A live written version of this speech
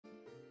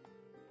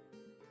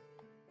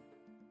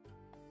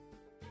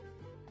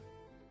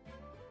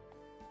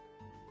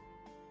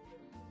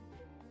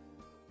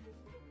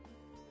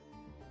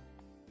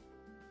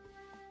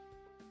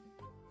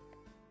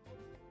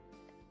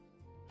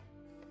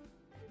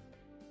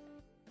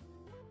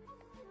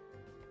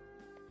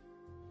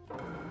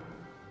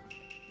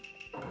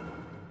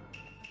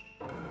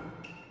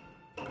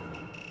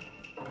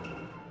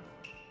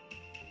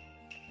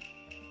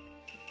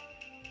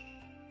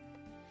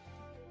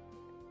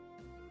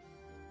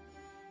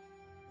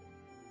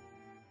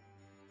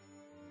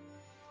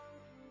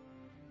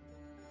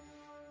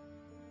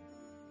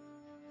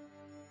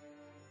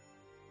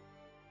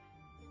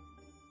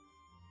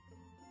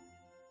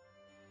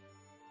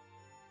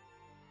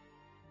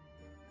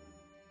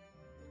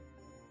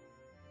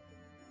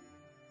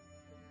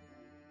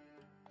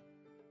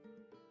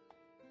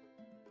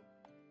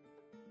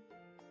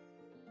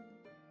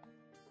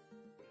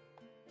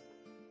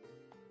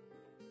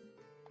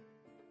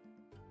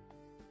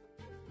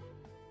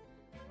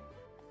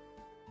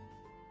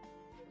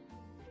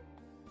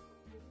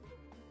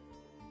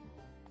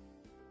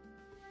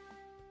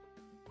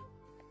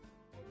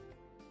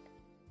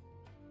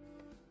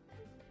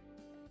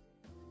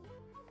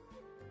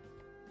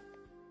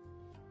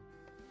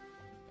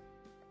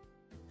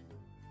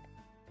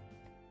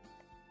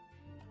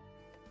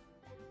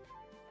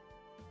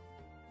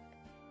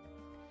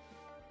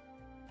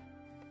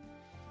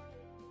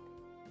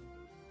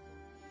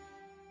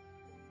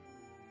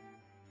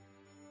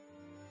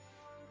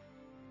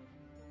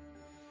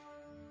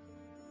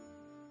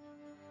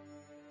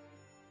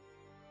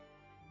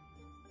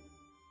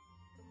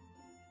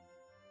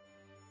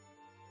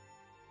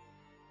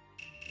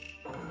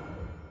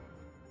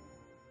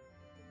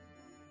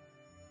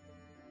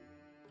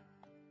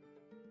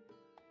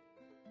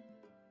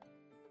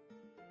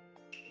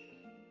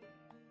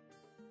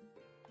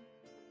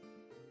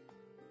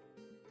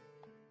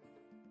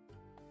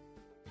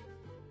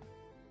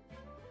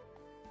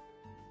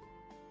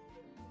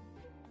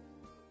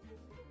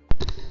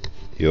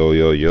Yo,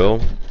 yo,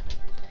 yo.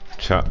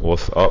 Chat,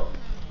 what's up?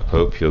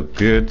 Hope you're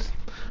good.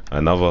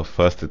 Another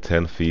first to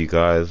 10 for you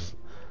guys.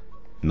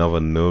 Another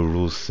no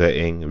rules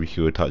setting.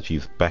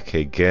 RikudoItachi's back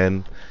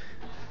again.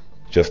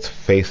 Just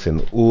facing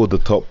all the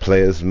top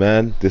players,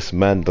 man. This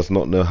man does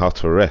not know how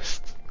to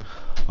rest.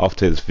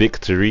 After his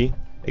victory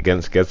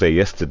against Geze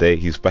yesterday,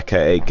 he's back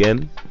at it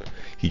again.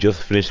 He just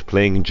finished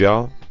playing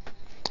Jao.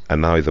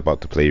 And now he's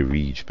about to play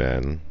Rige,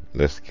 man.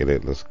 Let's get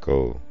it, let's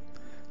go.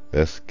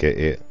 Let's get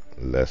it,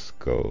 let's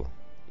go.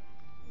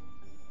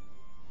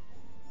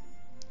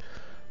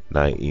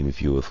 19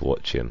 viewers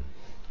watching.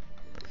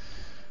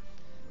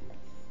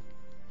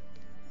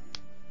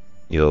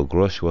 Yo,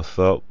 Grosh, what's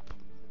up?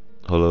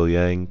 Hello,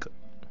 Yang.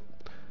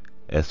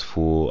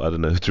 S4, I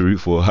don't know who to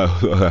root for. I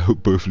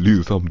hope both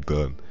lose, I'm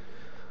done.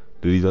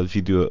 Did he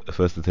actually do a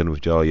first to 10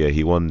 with Jao? Yeah,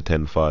 he won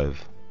 10-5.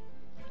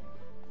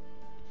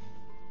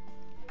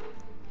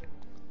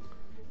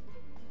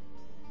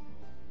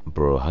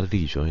 Bro, how did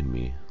he join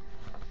me?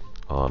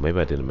 Oh, maybe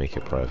I didn't make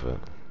it private.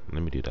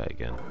 Let me do that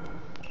again.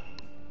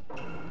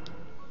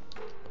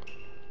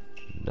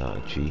 Nah,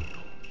 G.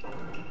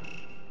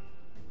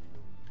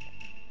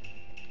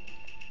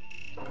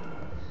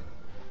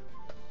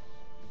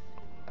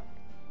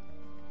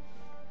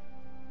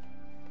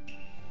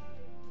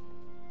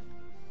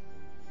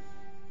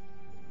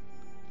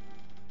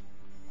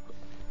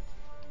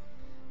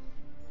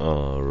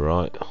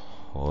 Alright,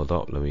 hold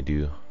up, let me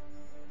do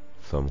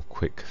some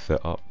quick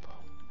setup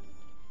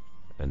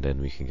and then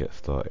we can get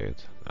started.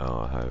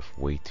 I have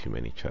way too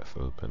many chats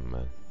open,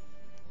 man.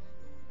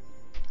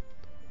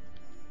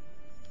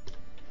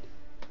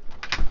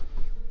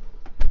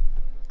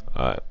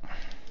 Alright,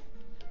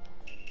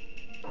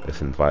 let's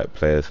invite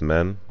players,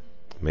 man.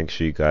 Make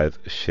sure you guys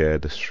share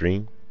the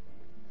stream.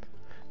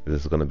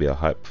 This is gonna be a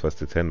hype first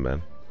to 10,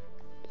 man.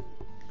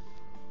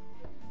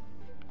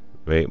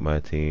 Rate my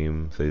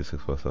team, say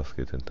 6 for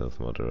Sasuke, 10 tells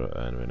Madara,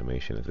 and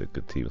Reanimation is a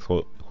good team.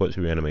 So watch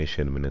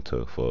Reanimation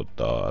Minato for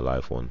the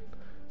live one.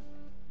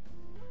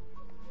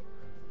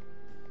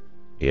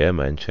 Yeah,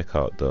 man, check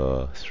out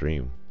the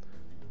stream.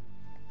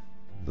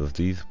 Does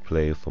these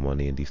play for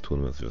money in these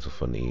tournaments just for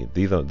funny?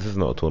 This is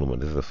not a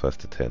tournament, this is a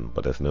first to 10,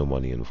 but there's no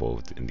money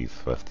involved in these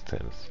first to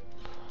 10s.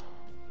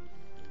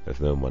 There's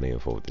no money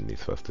involved in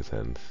these first to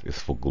 10s.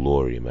 It's for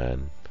glory,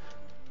 man.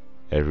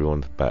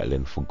 Everyone's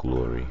battling for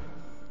glory.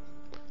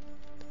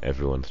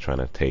 Everyone's trying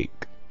to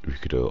take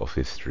Rikudo off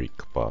his streak,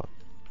 but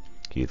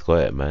he's got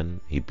it,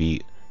 man. He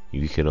beat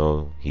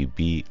Yukino, he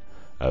beat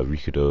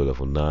Rikudo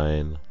level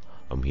 9.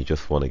 He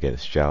just won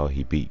against Zhao,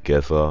 he beat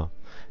Geza.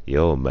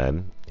 Yo,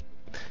 man.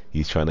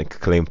 He's trying to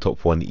claim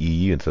top 1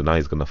 EU, and so now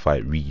he's gonna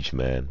fight Rige,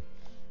 man.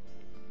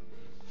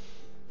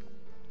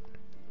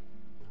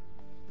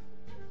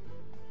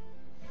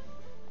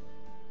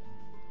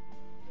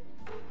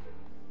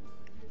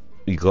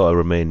 You gotta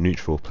remain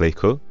neutral,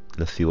 Playco.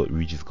 Let's see what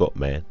Rige's got,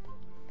 man.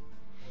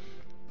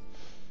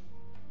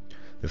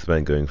 This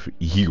man going for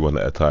EU1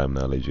 at a time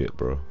now, legit,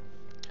 bro.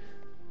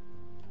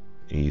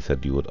 He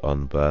said you would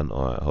unban.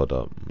 Alright, hold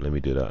up. Let me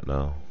do that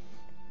now.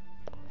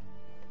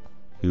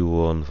 Who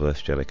won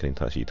versus Jellic and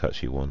Itachi?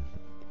 Itachi won.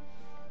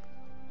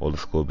 All the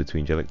score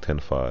between Jellic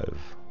 10-5.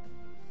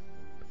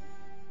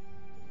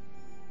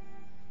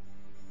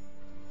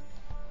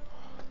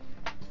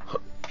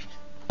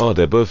 Oh,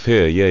 they're both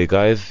here. Yeah,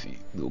 guys.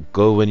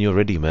 Go when you're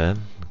ready,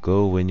 man.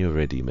 Go when you're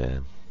ready,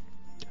 man.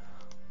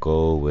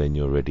 Go when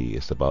you're ready.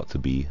 It's about to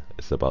be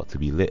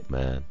lit,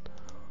 man.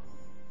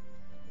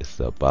 It's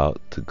about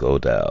to go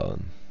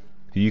down.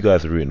 Who you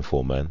guys are rooting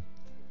for, man?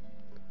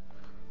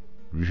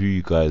 Who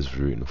you guys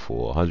rooting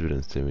for?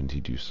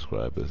 172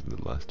 subscribers in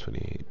the last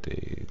 28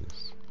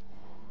 days.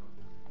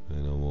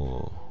 No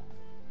more.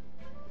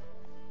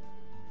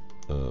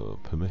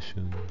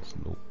 Permissions?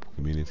 Nope.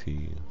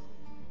 Community.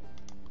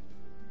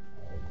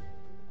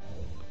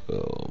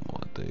 Oh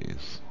my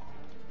days.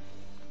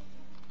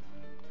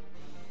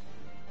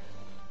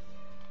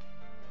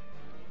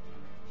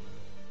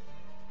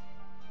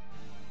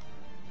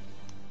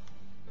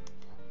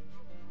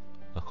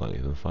 I can't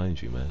even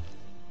find you, man.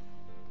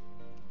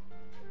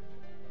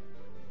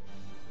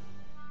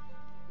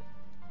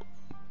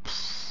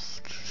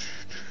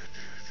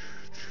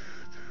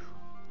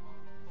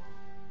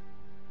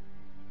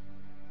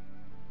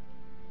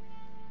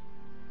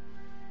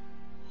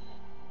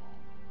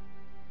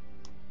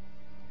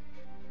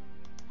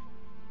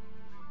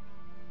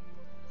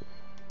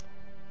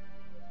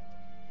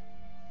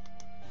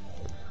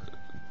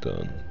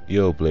 Done.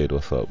 Yo, Blade,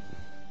 what's up?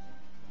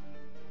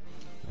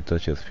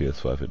 Itachi has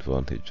PS5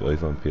 advantage. Oh,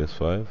 he's on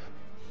PS5.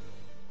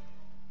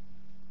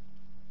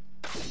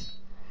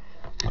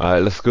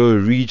 Alright, let's go.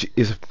 Rige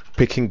is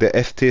picking the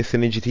S-tier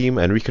synergy team,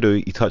 and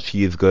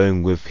RikudoItachi is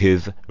going with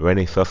his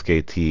Rene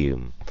Sasuke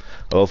team.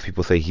 A lot of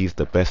people say he's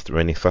the best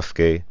Rene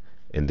Sasuke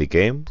in the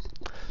game.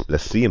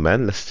 Let's see,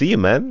 man. Let's see,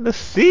 man. Let's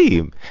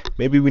see.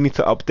 Maybe we need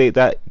to update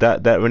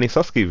that Rene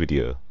Sasuke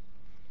video.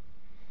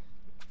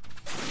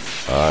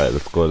 Alright,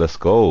 let's go. Let's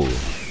go.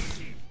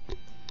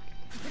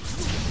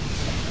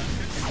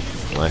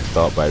 Nice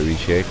start by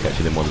Rige,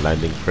 catching him on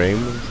landing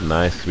frames.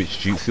 Nice switch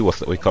jutsu. What's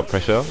the wake up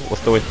pressure?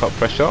 What's the wake up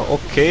pressure?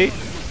 Okay.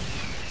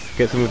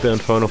 Gets him with the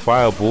Infernal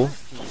Fireball.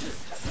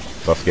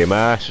 Sasuke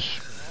mash.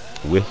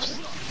 Whiffs.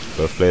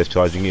 Both players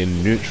charging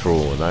in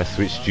neutral. Nice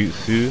switch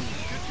jutsu.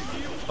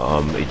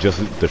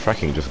 The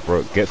tracking just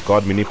broke. Gets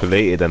guard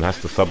manipulated and has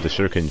to sub the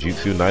shuriken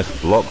jutsu.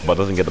 Nice block, but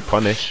doesn't get the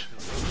punish.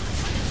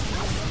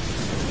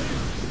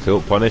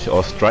 Tilt punish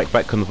or strike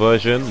back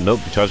conversion.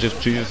 Nope,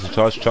 chooses to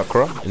charge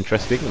chakra.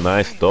 Interesting.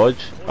 Nice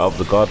dodge out of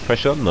the guard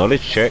pressure.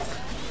 Knowledge check.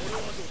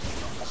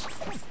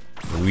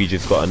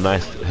 Rige's got a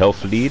nice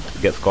health lead.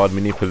 Gets guard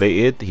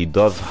manipulated. He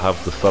does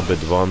have the sub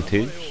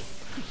advantage,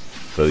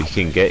 so he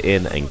can get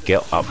in and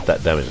get up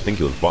that damage. I think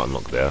he was button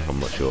lock there.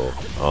 I'm not sure.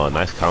 Oh,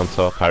 nice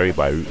counter parry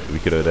by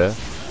Rikudo there.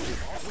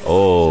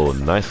 Oh,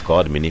 nice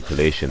guard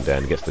manipulation there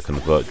and gets the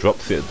convert.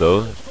 Drops it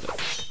though.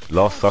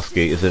 Last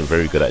Sasuke isn't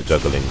very good at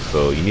juggling,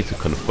 so you need to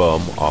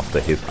confirm after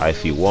his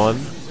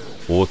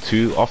IC1 or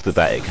 2. After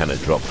that it kind of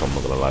drops, I'm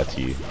not gonna lie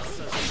to you.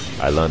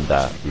 I learned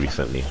that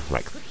recently,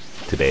 like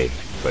today.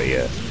 But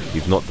yeah,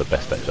 he's not the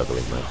best at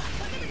juggling, man.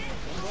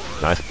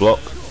 Nice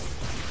block.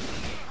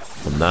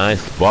 A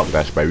nice spark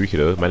dash by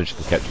Rikudo. Managed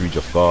to catch Rige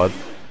off guard.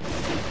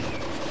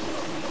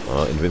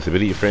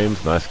 Invincibility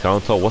frames, nice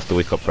counter. What's the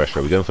wake up pressure?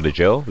 We're going for the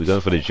jail? We're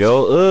going for the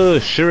jail.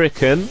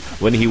 Shuriken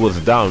when he was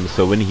down,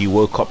 so when he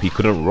woke up he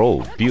couldn't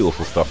roll.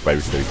 Beautiful stuff by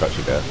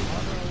RikudoItachi there.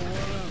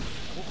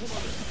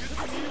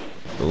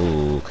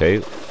 Ooh,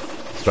 okay.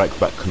 Strike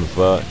back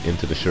convert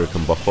into the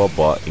shuriken buffer,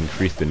 but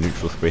increase the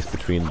neutral space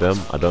between them.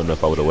 I don't know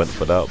if I would have went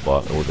for that,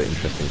 but it was an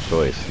interesting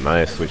choice.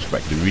 Nice switch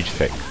back to Rige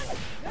tech.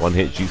 One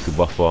hit jutsu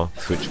buffer,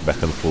 switch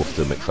back and forth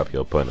to mix up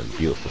your opponent.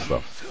 Beautiful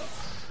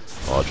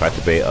stuff. Oh, try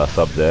to bait a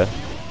sub there.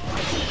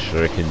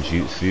 Shuriken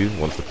jutsu,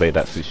 wants to play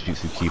that switch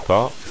jutsu keep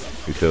out.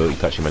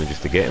 RikudoItachi manages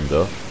to get him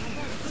though.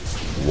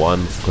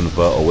 One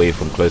convert away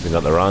from closing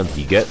out the round,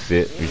 he gets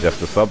it. He's just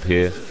the sub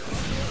here.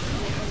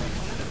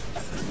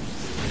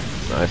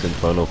 Nice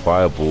Infernal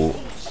Fireball.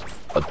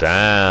 Oh,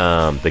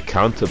 damn, the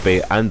counter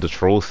bait and the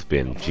troll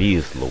spin.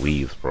 Jeez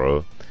Louise,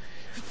 bro.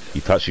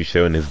 Itachi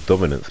showing his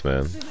dominance,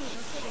 man.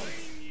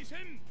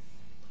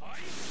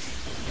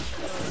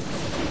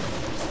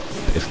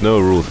 It's no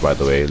rules, by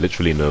the way,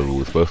 literally no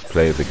rules. Both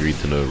players agreed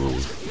to no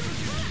rules.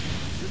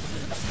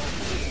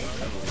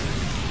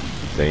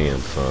 Damn,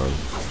 son.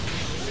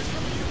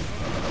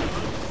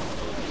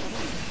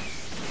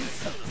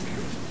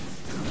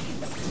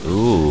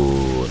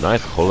 Ooh,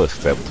 nice hollow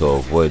step to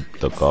avoid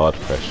the guard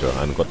pressure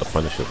and got the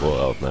punish as well.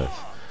 That was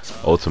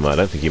nice. Ultimate, I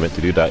don't think he meant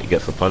to do that. He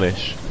gets the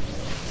punish.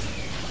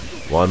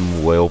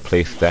 One well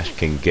placed dash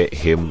can get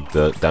him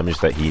the damage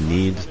that he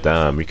needs.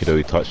 Damn,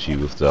 RikudoItachi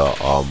with the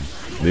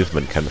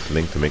movement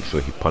cancelling to make sure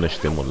he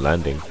punished him on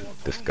landing.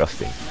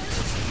 Disgusting.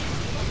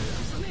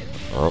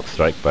 Oh,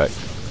 strike back.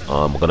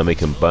 I'm gonna make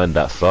him burn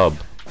that sub.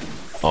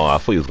 Oh, I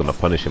thought he was gonna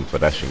punish him for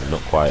dashing.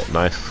 Not quite.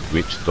 Nice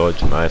switch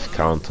dodge, nice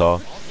counter.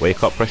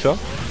 Wake up pressure.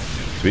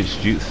 Switch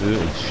jutsu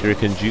and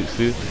shuriken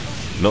jutsu.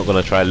 Not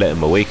gonna try let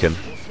him awaken.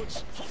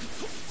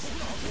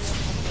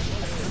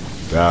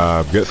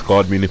 Gets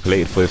guard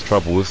manipulated for his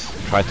troubles.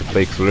 Tried to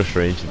play close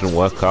range, didn't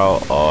work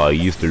out.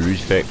 Used the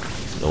Rige tech.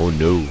 Oh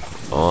no.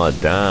 Oh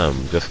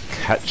damn, just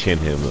catching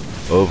him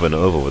over and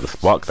over with the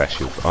spark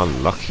dashes.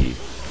 Unlucky.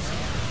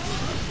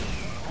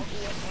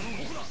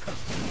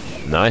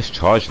 Nice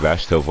charge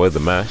dash to avoid the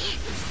mash.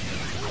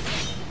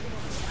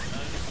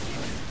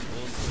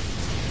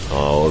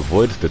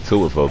 Avoids the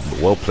tilt with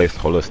a well placed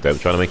hollow step,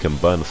 trying to make him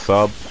burn the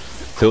sub.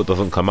 Tilt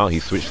doesn't come out, he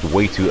switched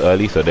way too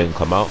early so it didn't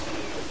come out.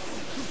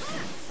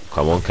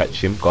 Come on,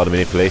 catch him. Guard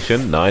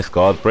manipulation. Nice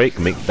guard break.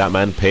 Make that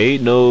man pay.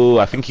 No,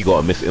 I think he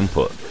got a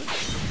misinput.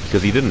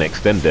 Because he didn't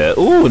extend there.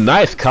 Ooh,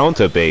 nice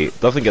counter bait.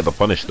 Doesn't get the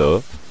punish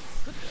though.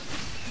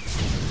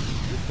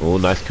 Oh,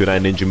 nice kunai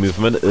ninja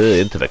movement.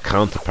 Into the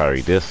counter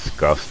parry.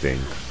 Disgusting.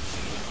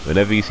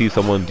 Whenever you see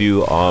someone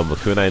do a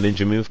kunai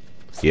ninja move.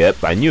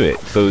 Yep, I knew it.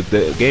 So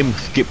the game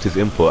skipped his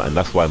input and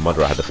that's why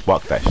Madara had a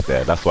spark dash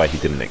there. That's why he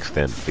didn't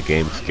extend. The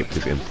game skipped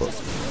his input.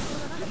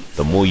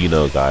 The more you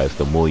know, guys.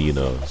 The more you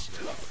know.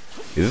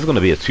 Is this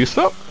gonna be a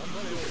 2-stop?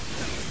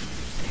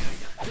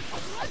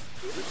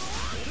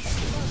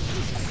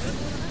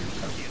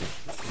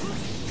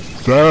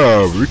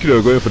 Damn,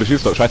 Rikudo going for the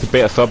 2-stop. Tried to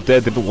bait a sub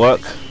there, didn't work.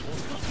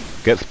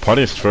 Gets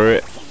punished for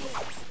it.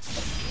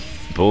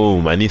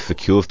 Boom, and he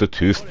secures the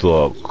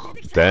 2-stop.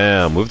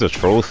 Damn, with the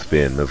troll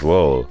spin as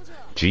well.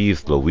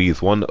 Jeez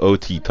Louise, 1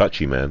 OT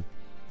touchy, man.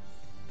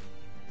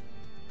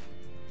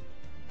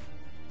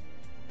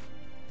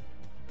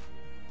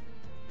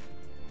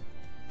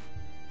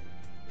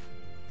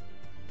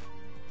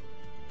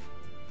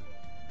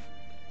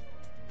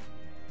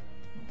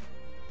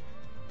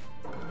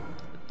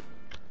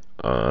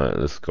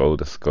 Let's go,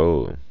 let's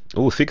go.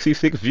 Oh,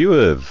 66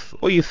 viewers.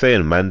 What are you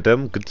saying,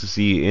 Mandem? Good to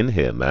see you in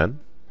here, man.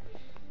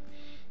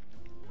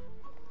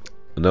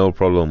 No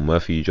problem,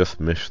 Murphy. You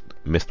just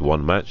missed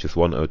one match. It's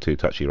 102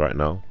 touchy right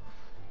now.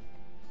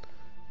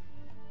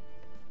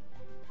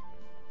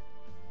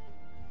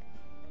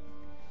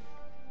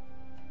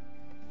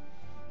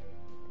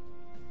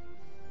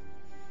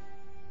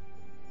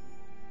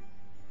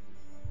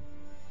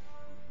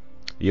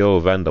 Yo,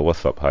 Vanda,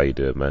 what's up? How you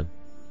doing, man?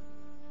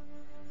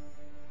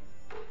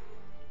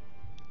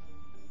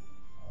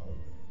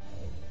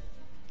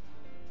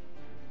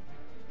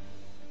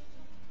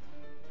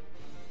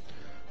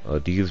 Are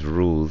these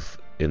rules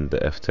in the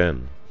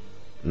F10?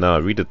 No,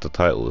 read it, the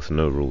title, it's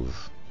no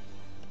rules.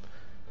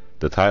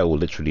 The title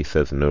literally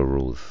says no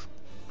rules.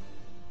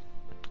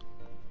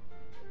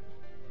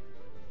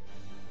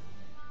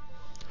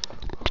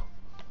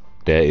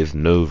 There is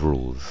no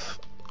rules.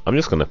 I'm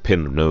just gonna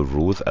pin no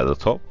rules at the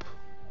top.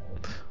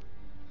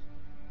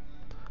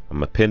 I'm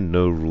gonna pin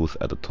no rules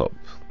at the top,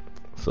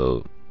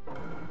 so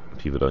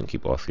people don't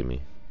keep asking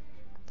me,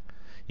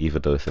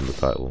 even though it's in the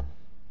title.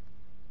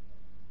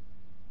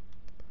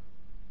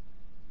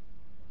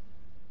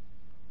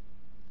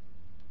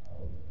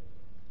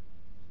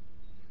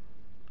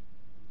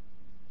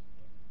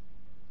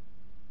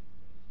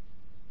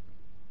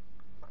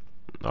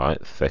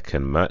 Alright,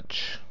 second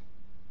match.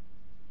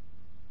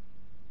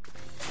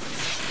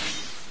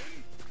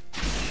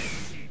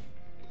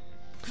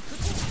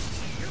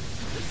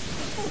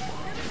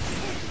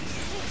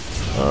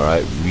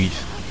 Alright, Rige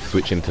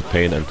switching to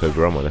Pain and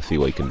Togurama. Let's see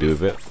what he can do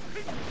with it.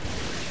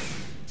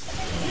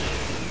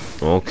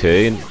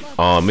 Okay,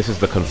 misses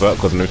the convert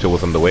because Naruto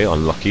was on the way.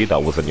 Unlucky,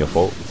 that wasn't your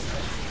fault.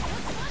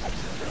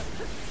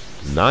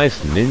 Nice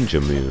ninja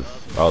move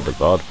out of the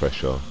guard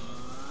pressure.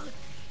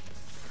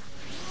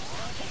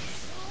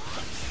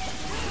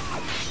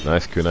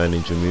 Nice kunai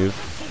ninja move.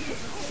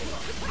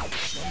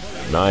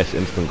 Nice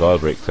instant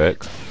guard break tech.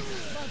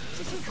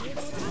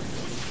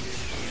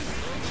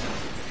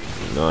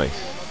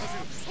 Nice.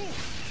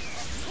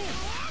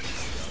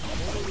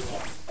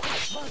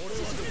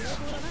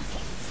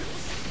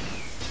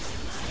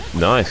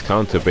 Nice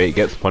counter break,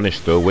 gets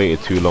punished though,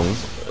 waited too long.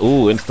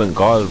 Ooh, instant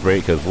guard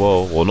break as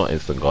well. Well, not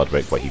instant guard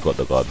break, but he got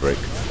the guard break.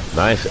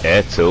 Nice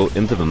air tilt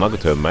into the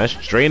Nagato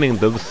mash, draining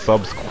those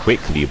subs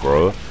quickly,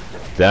 bro.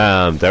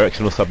 Damn,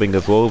 directional subbing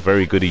as well,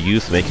 very good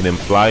use, making him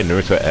fly.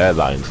 Naruto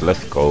Airlines,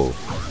 let's go.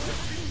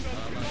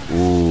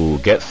 Ooh,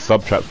 gets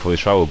sub trap for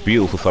his travel.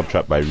 Beautiful sub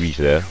trap by Rige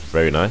there,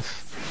 very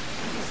nice.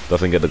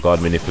 Doesn't get the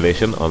guard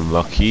manipulation,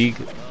 unlucky.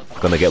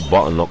 Gonna get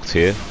button locked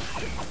here.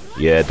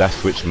 Yeah, dash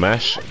switch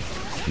mash.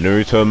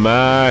 Naruto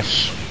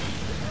mash.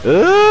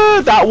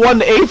 That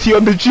 180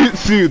 on the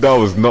jutsu, that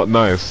was not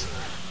nice.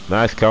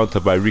 Nice counter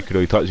by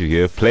RikudoItachi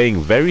here,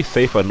 playing very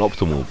safe and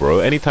optimal, bro.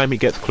 Anytime he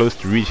gets close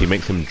to Rige, he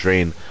makes him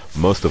drain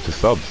most of his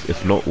subs,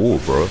 if not all,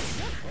 bro.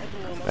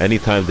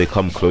 Anytime they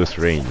come close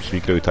range,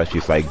 RikudoItachi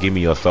is like, give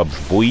me your subs,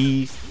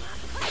 boy.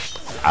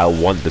 I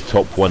want the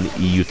top 1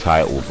 EU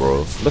title,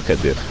 bro. Look at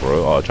this,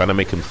 bro. Oh, trying to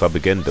make him sub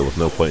again, there was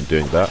no point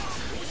doing that.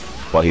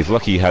 But he's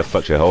lucky he has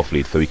such a health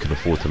lead, so he can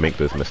afford to make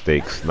those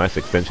mistakes. Nice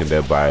extension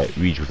there by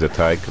Rige with the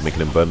tag,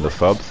 making him burn the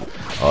subs.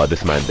 Oh,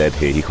 this man dead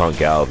here, he can't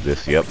get out of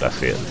this. Yep,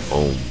 that's it.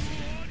 Boom.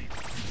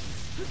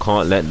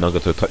 Can't let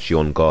Nagato touch you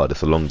on guard,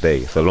 it's a long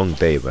day. It's a long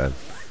day, man.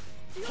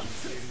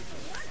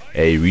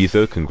 Hey,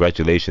 Rizzo,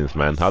 congratulations,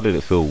 man. How did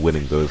it feel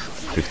winning those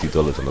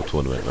 $50 on the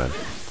tournament, man?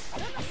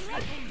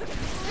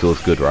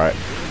 Feels good, right?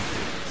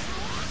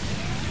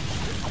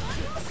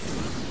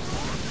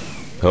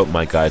 Hope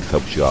my guides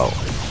helped you out.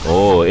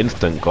 Oh,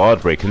 instant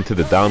guard break into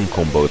the down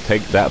combo.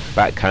 Take that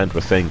backhand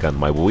Rasengan,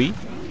 my boy.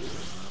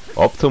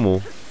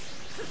 Optimal.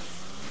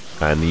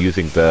 And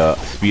using the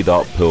speed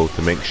up pill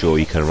to make sure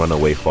he can run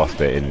away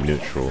faster in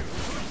neutral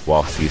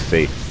whilst he's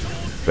safe.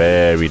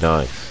 Very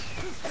nice.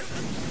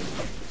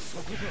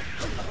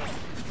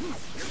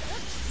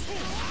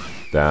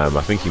 Damn,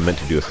 I think he meant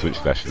to do a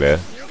switch dash there,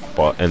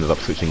 but ended up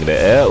switching in the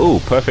air.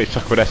 Oh, perfect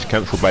chakra dash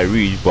cancelled by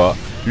Rige, but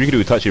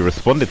RikudoItachi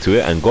responded to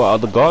it and got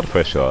out the guard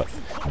pressure.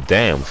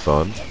 Damn,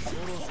 son.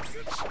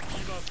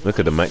 Look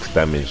at the max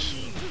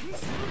damage.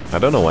 I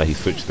don't know why he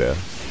switched there.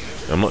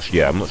 I'm not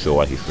sure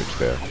why he switched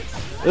there.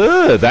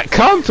 Ugh, that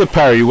counter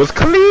parry was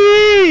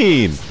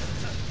clean!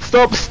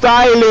 Stop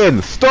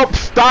styling! Stop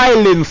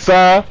styling,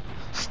 sir!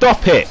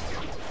 Stop it!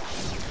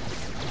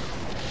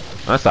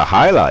 That's a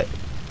highlight.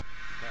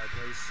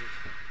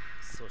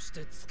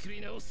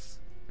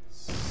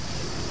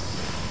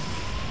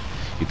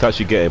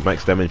 Itachi getting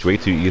max damage way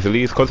too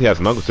easily. It's because he has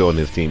Nagato on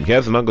his team. He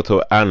has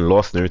Nagato and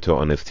Lost Naruto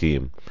on his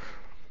team.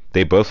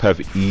 They both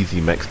have easy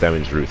max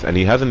damage routes, and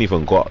he hasn't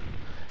even got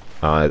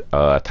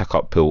attack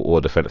up pill or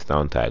defense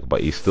down tag,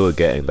 but he's still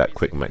getting that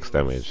quick max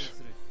damage.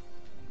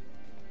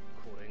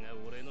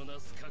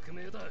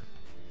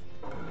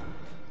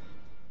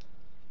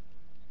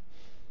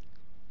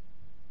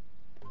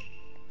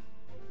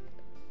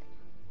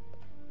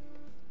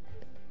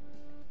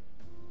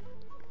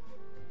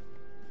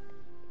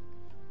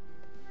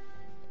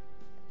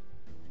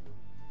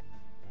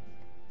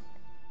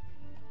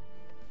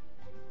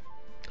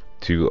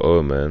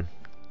 Oh man.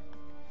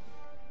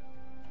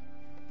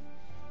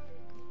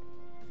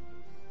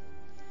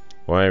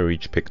 Why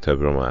Rige picked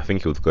Tobirama? I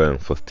think he was going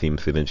for team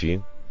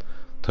synergy.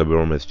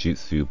 Tobirama's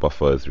jutsu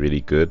buffer is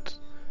really good.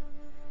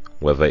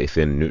 Whether it's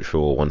in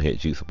neutral or one hit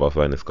jutsu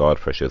buffer, and his guard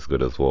pressure is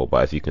good as well.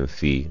 But as you can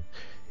see,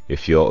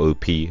 if you're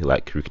OP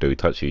like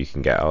RikudoItachi, you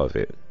can get out of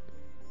it.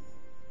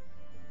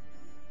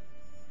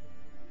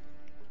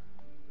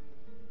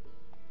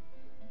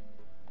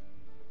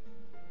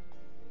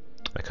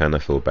 kind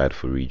of feel bad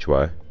for Rige.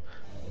 Why?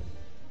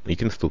 He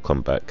can still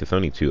come back. It's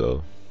only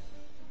 2-0.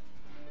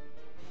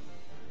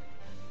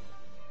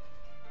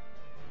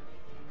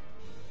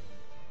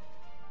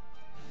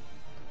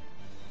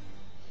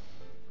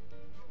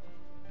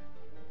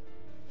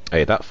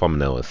 Hey, that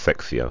thumbnail is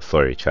sexy. I'm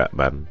sorry, chat,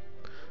 man.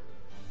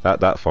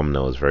 That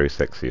thumbnail is very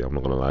sexy. I'm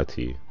not gonna lie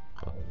to you.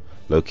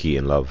 Low key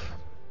in love.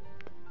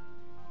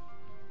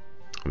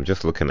 I'm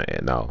just looking at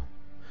it now.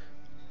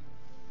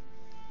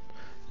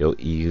 Yo,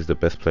 E is the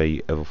best player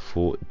you ever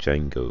fought,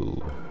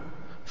 Django.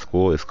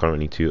 Score is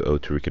currently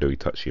 2-0 to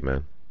RikudoItachi,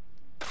 man.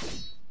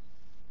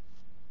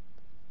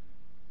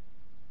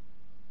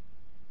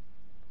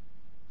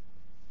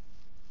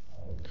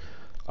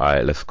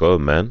 Alright, let's go,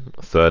 man.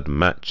 Third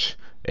match.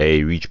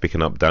 Hey, Rige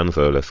picking up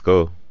Danzo, let's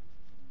go.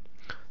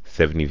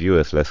 70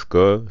 viewers, let's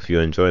go. If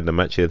you're enjoying the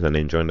matches and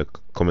enjoying the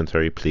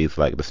commentary, please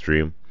like the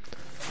stream.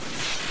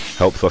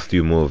 Helps us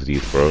do more of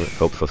these, bro.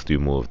 Helps us do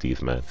more of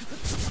these, man.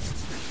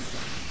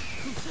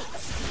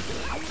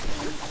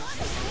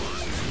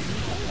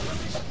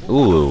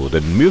 Ooh,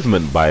 the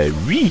movement by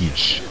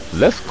Rige.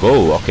 Let's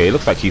go. Okay,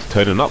 looks like he's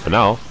turning up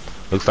now.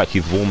 Looks like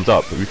he's warmed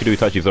up.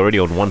 RikudoItachi is already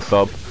on 1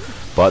 sub.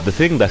 But the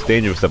thing that's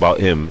dangerous about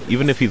him,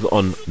 even if he's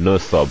on no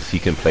subs, he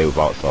can play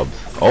without subs.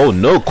 Oh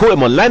no, caught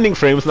him on landing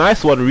frames.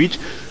 Nice one, Rige.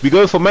 We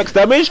going for max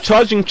damage,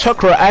 charging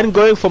chakra and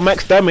going for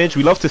max damage.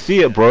 We love to see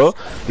it, bro.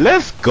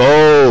 Let's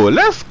go.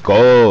 Let's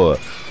go.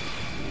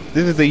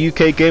 This is the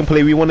UK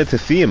gameplay we wanted to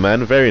see,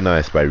 man. Very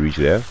nice by Rige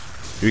there.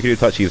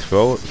 RikudoItachi is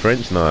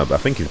French? Nah, but I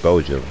think he's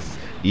Belgian.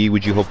 E,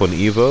 would you hop on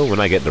Evo when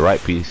I get the right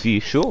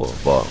PC? Sure,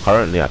 but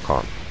currently I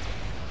can't.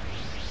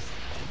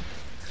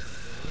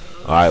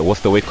 Alright, what's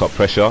the wake up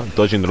pressure?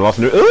 Dodging the last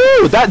move.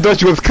 Ooh, that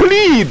dodge was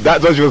clean!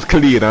 That dodge was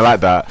clean, I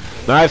like that.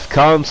 Nice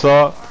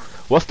counter.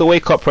 What's the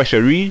wake up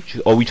pressure,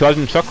 Rige? Are we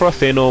charging chakra?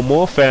 Say no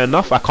more, fair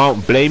enough. I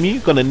can't blame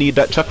you. Gonna need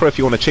that chakra if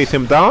you want to chase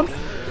him down.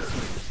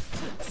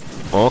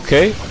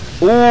 Okay.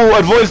 Ooh,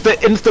 avoids the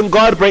instant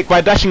guard break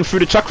by dashing through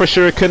the chakra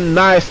shuriken.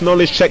 Nice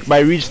knowledge check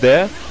by Rige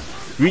there.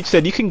 Rige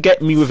said, you can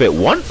get me with it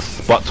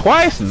once, but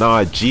twice?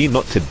 Nah, G,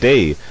 not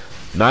today.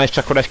 Nice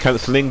chakra dash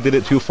cancelling, did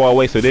it too far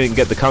away so they didn't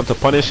get the counter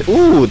punish.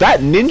 Ooh,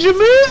 that ninja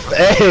move?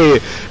 Hey,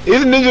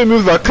 his ninja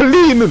moves are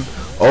clean.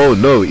 Oh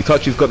no,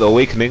 Itachi's got the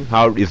awakening.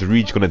 How is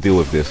Rige gonna deal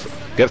with this?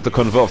 Gets the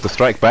convert off the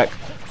strike back.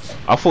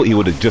 I thought he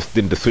would have just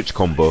did the switch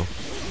combo.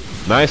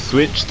 Nice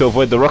switch to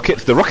avoid the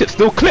rockets. The rocket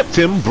still clipped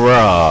him,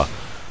 bruh.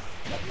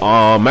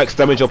 Max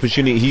damage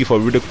opportunity for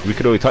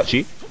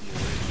RikudoItachi.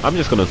 I'm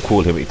just gonna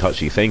call him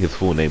Itachi. Saying his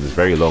full name is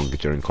very long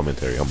during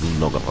commentary. I'm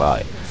not gonna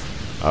lie.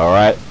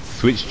 Alright.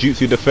 Switch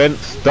jutsu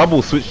defense,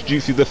 double switch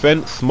jutsu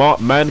defense,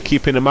 smart man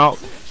keeping him out,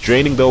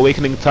 draining the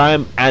awakening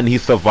time, and he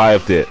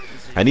survived it.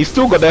 And he's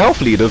still got the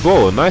health lead as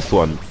well, nice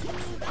one.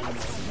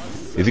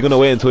 Is he gonna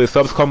wait until his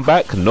subs come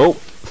back? Nope,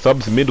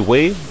 subs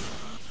midway.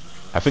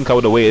 I think I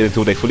would have waited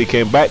until they fully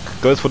came back.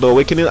 Goes for the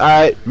awakening.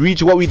 Alright,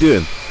 Rige, what we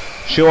doing?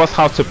 Show us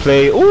how to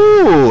play.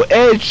 Ooh,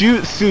 air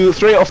jutsu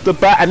straight off the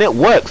bat, and it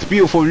works.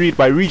 Beautiful read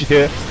by Rige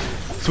here.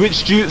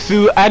 Switch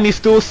jutsu, and he's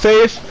still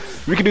safe.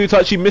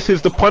 RikudoItachi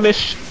misses the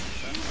punish.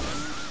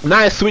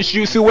 Nice switch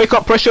jutsu, wake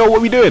up pressure. What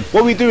are we doing?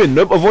 What are we doing?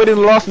 Nope, avoiding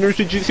the last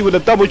Naruto jutsu with a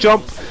double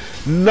jump.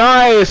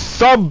 Nice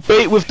sub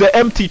bait with the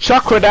empty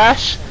chakra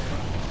dash.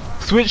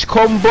 Switch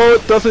combo,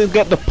 doesn't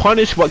get the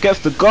punish but gets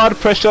the guard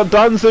pressure.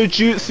 Danzo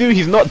jutsu,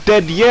 he's not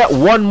dead yet.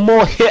 One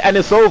more hit and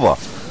it's over.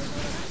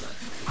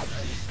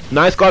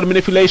 Nice guard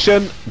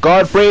manipulation,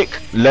 guard break.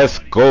 Let's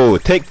go.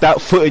 Take that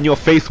foot in your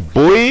face,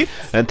 boy,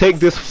 and take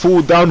this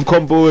full down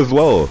combo as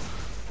well.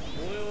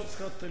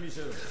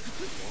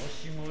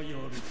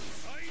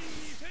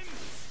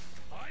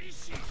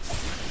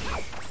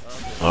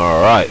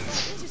 Alright,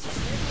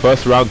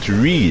 first round to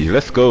Rige,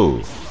 let's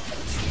go.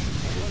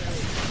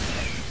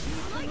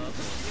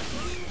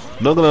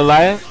 Not gonna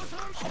lie,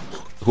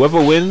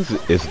 whoever wins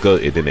is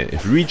goated, innit?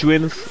 If Rige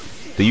wins,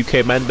 the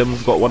UK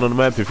Mandom's got one on the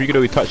map. If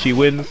RikudoItachi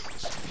wins,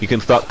 he can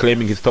start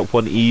claiming his top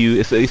 1 EU.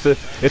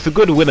 It's a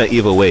good winner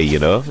either way, you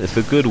know? It's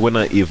a good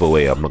winner either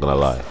way, I'm not gonna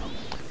lie.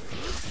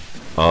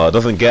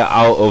 Doesn't get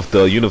out of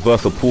the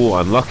universal pool,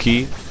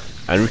 unlucky.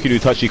 And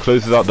RikudoItachi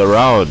closes out the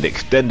round,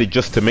 extended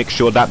just to make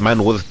sure that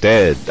man was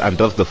dead, and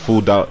does the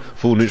full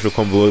neutral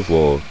combo as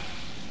well.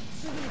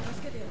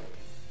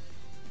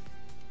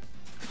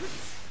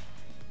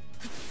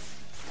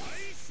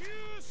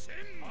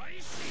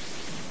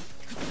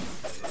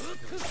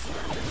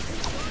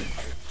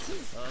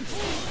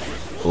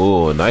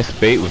 Oh, nice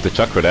bait with the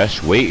chakra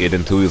dash. Waited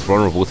until he was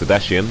vulnerable to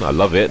dash in. I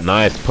love it.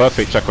 Nice,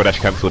 perfect chakra dash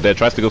cancel there.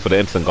 Tries to go for the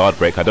instant guard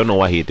break. I don't know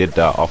why he did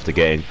that after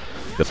getting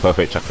the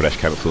perfect chakra dash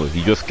cancel.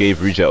 He just gave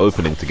Rige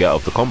opening to get out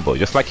of the combo,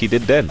 just like he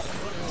did then.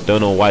 Don't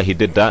know why he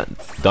did that.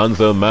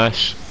 Danzo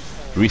mash,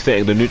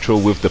 resetting the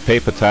neutral with the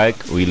paper tag.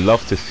 We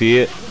love to see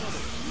it.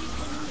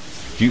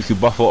 Jutsu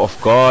buffer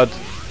off guard.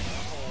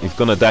 He's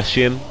gonna dash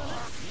in.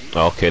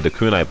 Okay, the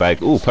kunai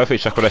bag. Ooh,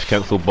 perfect chakra dash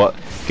cancel, but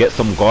gets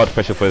some guard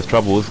pressure for his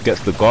troubles.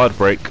 Gets the guard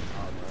break.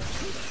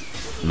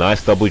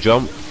 Nice double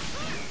jump.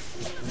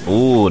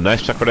 Ooh,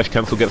 nice chakra dash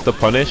cancel, gets the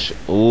punish.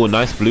 Ooh,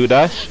 nice blue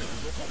dash.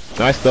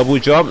 Nice double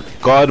jump.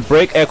 Guard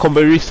break. Air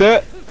combo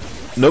reset.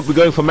 Nope, we're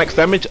going for max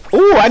damage.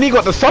 Oh, and he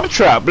got the sub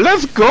trap.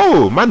 Let's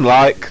go, man.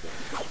 Like,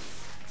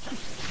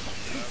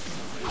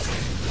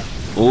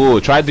 oh,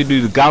 tried to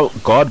do the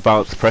guard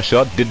bounce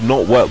pressure. Did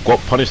not work. Got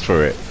punished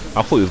for it.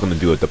 I thought he was gonna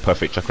do the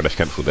perfect chakra dash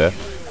cancel there.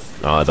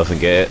 Doesn't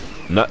get it.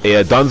 No,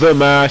 yeah, Dunzo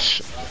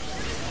mash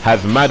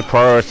has mad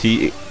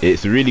priority.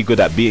 It's really good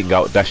at beating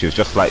out dashes,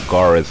 just like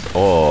Gaara's.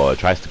 Oh,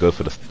 tries to go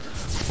for the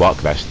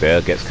spark dash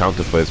there. Gets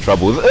countered for his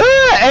troubles.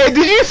 Hey,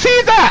 did you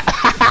see that?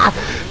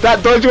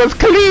 That dodge was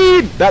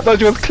clean. That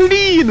dodge was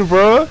clean,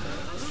 bro.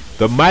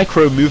 The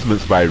micro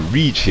movements by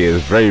Rige here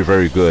is very,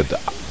 very good.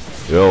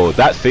 Yo,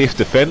 that safe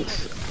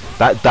defense,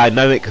 that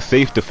dynamic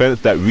safe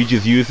defense that Rige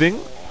is using.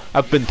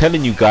 I've been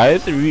telling you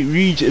guys,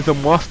 Rige is a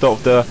master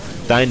of the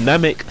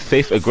dynamic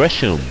safe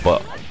aggression,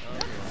 but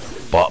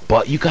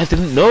you guys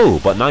didn't know,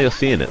 but now you're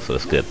seeing it, so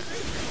it's good.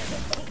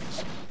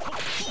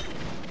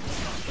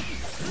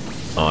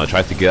 I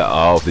tried to get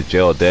out of the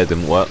jail there,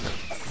 didn't work.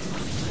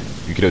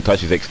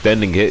 RikudoItachi is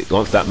extending it,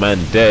 wants that man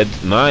dead.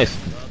 Nice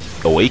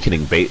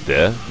awakening bait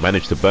there,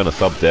 managed to burn a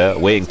sub there,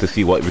 waiting to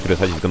see what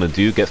RikudoItachi is going to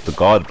do. Gets the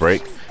guard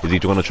break. Is he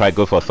going to try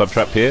go for a sub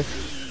trap here?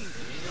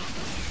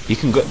 He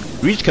can go.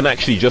 Rige can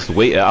actually just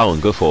wait it out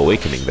and go for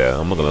awakening there,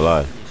 I'm not gonna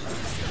lie.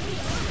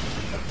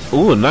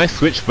 Ooh, nice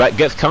switch back.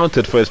 Gets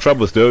countered for his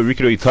troubles though.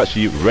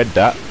 RikudoItachi read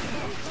that.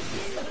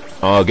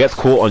 Gets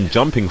caught on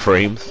jumping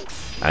frames.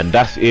 And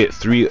that's it.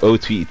 3-0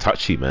 to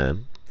Itachi,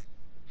 man.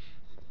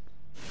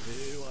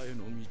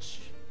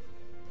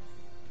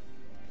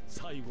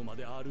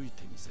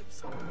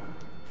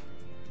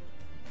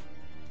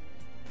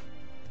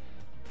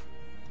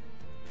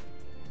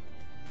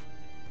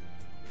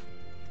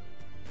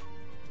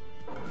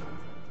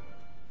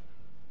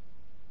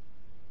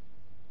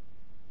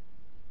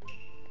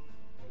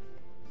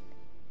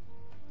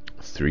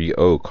 It's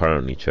 3-0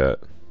 currently, chat.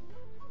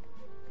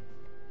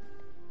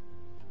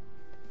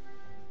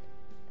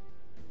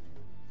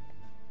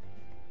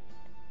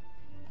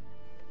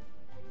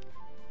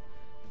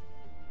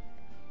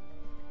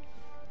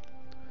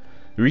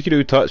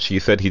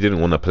 RikudoItachi said he didn't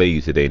want to play you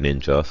today,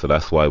 Ninja, so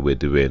that's why we're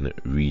doing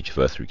Rige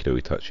vs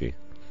RikudoItachi.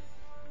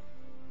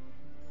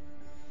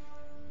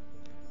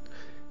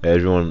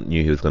 Everyone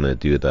knew he was gonna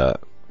do that.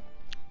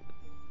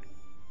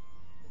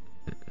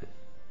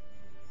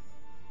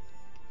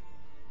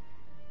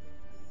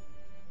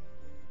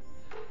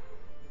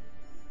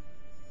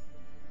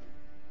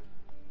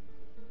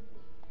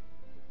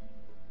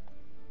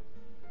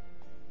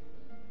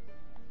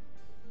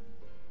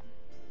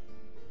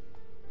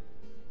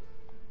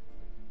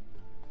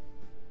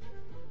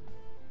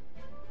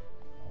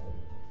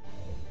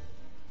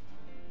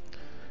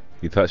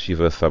 Itachi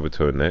vs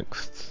Sabuto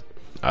next.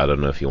 I don't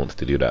know if he wants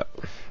to do that.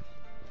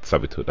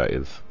 Sabuto, that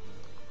is.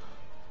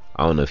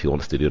 I don't know if he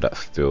wants to do that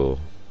still.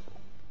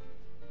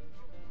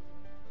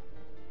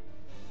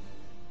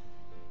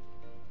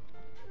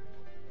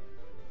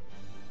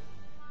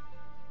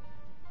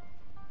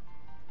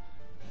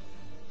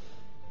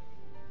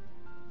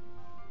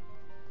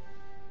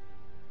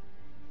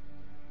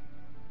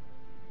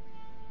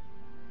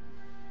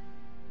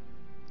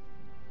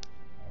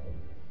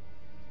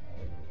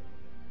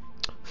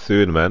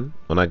 Soon, man.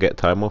 When I get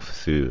time off,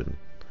 soon.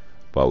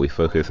 But we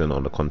focusing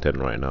on the content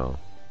right now.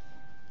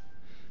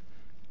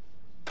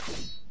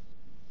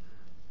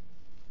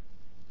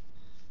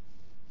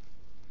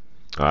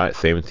 Alright,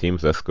 same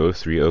teams. Let's go.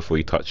 3-0 for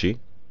Itachi.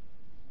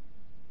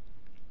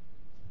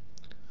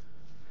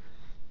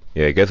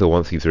 Yeah, Geza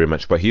wants his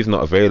rematch, but he's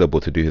not available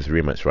to do his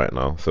rematch right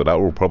now. So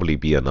that will probably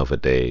be another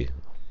day.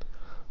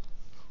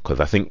 Because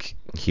I think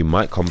he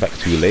might come back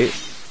too late.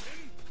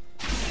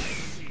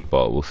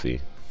 But we'll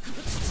see.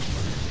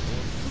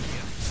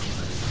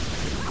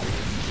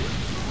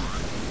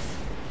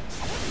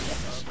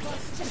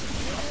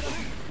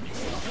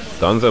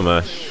 Dunzo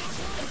mash.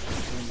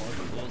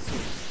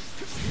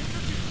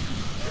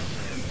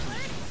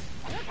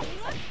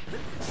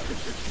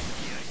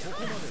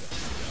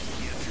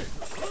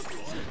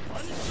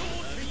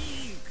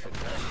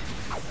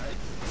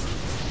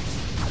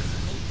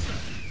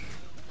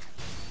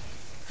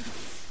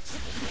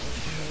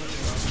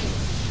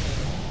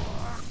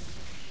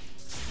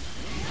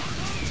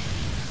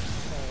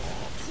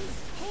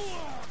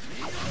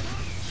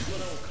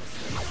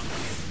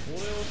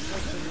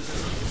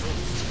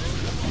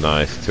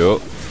 Nice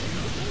tilt.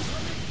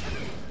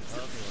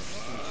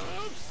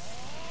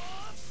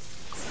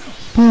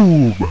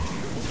 Boom.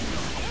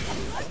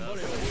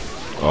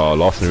 Oh,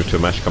 last Naruto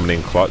mash coming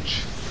in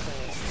clutch.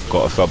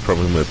 Got a sub from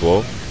him as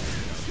well.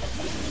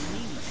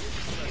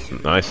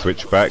 Nice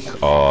switch back.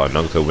 Oh,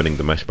 Naruto winning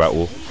the mesh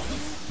battle.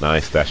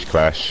 Nice dash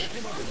clash.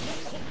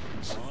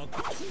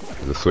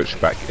 The switch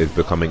back is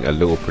becoming a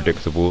little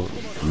predictable.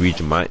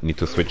 Rige might need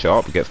to switch it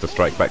up. Gets the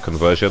strike back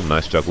conversion.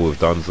 Nice juggle with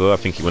Danzo. I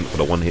think he went for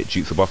the one hit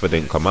jutsu buffer,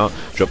 didn't come out.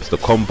 Drops the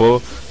combo.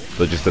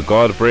 So just a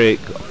guard break.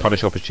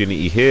 Punish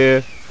opportunity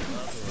here.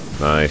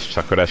 Nice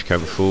chakra dash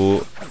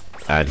cancel.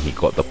 And he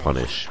got the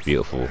punish.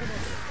 Beautiful.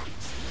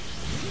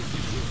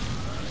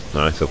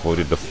 Nice,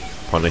 avoided the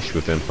punish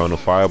with the Infernal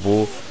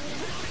Fireball.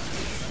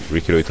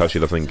 RikudoItachi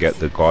doesn't get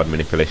the guard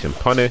manipulation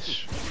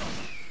punish.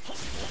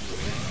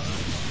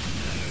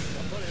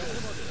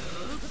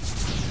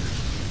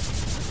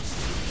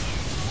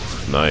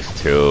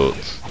 Nice tilt.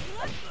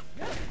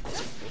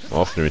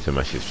 Last Naruto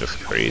match is just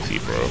crazy,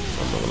 bro.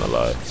 I'm not gonna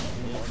lie.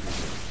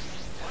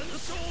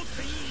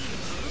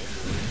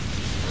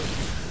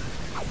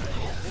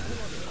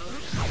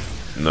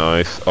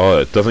 Nice. Oh,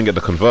 it doesn't get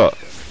the convert.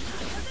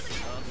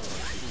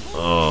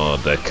 Oh,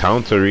 the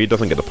counter he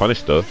doesn't get the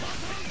punish though.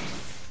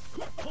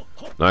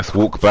 Nice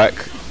walk back.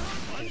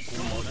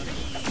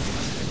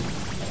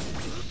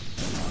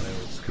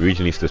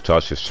 Rige needs to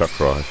charge his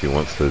chakra if he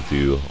wants to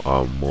do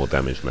more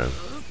damage, man.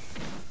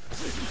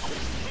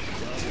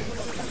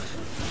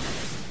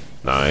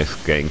 Nice,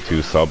 getting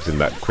 2 subs in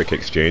that quick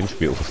exchange.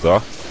 Beautiful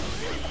stuff.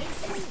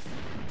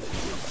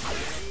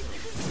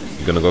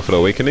 You gonna go for the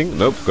awakening?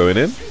 Nope, going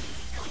in.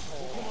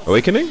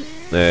 Awakening?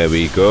 There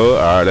we go.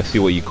 Alright, let's see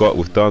what you got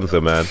with Danza,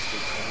 man.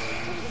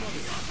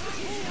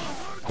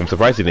 I'm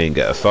surprised he didn't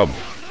get a sub.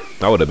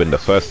 That would have been the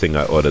first thing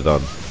I would have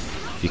done.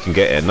 You can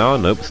get it now.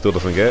 Nope, still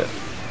doesn't get it.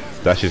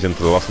 Dashes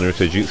into the last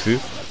Naruto jutsu.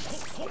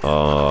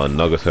 Oh,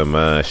 Nagato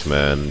mash,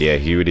 man. Yeah,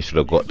 he really should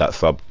have got that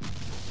sub.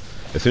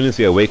 As soon as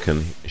he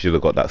awakened, he should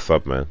have got that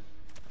sub, man.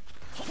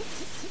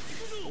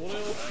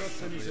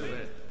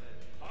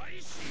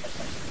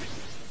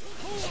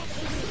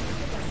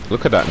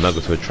 Look at that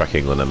Nagato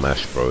tracking on a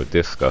mash, bro.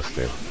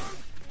 Disgusting.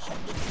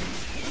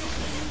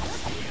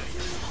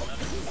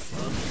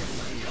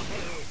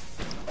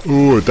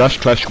 Ooh, dash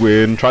clash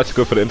win. Tried to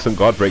go for the instant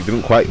guard break,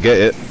 didn't quite get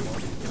it.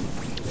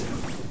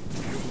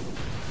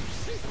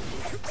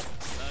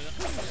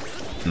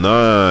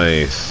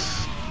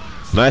 Nice.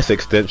 Nice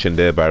extension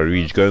there by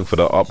Rige, going for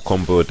the up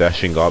combo,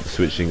 dashing up,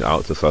 switching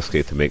out to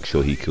Sasuke to make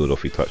sure he killed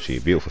off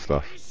Itachi. Beautiful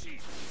stuff.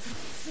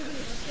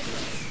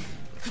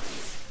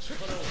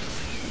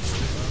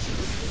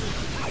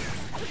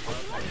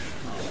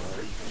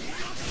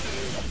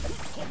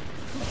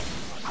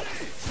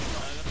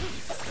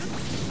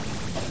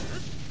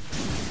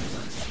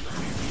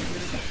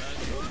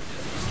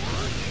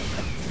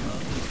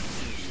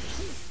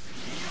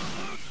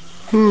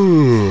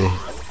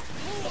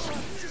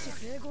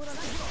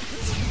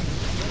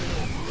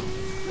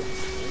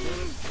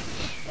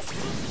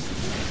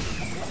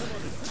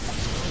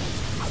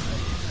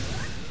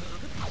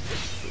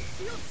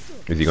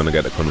 Is he gonna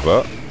get the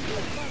convert?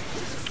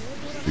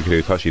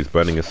 RikudoItachi is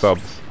burning his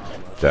subs.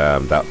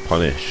 Damn, that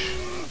punish.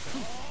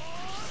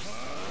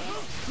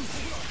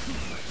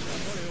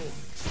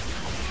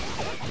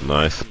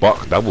 Nice.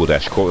 Spark double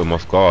dash, caught him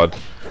off guard.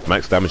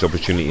 Max damage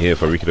opportunity here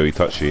for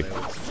RikudoItachi.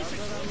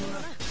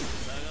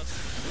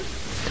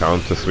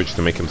 Counter switch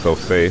to make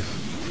himself safe.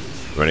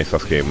 Running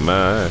Sasuke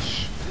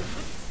mash.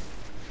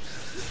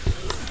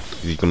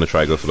 Is he gonna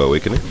try to go for the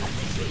awakening?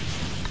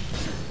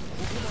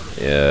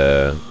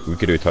 Yeah,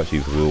 RikudoItachi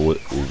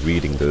is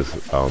reading those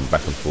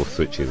back and forth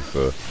switches,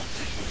 so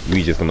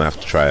we just gonna have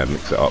to try and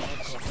mix it up.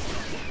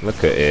 Look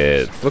at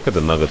it. Look at the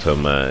Nagato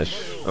mash.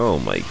 Oh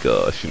my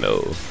gosh,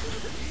 no.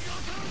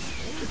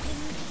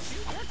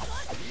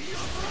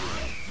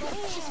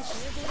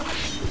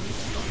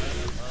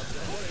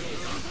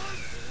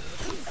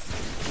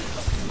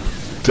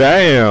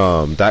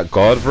 Damn, that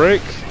guard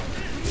break.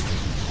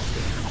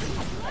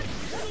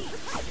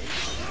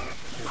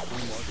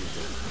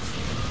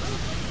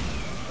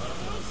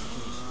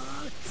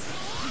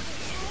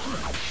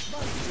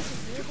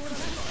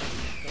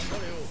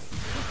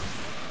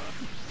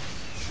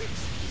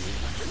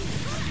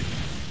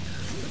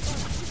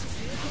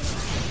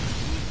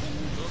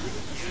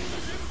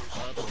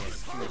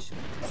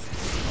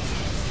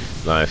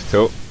 Nice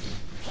tilt.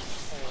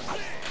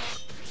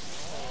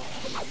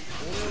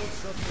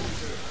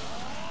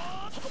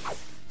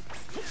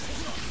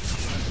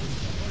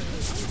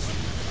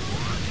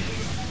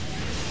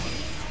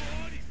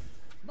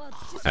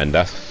 And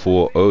that's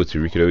 4-0 to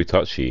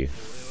RikudoItachi.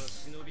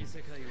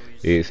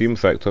 It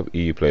seems like top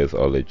EU players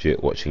are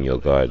legit watching your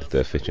guide. The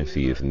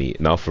efficiency is neat.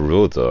 Now for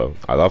real though,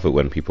 I love it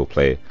when people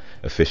play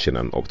efficient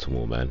and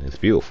optimal, man. It's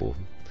beautiful.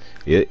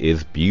 It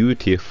is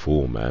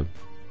beautiful, man.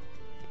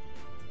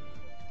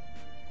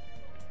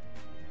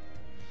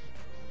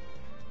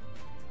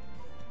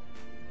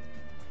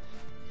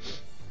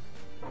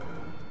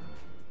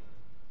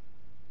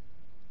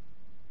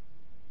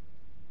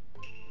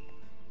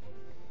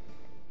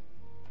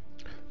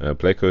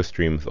 Playco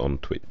streams on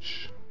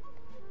Twitch.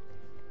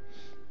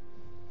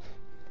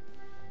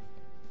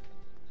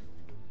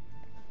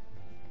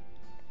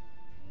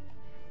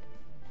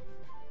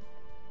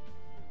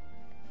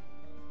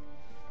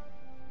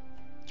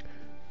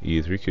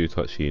 Is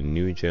RikudoItachi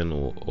new gen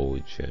or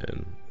old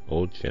gen?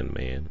 Old gen,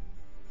 man.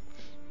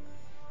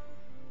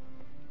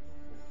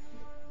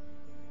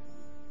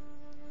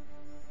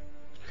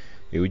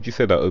 Would you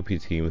say that OP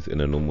teams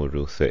in a normal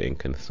real setting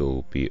can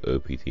still be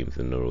OP teams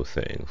in a real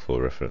setting?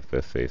 For reference,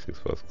 let's say 6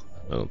 plus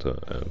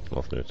Naruto and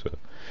Last Naruto.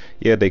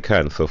 Yeah, they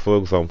can. So, for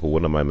example,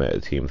 one of my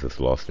meta teams is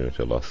Last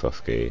Naruto, Last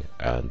Sasuke,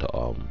 and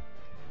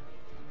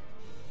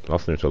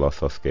Last Naruto, Last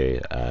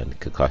Sasuke, and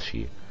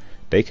Kakashi.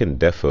 They can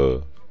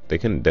defo they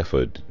can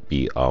definitely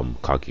beat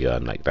Kaguya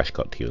and like dash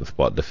cut teams,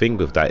 but the thing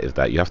with that is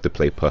that you have to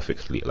play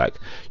perfectly. Like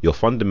your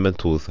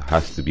fundamentals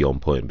has to be on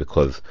point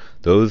because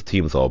those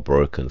teams are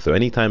broken. So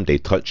anytime they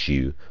touch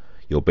you,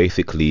 you're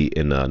basically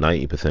in a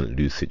 90%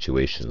 lose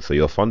situation. So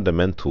your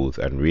fundamentals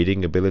and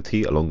reading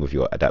ability along with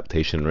your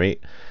adaptation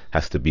rate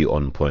has to be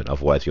on point,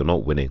 otherwise you're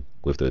not winning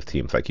with those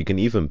teams. Like you can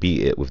even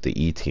beat it with the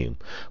E team,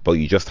 but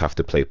you just have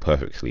to play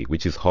perfectly,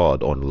 which is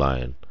hard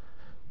online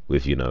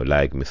with, you know,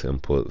 lag,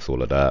 misinputs,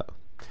 all of that.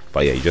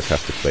 But yeah, you just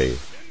have to play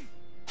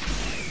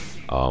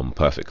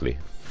perfectly.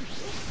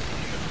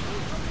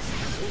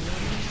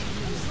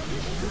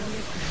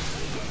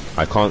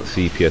 I can't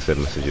see PSN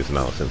messages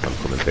now since I'm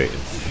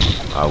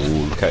commentating. I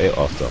will look at it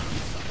after.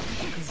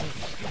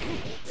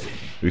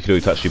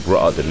 RikudoItachi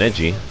brought out the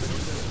Neji.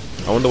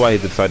 I wonder why he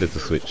decided to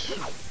switch.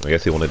 I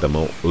guess he wanted the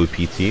more OP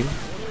team,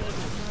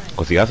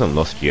 because he hasn't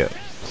lost yet,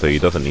 so he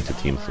doesn't need to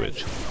team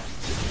switch.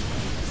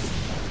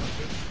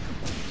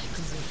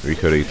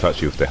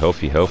 RikudoItachi with the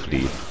healthy health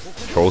lead.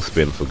 Troll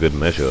spin for good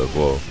measure as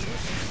well.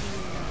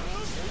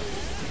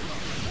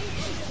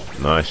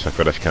 Nice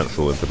chakra dash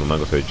cancel into the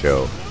Nagato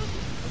gel.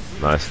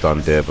 Nice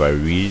stun there by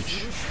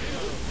Rige.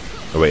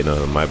 Oh wait,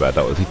 no, my bad,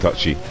 that was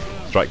Itachi.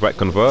 Strike back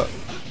convert.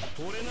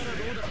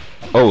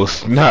 Oh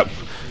snap!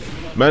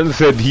 Man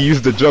said he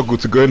used the juggle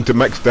to go into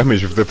max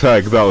damage with the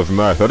tag. That was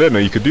nice. I didn't know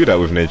you could do that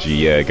with Neji.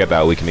 Yeah, get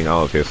that awakening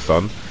out of here,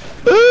 son.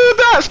 Ooh,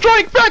 that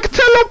strike back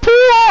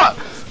teleport!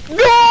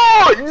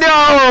 No,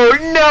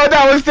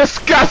 that was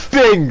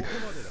disgusting!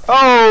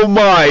 Oh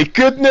my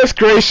goodness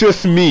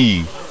gracious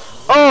me!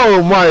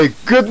 Oh my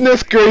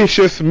goodness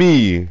gracious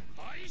me!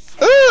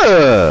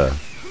 Ugh!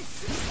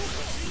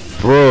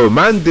 Bro,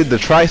 man did the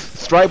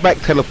strike back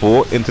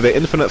teleport into the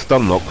infinite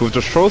stun lock with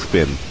the troll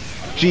spin.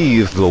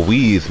 Jeez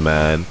Louise,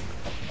 man.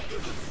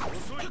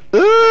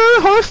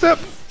 Hard step.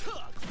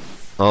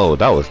 Oh,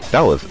 that was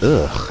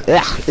ugh.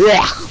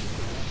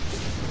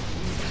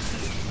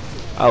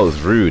 That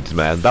was rude,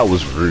 man. That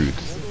was rude.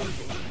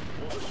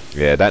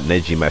 Yeah, that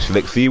Neji match.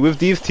 Like, see, with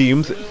these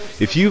teams,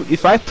 if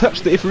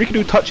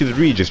Rikudo touches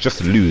Rige, it's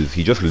just lose.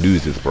 He just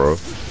loses, bro.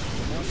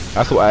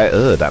 That's what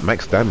that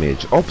max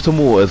damage.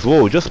 Optimal as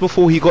well, just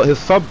before he got his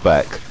sub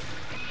back.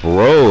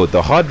 Bro,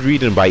 the hard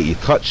reading by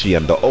Itachi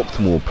and the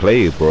optimal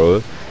play,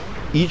 bro.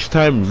 Each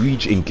time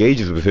Rige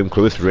engages with him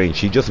close range,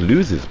 he just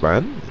loses,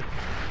 man.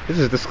 This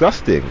is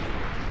disgusting.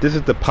 This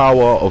is the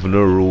power of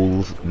no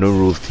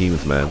rules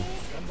teams, man.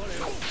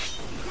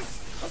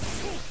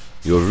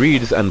 Your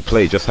reads and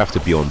play just have to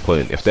be on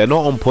point. If they're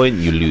not on point,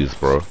 you lose,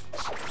 bro.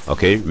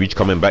 Okay, Rige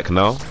coming back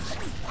now.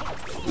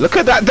 Look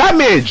at that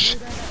damage!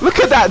 Look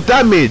at that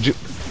damage!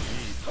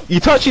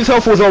 Itachi's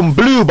health was on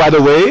blue, by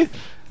the way.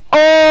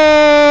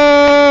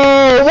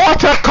 Oh,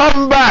 what a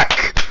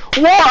comeback!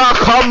 What a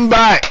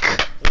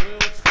comeback!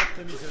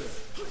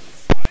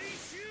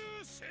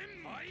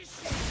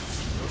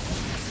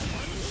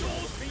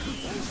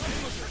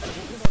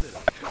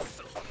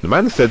 The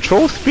man said,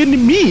 troll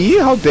spin me?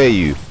 How dare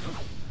you?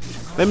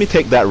 Let me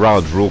take that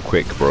round real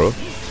quick, bro.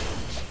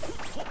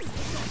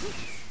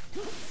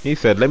 He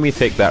said, let me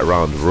take that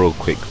round real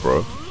quick,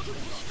 bro.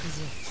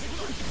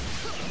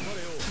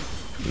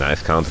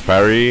 Nice counter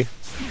parry.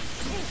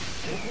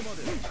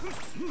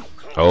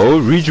 Oh,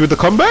 Rige with the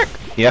comeback?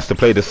 He has to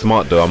play this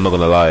smart though, I'm not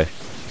gonna lie.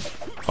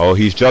 Oh,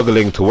 he's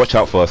juggling to watch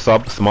out for a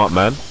sub. Smart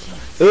man.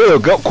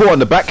 Ugh, got caught on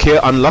the back here.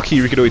 Unlucky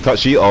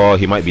RikudoItachi. Oh,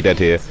 he might be dead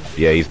here.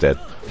 Yeah, he's dead.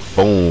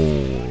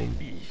 Boom.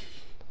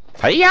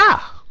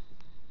 Hiya!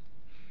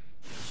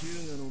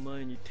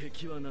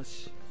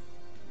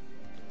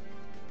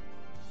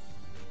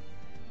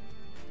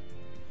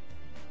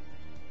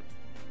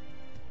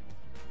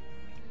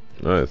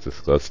 No, it's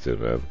disgusting,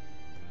 man.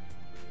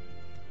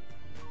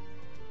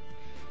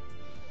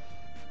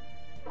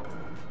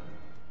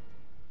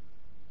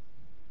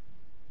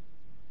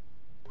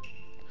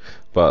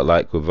 But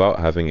like, without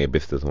having a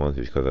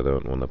disadvantage, because I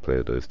don't want to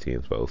play those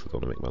teams, but I also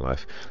don't want to make my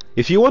life.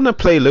 If you want to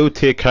play low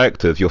tier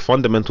characters, your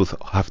fundamentals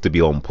have to be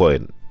on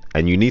point,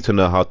 and you need to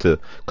know how to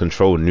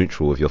control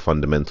neutral with your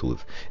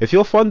fundamentals. If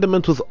your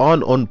fundamentals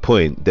aren't on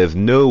point, there's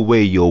no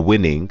way you're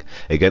winning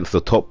against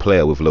the top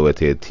player with lower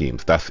tier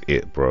teams. That's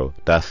it, bro.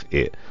 That's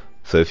it.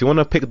 So if you want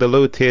to pick the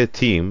low tier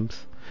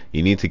teams,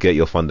 you need to get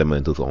your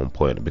fundamentals on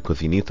point,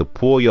 because you need to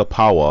pour your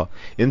power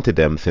into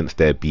them since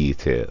they're B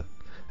tier.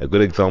 A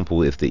good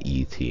example is the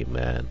E team,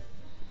 man.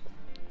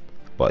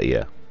 But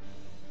yeah.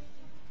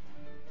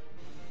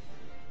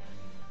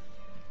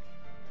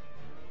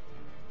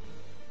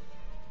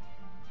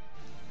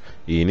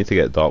 You need to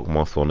get Dark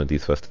Master one of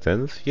these first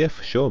 10s? Yeah,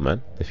 for sure,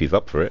 man. If he's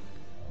up for it.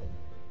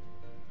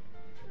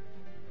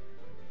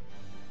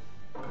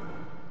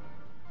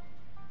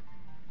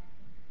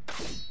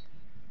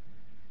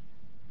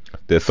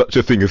 There's such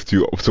a thing as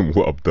too optimal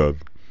what I've done.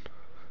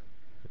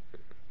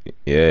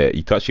 Yeah,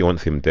 Itachi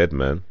wants him dead,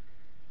 man.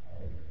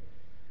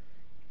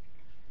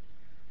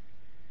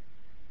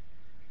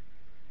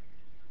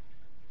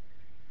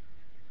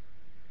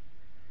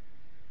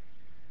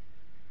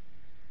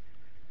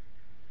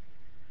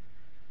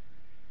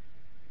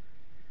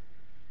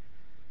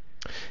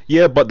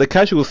 Yeah, but the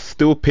casuals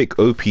still pick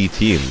OP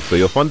teams, so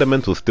your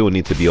fundamentals still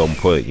need to be on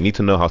point. You need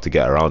to know how to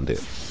get around it.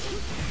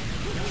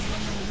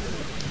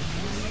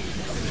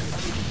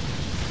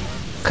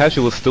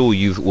 Casuals still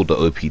use all the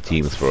OP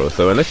teams, bro.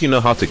 So unless you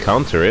know how to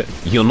counter it,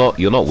 you're not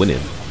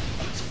winning.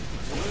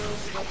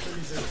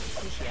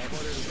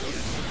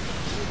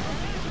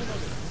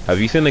 Have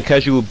you seen a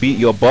casual beat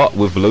your butt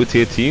with low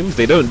tier teams?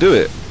 They don't do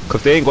it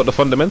because they ain't got the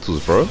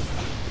fundamentals, bro.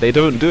 They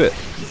don't do it.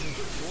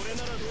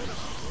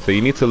 So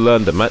you need to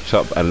learn the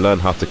matchup and learn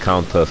how to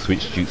counter,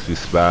 switch jutsu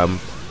spam.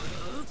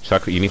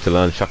 You need to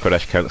learn chakra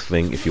dash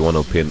cancelling if you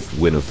want to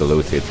win with the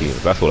low tier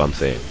teams. That's what I'm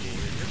saying.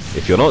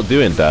 If you're not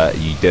doing that,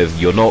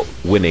 you're not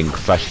winning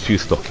slash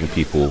 2-stocking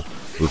people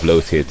with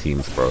low tier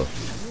teams, bro.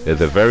 There's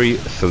a very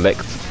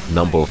select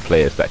number of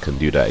players that can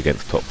do that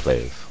against top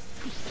players.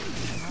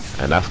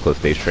 And that's because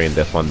they train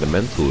their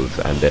fundamentals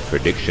and their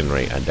prediction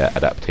rate and their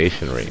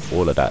adaptation rate,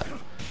 all of that.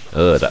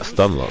 That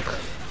stun lock.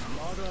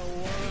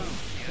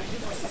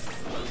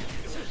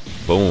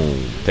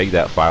 Boom. Take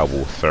that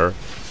fireball, sir.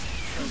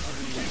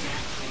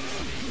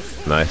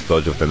 Nice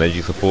dodge of the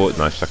Neji support.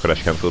 Nice chakra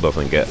dash cancel,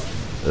 doesn't get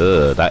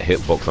that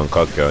hitbox on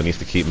Kazuya. Needs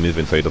to keep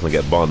moving so he doesn't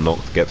get bar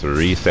knocked. Gets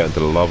reset into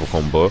the lava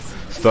combo.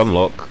 Stun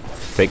lock.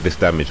 Take this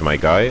damage, my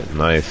guy.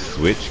 Nice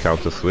switch,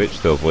 counter switch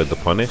to avoid the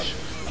punish.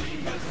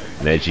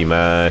 Neji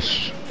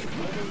mash.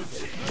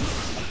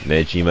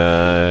 Neji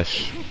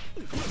mash.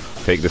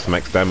 Take this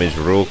max damage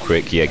real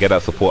quick. Yeah, get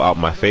that support out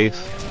my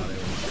face.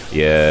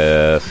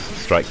 Yes.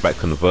 Strike back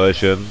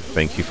conversion.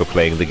 Thank you for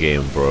playing the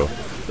game, bro.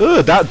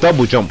 That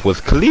double jump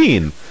was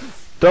clean.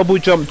 Double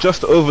jump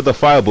just over the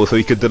fireball so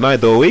he could deny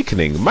the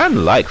awakening.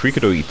 Man, like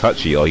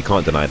RikudoItachi. Oh, he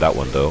can't deny that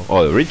one though.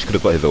 Oh, Rige could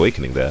have got his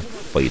awakening there,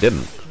 but he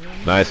didn't.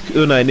 Nice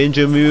kunai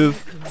ninja move.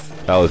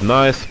 That was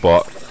nice,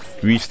 but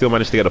Rige still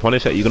managed to get a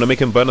punish. Are you gonna make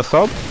him burn a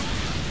sub?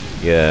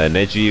 Yeah,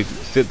 Neji,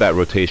 sit that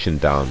rotation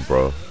down,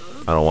 bro.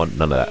 I don't want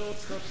none of that.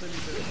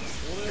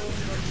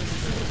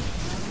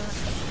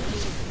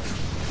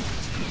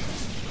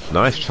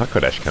 Nice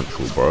chakra dash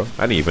cancel, bro.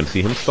 I didn't even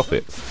see him stop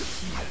it.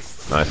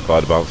 Nice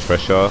guard bounce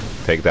pressure.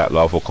 Take that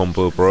lava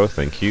combo, bro.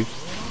 Thank you.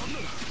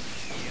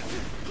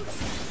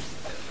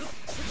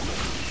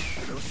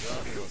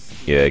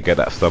 Yeah, get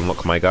that stun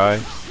lock, my guy.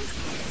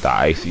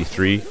 That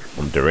IC3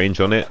 on the range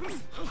on it.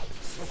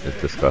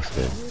 It's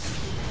disgusting.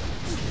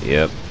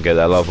 Yep, get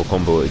that lava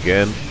combo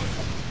again.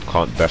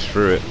 Can't dash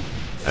through it.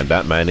 And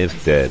that man is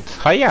dead.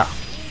 Hiya!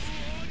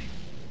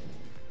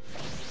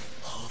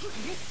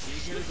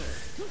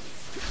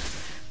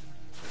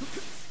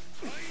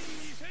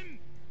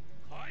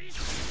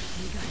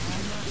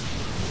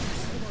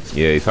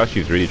 Yeah,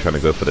 Itachi's really trying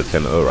to go for the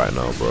 10-0 right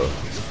now, bro.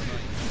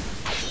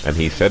 And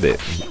he said it.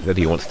 He said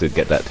he wants to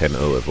get that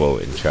 10-0 as well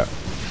in chat.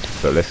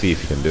 So let's see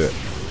if he can do it.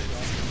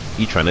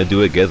 He trying to do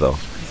it together.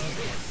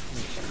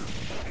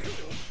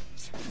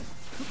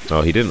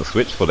 Oh, he didn't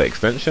switch for the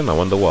extension? I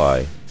wonder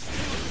why.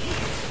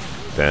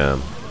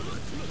 Damn.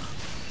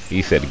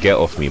 He said, get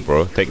off me,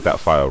 bro. Take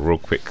that fire real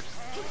quick.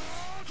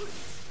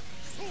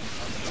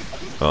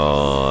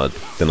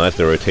 Denies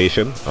the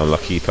rotation.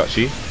 Unlucky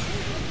Itachi.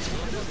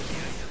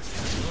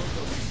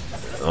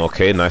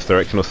 Okay, nice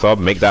directional sub.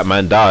 Make that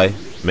man die.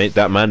 Make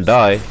that man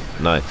die.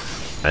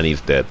 Nice. And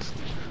he's dead.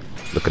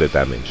 Look at the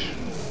damage.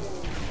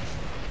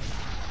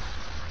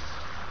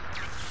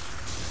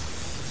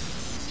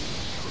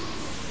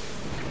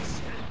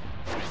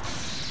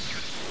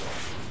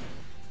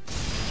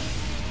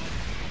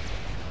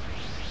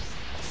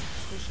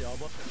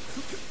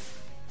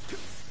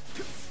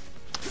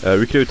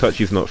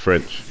 RikudoItachi is not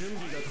French.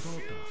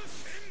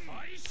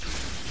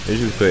 I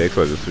usually play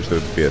Xbox, just switch over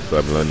to PS, so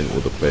I'm learning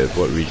all the players.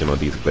 What region are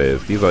these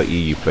players? These are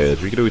EU players.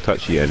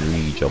 RikudoItachi and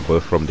Rige are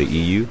both from the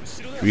EU.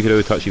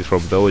 RikudoItachi is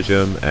from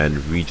Belgium and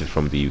Rige is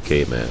from the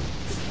UK, man.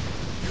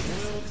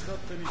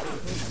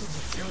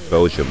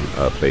 Belgium,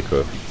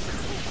 Playco.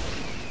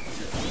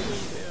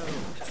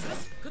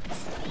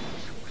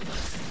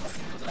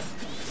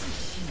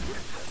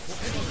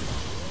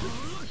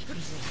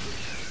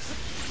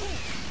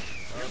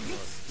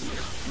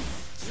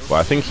 Well,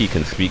 I think he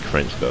can speak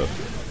French though.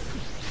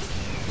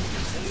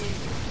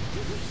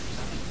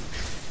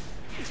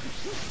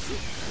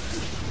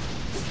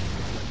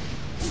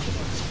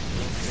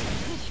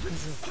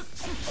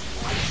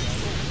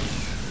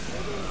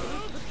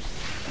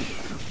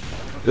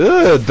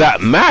 Ugh,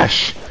 that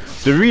mash!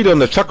 The read on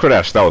the chakra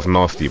dash, that was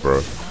nasty,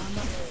 bro.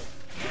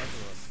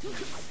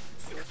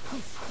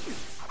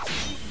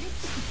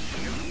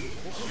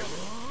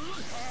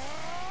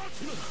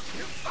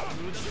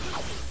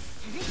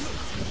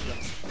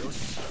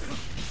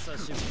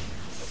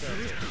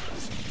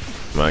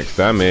 Max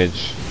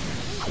damage.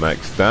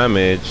 Max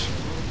damage.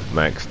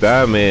 Max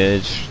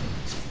damage.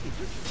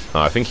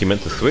 Oh, I think he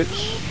meant to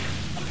switch.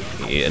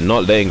 Yeah,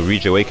 not letting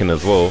Rige awaken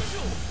as well.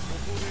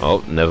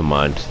 Oh, never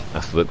mind.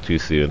 That's a look too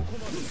soon.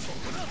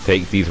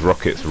 Take these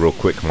rockets real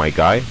quick, my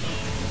guy.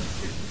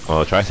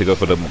 Oh, tries to go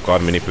for the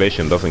guard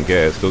manipulation, doesn't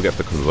get it. Still gets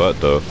to convert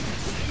though.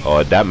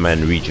 Oh, that man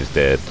Rige is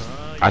dead.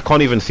 I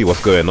can't even see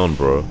what's going on,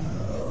 bro.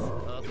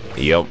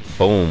 Yup,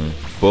 boom.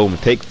 Boom,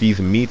 take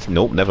these meat.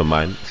 Nope, never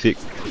mind.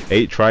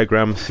 8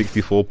 trigrams,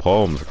 64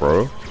 palms,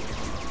 bro.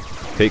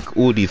 Take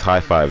all these high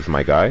fives,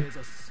 my guy.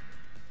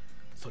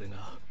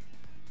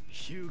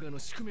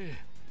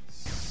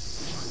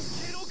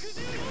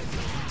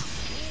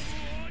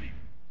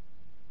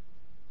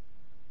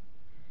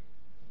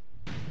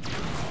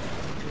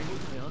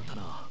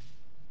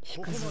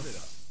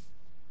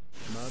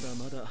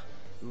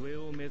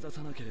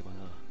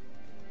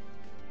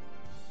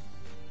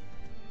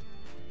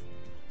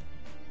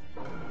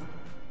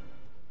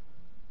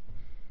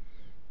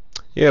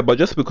 Yeah, but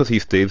just because he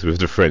stays with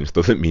the French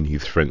doesn't mean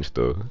he's French,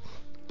 though.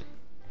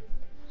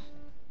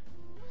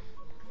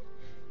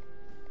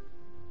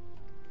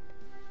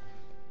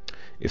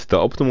 It's the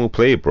optimal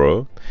play,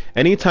 bro.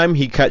 Anytime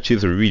he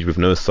catches a Rige with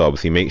no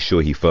subs, he makes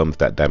sure he firms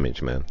that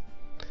damage, man.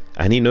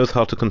 And he knows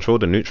how to control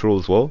the neutral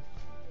as well.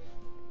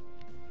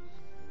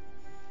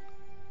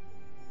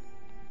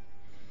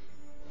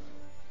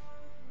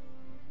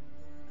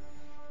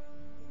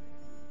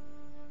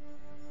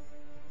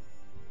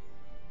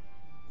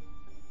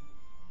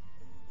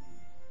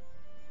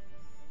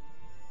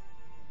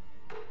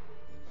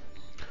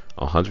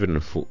 A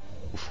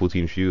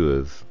 114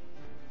 viewers.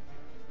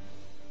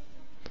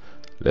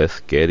 Let's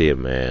get it,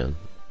 man.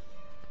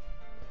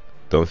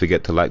 Don't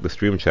forget to like the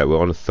stream, chat. We're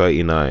on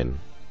 39.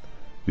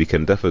 We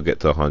can definitely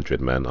get to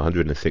 100, man.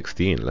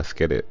 116. Let's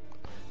get it.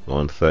 We're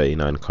on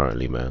 39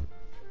 currently, man.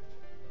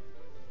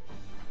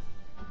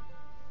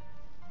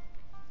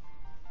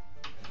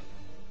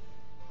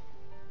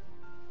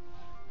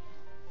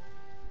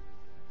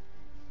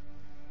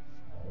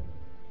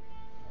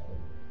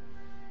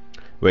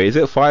 Wait, is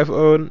it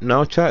 5-0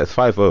 now, chat? It's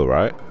 5-0,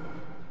 right?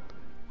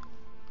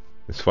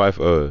 It's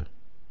 5-0,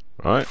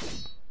 right?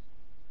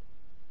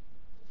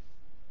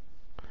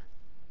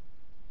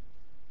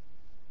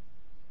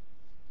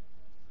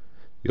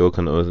 You all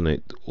can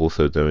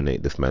also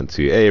donate this man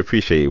too. Hey,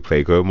 appreciate you,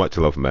 Playco. Much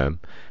love, man.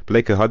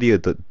 Playco, how do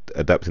you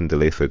adapt and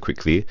delay so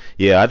quickly?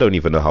 Yeah, I don't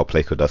even know how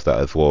Playco does that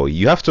as well.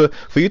 You have to,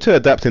 for you to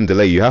adapt and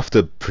delay, you have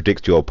to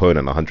predict your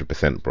opponent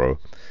 100%, bro.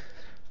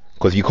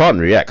 Because you can't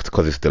react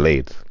because it's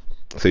delayed.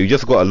 So you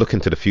just gotta look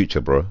into the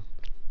future, bro.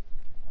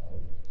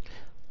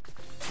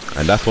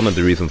 And that's one of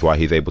the reasons why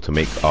he's able to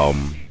make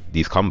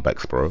these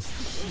comebacks, bro.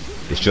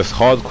 It's just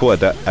hardcore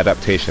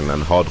adaptation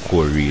and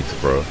hardcore reads,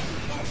 bro.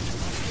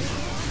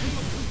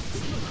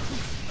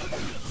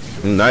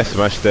 Nice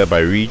smash there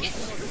by Rige.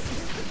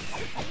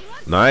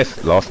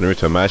 Nice, last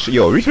Naruto mash.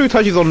 Yo,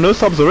 RikudoItachi's on no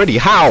subs already.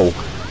 How?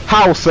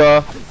 How,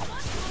 sir?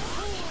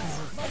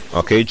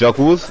 Okay,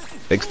 juggles.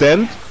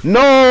 Extend.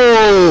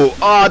 No!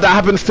 Ah, that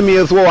happens to me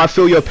as well. I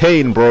feel your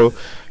pain, bro.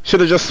 Should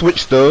have just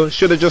switched though.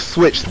 Should have just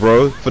switched,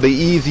 bro. For the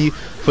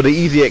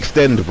easy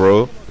extend,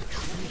 bro.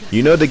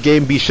 You know the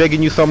game be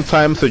shagging you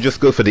sometimes, so just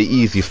go for the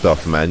easy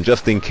stuff, man.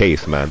 Just in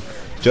case, man.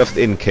 Just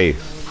in case.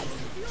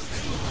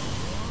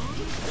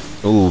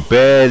 Ooh,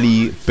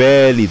 barely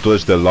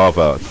dodged the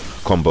lava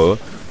combo.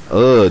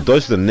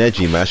 Dodged the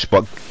Neji mash,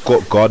 but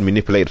got guard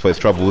manipulated for his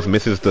troubles.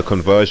 Misses the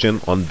conversion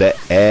on the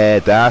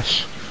air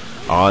dash.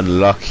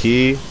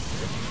 Unlucky.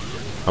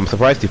 I'm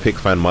surprised he picked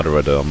Fan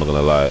Murderer though, I'm not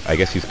gonna lie. I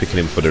guess he's picking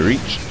him for the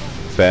reach.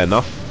 Fair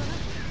enough.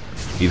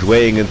 He's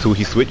waiting until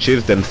he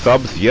switches, then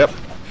subs. Yep.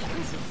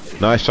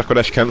 Nice, Chakra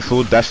Dash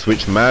cancelled. Dash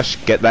switch mash.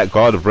 Get that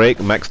guard break.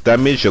 Max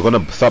damage. You're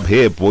gonna sub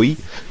here, boy.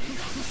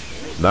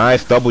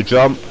 Nice double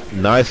jump.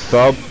 Nice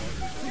sub.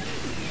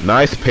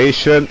 Nice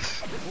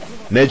patience.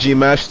 Neji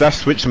mash, dash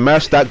switch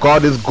mash, that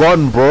guard is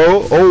gone,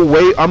 bro. Oh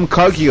wait, I'm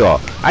Kaguya.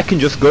 I can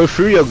just go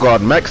through your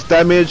guard. Max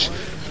damage.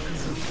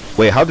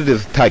 Wait, how did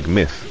his tag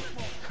miss?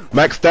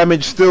 Max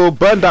damage still.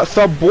 Burn that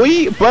sub,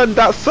 boy. Burn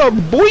that sub,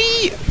 boy.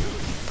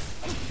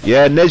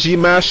 Yeah, Neji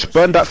mash.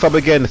 Burn that sub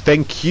again.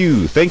 Thank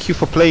you. Thank you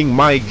for playing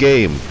my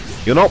game.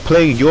 You're not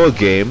playing your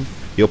game.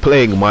 You're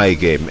playing my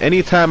game.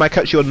 Anytime I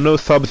catch you on no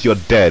subs, you're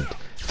dead.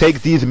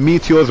 Take these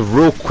meteors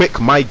real quick,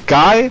 my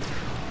guy.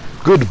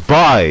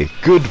 Goodbye.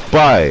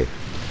 Goodbye.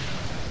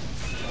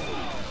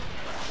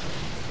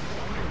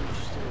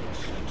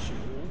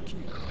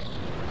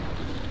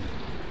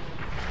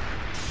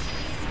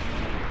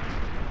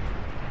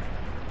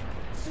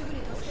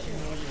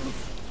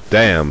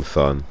 Damn,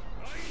 son.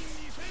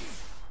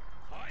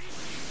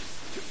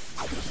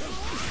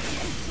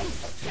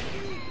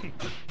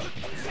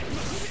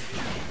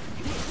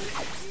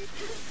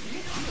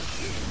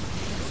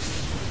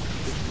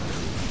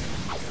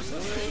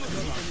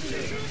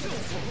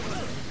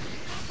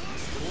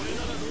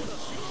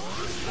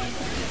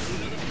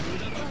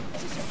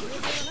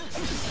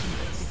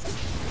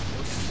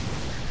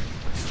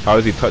 How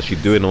is Itachi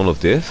doing all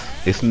of this?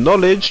 It's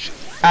knowledge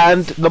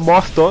and the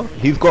master.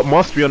 He's got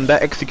mastery on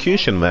that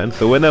execution, man.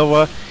 So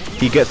whenever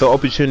he gets the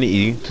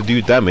opportunity to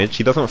do damage,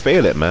 he doesn't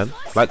fail it, man.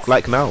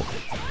 Like now.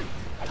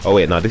 Oh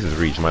wait, no, this is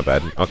Rige, my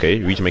bad. Okay,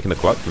 Rige making the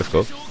clock. Let's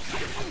go.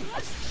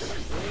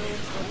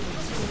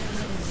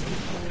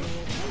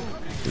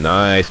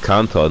 Nice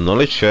counter,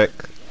 knowledge check.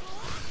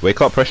 Wake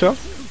up, pressure.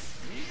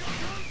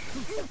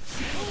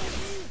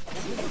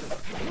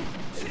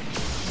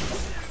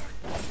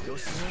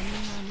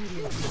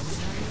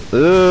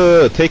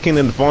 Taking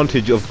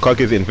advantage of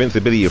Kage's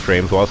invincibility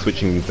frames while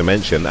switching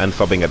dimension and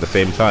subbing at the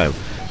same time.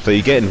 So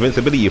you get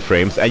invincibility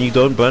frames and you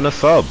don't burn a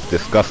sub.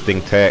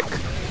 Disgusting tech.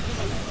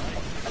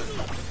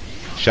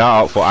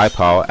 Shout out for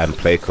iPower and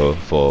Playco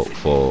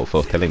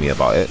for telling me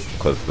about it,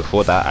 because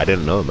before that I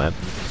didn't know, man.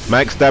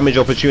 Max damage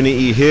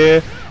opportunity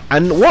here.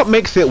 And what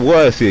makes it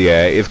worse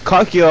here is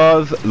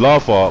Kaguya's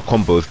lava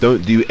combos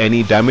don't do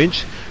any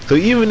damage. So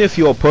even if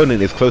your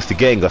opponent is close to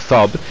getting a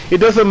sub, it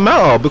doesn't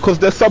matter because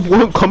their sub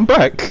won't come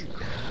back.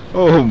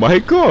 Oh my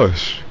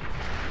gosh.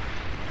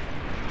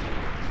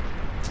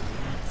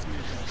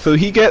 So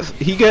he gets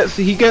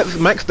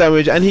max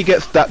damage and he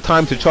gets that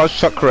time to charge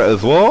chakra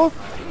as well.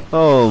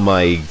 Oh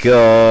my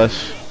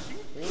gosh.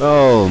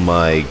 Oh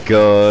my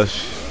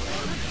gosh.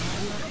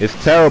 It's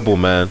terrible,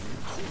 man.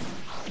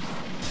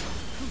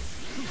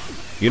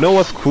 You know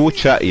what's cool,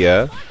 chat?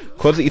 Yeah,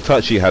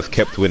 RikudoItachi has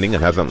kept winning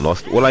and hasn't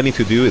lost. All I need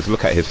to do is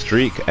look at his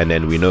streak, and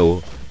then we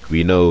know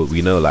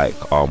like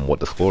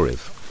what the score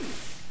is.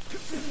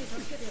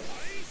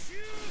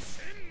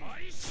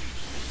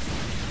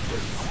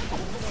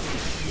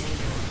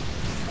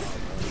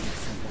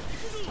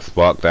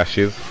 Spark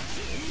dashes.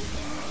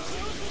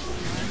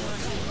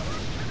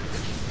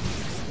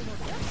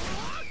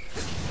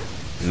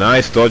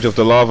 Nice dodge of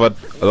the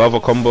lava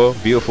combo.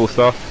 Beautiful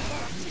stuff.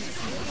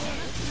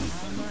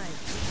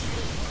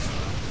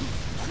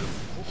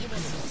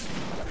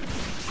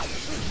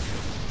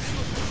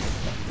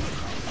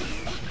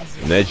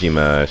 Neji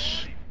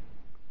mash.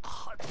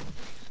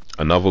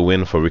 Another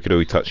win for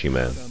RikudoItachi,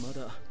 man.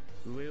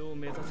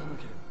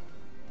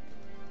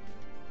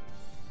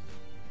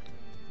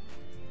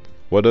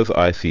 What does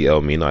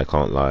ICL mean? I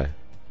can't lie.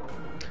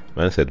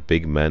 Man said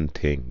big man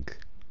ting.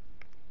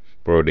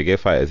 Bro, they gave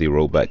Fighters a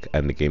rollback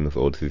and the game is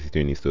old.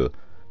 62 needs to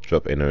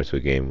drop in to a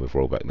game with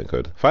rollback the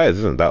code. Fighters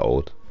isn't that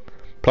old.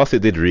 Plus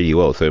it did really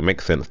well, so it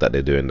makes sense that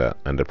they're doing that,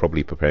 and they're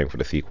probably preparing for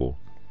the sequel.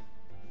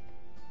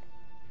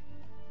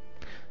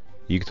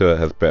 Yukito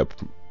has better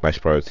mash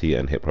priority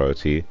and hit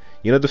priority.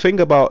 You know, the thing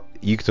about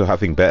Yukito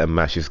having better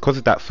mash is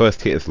because that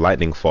first hit is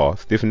lightning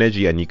fast. If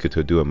Neji and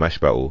Yukito do a mash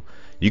battle,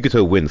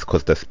 Yukito wins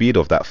because the speed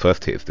of that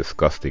first hit is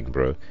disgusting,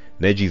 bro.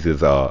 Neji's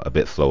is a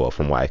bit slower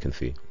from what I can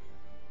see.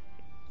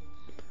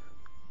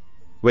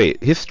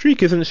 Wait, his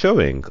streak isn't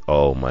showing.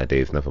 Oh my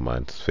days, never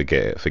mind.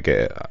 Forget it,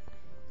 forget it.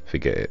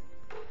 Forget it.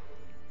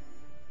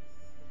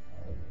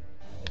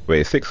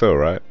 Wait, it's 6-0,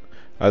 right?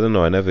 I don't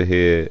know, I never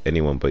hear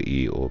anyone but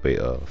E or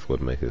Beta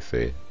squad makers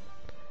say,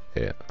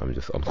 yeah, I'm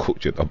just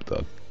uncultured, I'm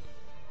done.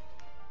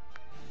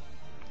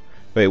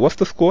 Wait, what's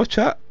the score,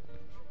 chat?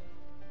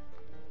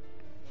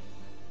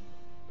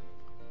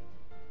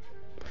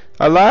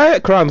 I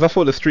lied, Crimes, I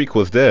thought the streak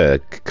was there.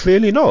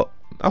 Clearly not.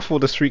 I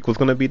thought the streak was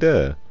gonna be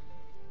there.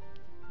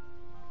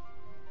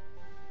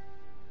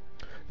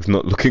 It's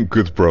not looking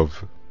good,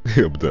 bruv.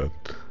 I'm done.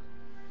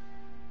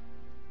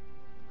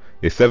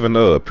 It's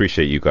 7-0,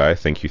 appreciate you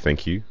guys, thank you,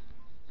 thank you.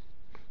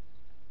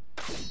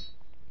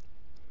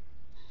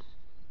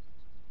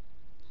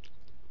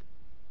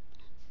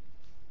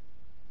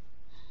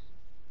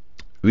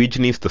 Rige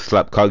needs to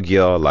slap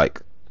Kaguya, like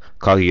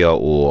Kaguya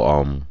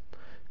or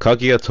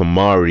Kaguya,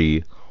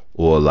 Tamari,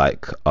 or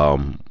like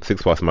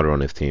 6-pass Mother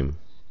on his team.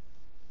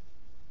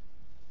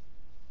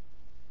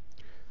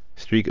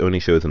 Streak only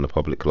shows in the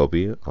public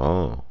lobby.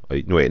 Oh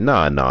wait,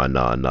 nah.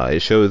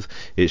 It shows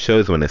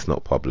when it's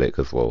not public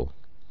as well.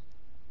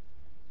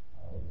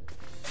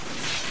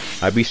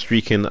 I be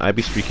streaking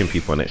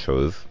people on it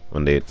shows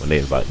when they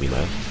invite me,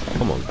 man.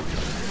 Come on.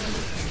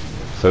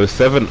 So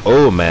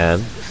 7-0, man.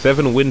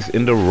 7 wins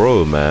in a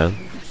row, man.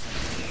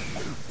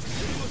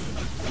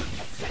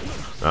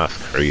 That's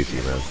crazy,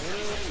 man.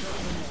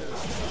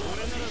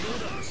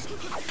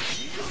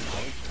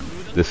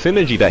 The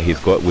synergy that he's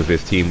got with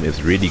his team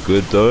is really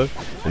good, though,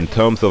 in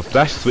terms of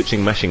dash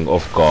switching, mashing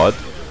off guard.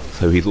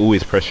 So he's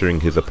always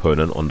pressuring his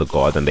opponent on the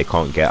guard and they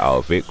can't get out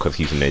of it because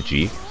he's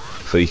Neji.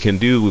 So you can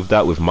do with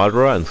that with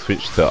Madara and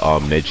switch to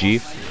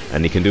Neji,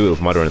 and you can do it with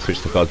Madara and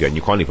switch to Kaguya, and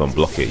you can't even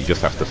block it, you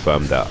just have to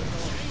firm that.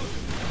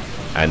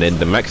 And then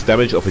the max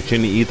damage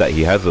opportunity that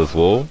he has as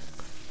well,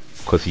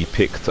 because he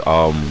picked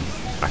I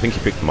think he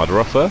picked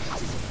Madara first.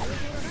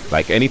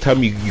 Like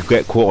anytime you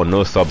get caught on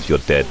no subs, you're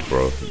dead,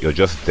 bro. You're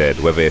just dead.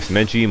 Whether it's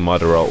Neji,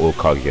 Madara or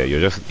Kaguya,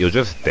 you're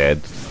just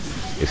dead.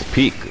 It's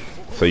peak.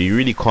 So you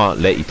really can't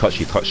let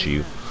Itachi touch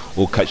you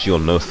or catch you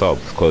on no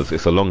subs, because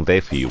it's a long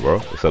day for you,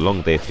 bro. It's a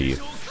long day for you.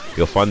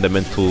 Your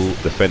fundamental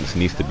defense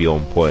needs to be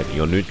on point.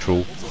 Your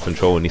neutral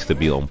control needs to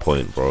be on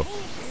point, bro.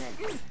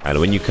 And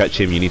when you catch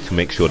him, you need to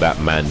make sure that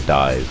man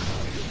dies.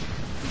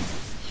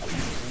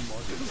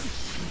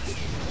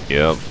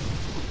 Yep.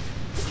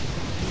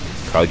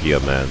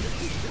 Kaguya, man.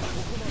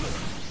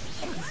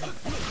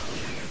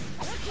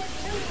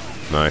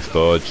 Nice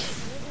dodge.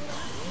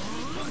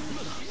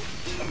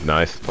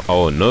 Nice.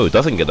 Oh no,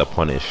 doesn't get the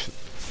punish.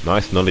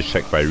 Nice knowledge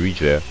check by Rige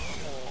there.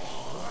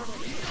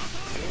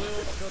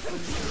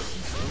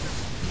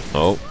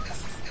 Oh.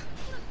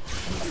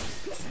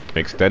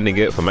 Extending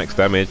it for max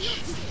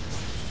damage.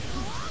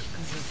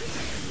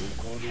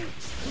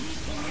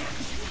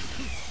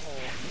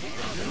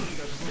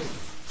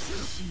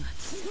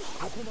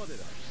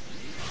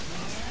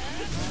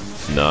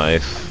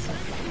 Nice.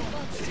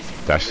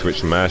 Dash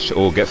switch mash.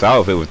 Oh, gets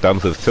out of it with down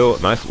to the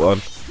tilt. Nice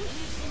one.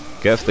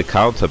 Gets the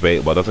counter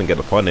bait but doesn't get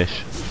the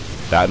punish.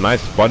 That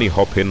nice bunny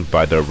hop in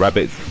by the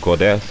rabbit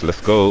goddess.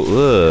 Let's go.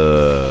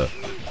 Ugh.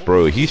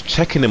 Bro, he's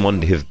checking him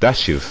on his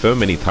dashes so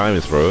many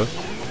times, bro.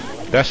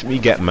 Dash me,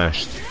 get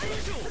mashed.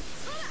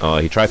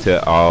 He tried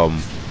to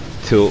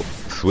tilt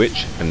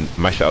switch and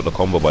mash out the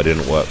combo but it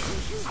didn't work.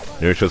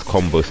 Naruto's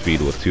combo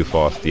speed was too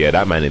fast. Yeah,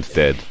 that man is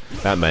dead.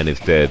 That man is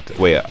dead.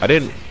 Wait, I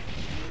didn't...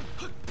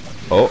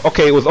 Oh,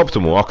 okay, it was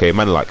optimal. Okay,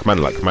 man like.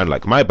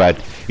 My bad.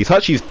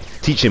 Itachi's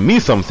teaching me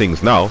some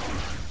things now.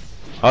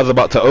 I was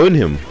about to own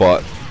him,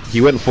 but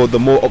he went for the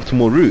more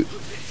optimal route.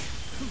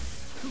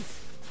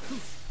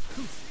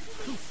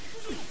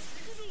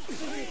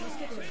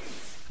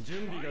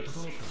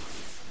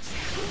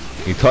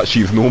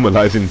 Itachi's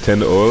normalizing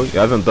 10-0. He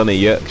hasn't done it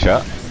yet,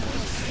 chat.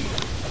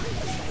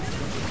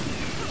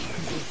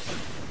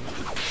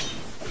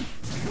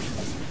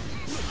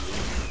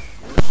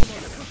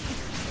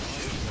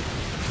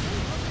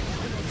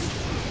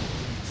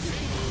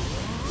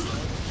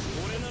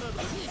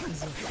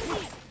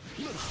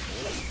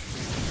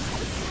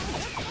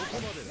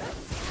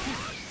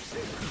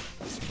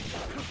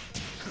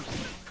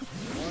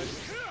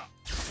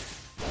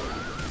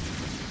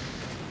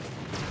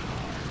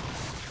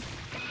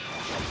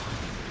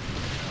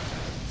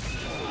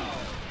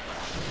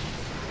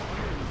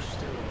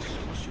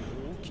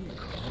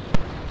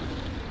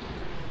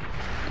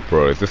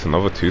 Bro, is this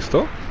another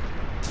 2-star?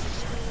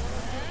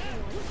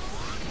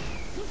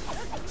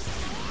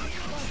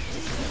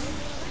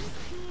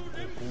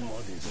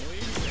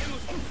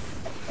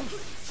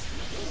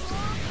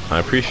 I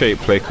appreciate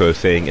Playco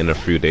saying in a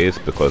few days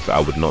because I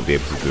would not be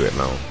able to do it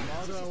now.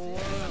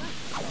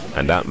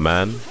 And that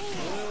man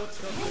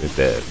is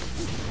dead.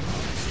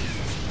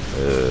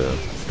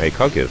 Hey,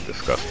 Kage is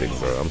disgusting,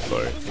 bro. I'm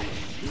sorry.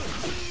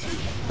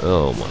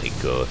 Oh my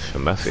gosh,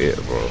 and that's it,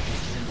 bro.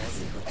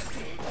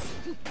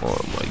 Oh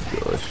my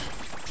gosh.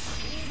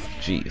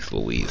 Jeez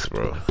Louise,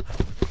 bro.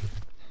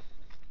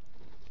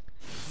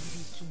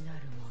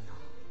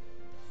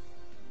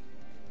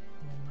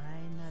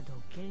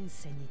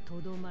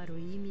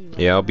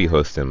 Yeah, I'll be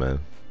hosting, man.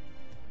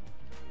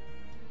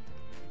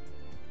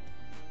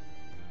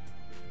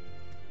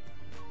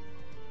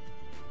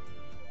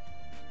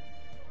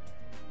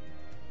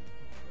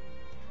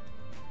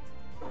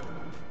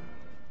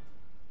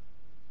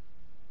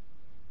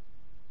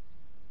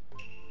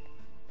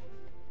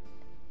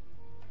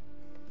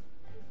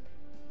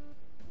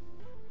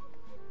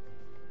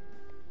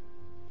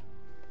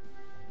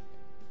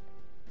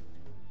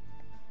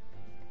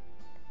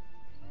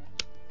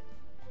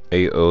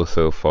 Eight 0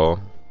 so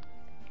far.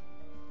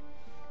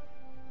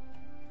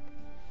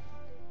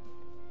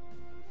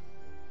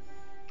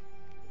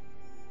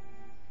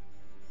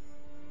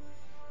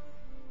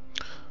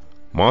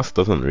 Mars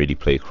doesn't really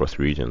play cross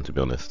region, to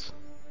be honest.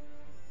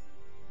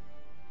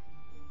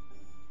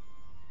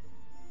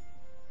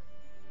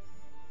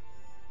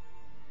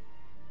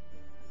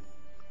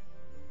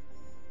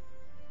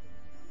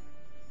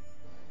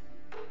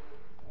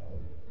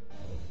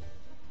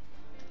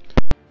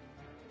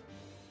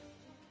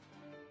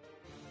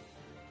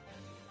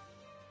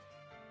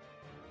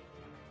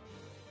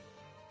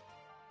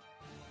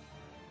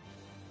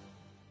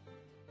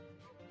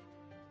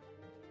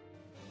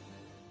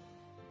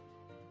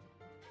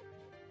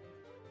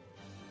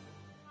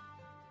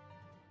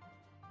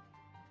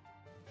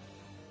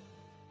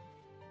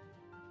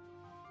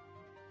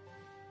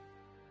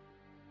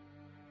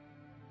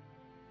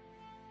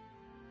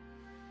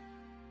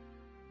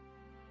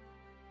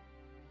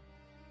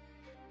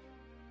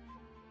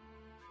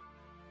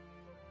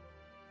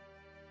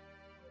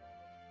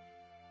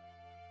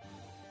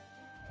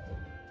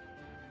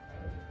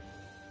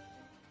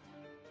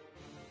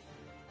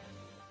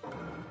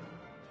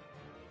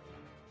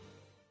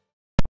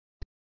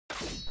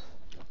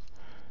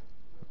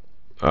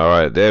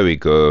 Alright, there we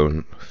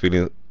go.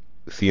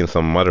 Seeing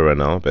some Madara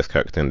now, best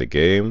character in the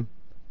game.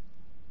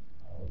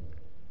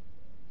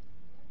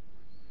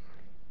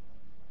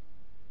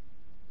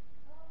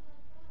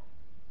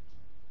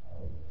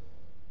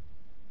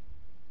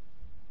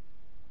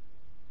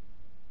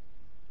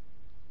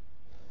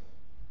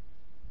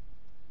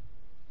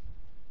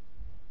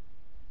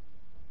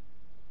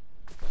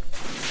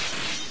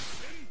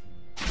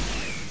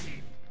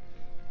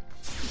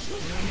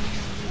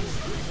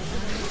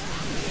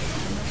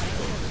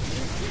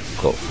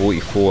 Got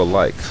 44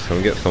 likes. Can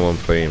we get someone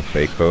playing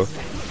Playco?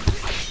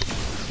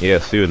 Yeah,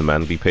 soon,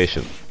 man. Be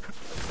patient.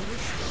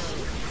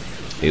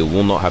 It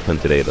will not happen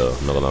today, though.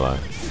 I'm not gonna lie.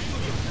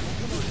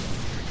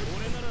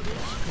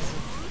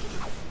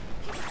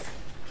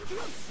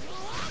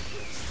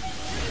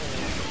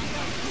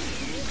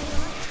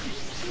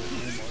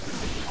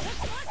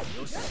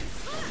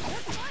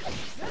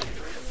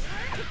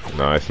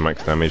 Nice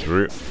max damage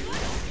route.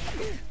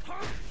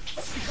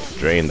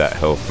 Drain that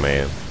health,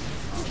 man.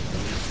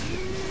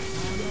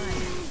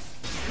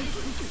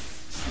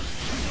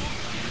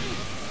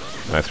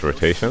 Nice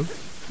rotation.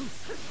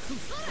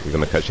 We're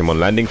gonna catch him on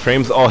landing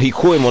frames. Oh, he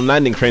caught him on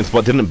landing frames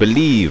but didn't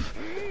believe.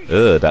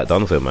 Ugh, that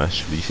Dunzo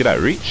mash. Did you see that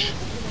reach?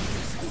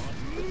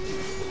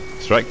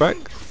 Strike back?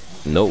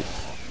 Nope.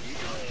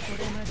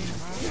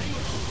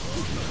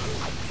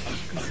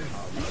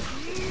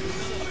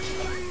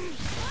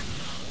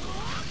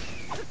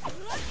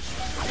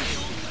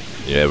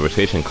 Yeah,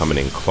 rotation coming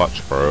in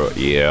clutch, bro.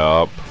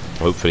 Yep.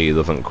 Hopefully it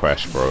doesn't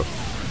crash, bro.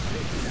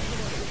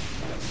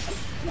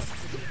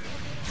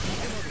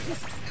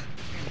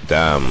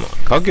 Damn,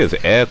 Kage's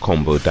air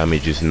combo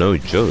damage is no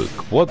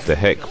joke. What the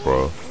heck,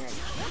 bro?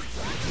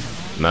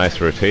 Nice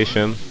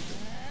rotation.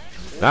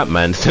 That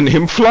man sent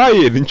him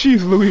flying.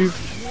 Jeez Louise.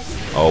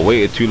 Oh,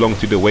 waited too long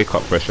to do wake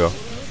up pressure.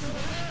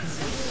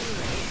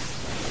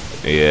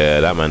 Yeah,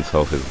 that man's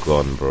health is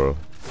gone, bro.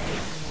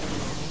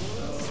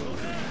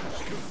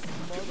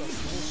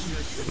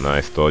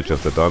 Nice dodge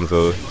of the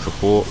Dunzo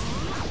support.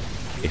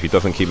 If he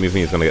doesn't keep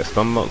moving, he's gonna get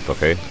stun locked.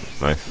 Okay,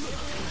 nice.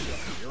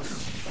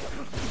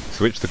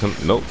 Switch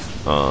to nope.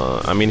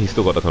 I mean, he's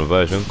still got the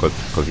conversion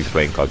because he's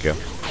playing Kaguya.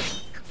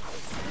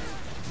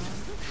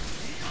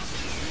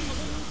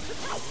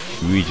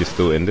 Rige is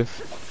still in this.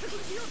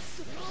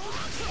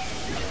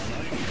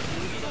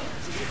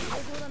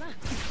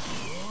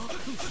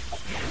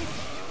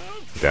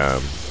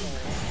 Damn.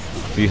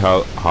 See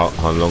how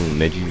long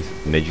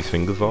Neji's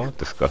fingers are?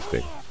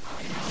 Disgusting.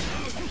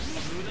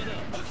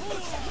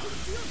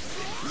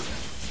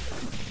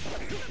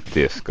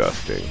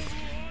 Disgusting.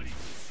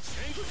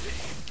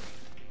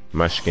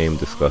 Mash game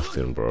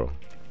disgusting, bro.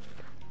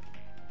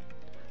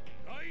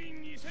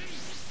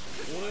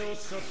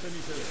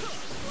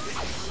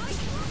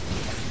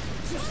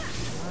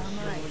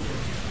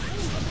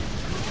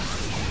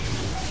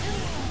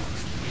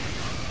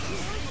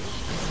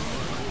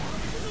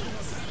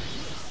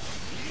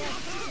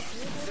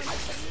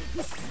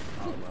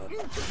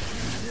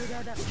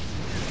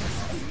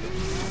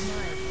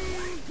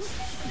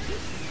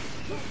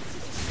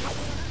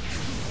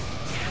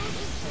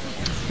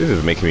 This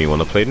is making me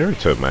want to play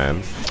Naruto,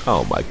 man.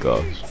 Oh my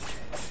gosh.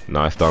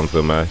 Nice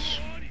Dunzo mash.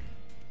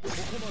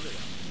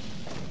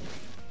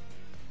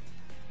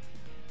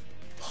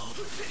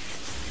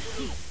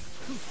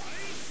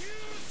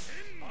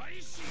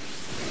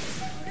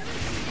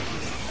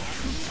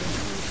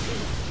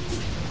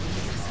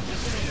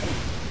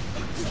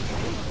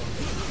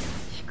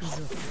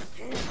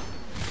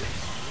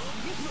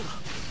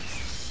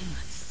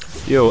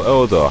 Yo,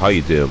 Elder, how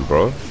you doing,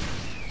 bro?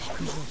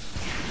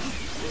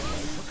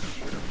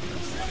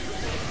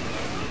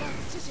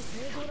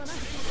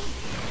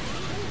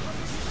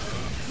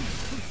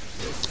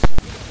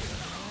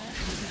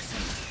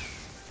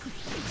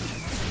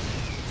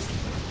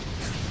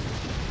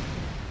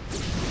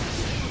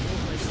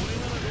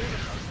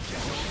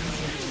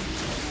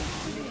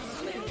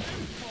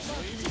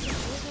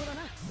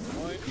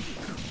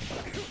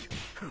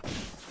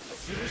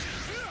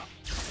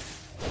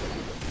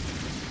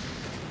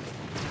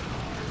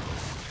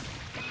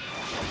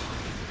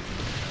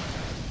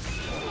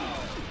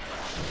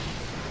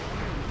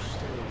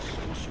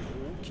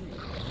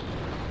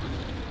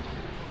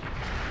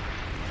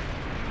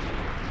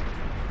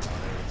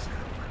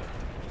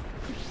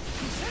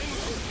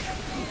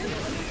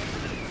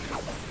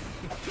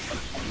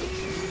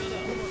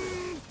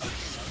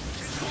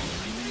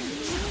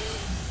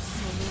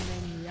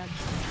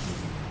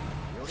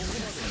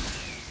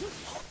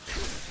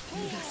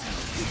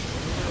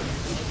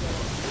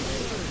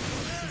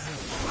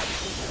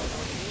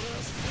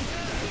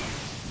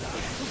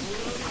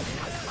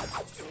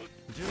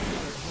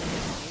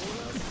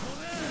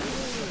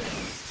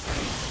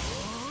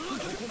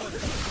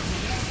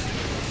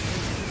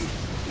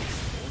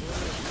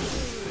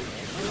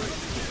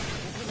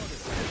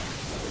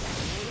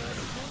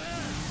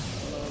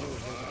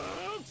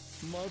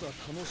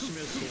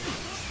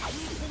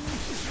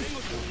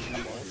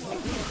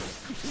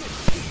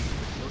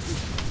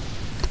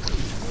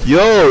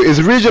 Yo, is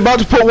Rige about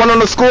to put one on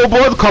the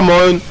scoreboard? Come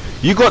on,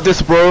 you got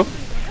this, bro.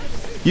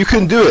 You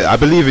can do it. I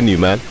believe in you,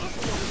 man.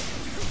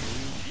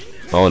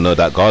 Oh no,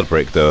 that guard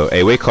break though.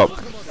 Hey, wake up.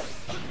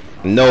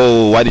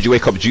 No, why did you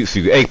wake up,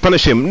 Jutsu? Hey,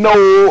 punish him. No.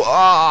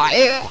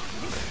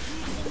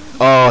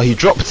 Oh, he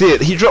dropped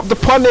it. He dropped the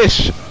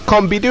punish.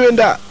 Can't be doing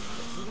that.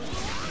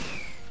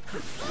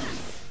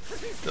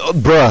 Oh,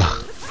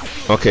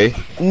 bruh. Okay.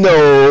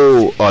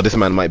 No. Oh, this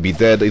man might be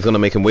dead. He's gonna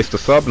make him waste the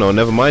sub. No,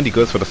 never mind. He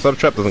goes for the sub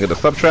trap. Doesn't get the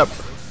sub trap.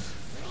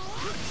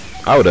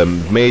 I would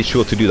have made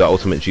sure to do that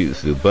ultimate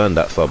jutsu. Burn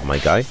that sub, my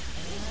guy.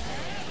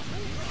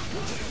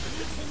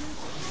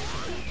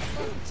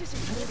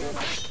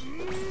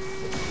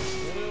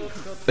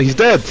 He's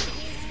dead.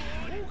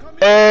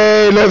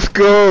 Hey, let's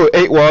go.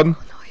 8-1.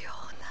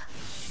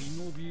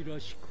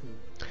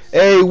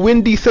 Hey,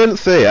 Windy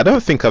Sensei. I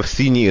don't think I've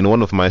seen you in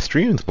one of my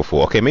streams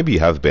before. Okay, maybe you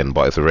have been,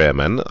 but it's rare,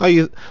 man. How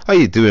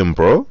you doing,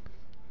 bro?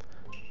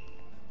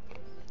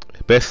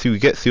 Best who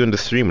gets you in the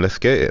stream. Let's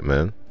get it,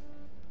 man.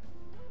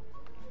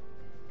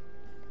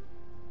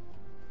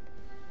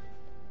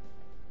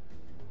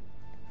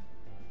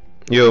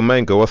 Yo,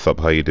 Mango, what's up?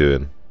 How you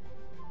doing?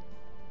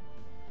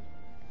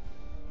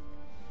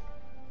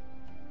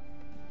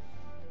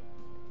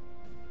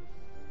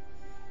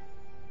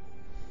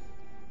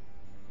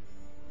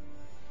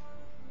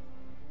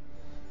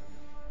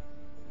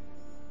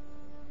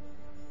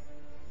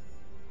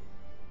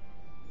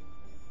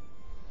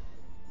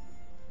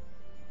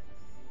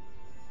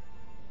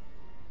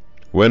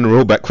 When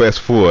rollback first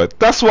forward.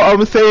 That's what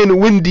I'm saying,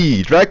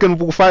 Windy. Dragon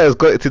Ball Fighters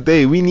got it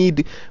today. We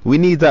need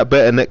that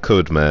better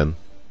netcode, man.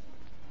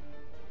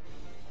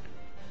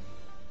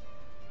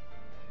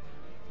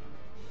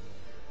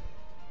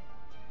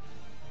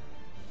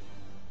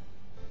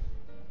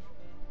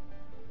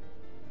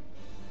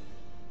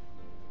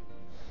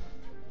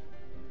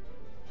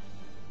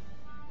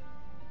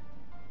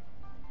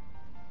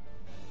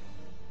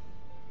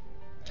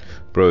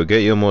 Bro,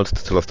 get your mods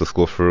to tell us the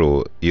score for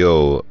real.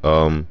 Yo,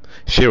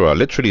 Shira,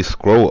 literally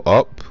scroll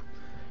up.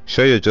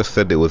 Shoya just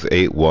said it was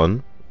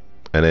 8-1.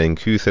 And then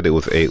Q said it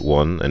was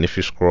 8-1. And if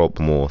you scroll up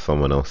more,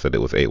 someone else said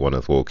it was 8-1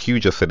 as well. Q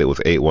just said it was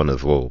 8-1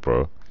 as well,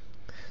 bro.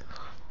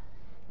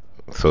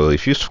 So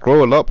if you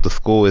scroll up, the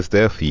score is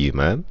there for you,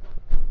 man.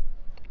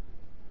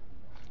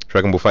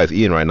 Dragon Ball Fight is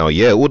eating right now.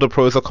 Yeah, all the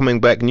pros are coming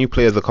back. New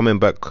players are coming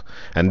back.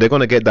 And they're going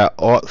to get that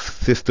Art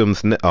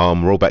Systems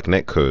rollback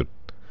netcode.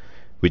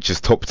 Which is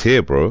top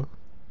tier, bro.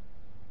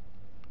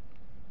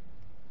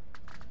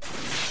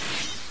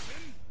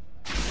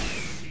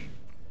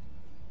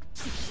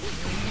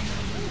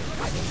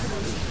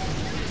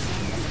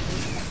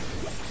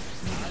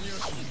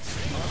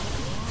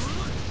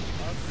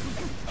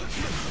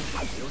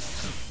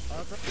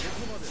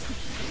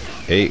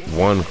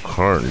 8-1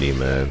 currently,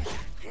 man.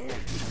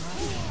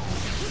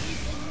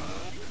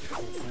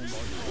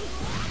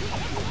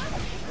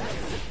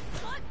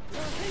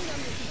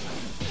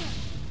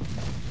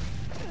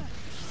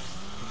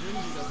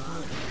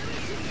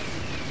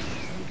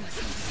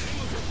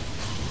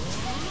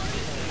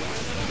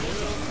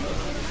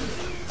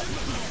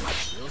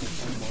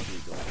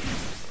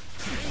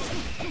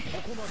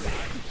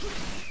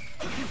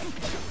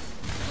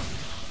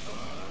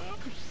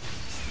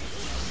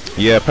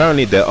 Yeah,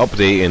 apparently they're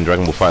updating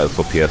Dragon Ball FighterZ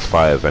for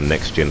PS5 and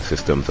next-gen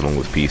systems along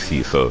with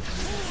PC, so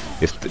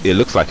it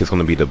looks like it's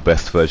going to be the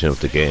best version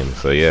of the game.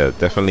 So yeah,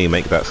 definitely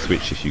make that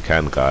switch if you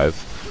can, guys.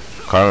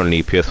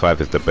 Currently,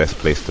 PS5 is the best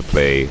place to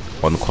play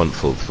on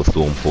consoles for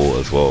Storm 4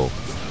 as well,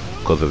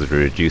 because of the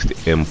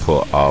reduced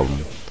input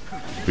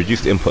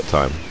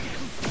time.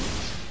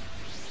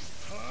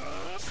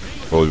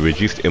 Or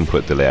reduced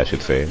input delay, I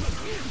should say.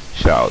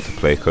 Shout out to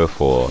Playco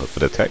for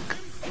the tech.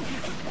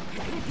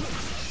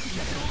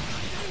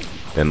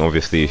 Then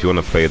obviously if you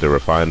want to play the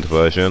refined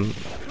version,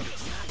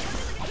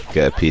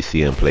 get a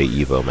PC and play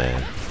Evo,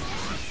 man.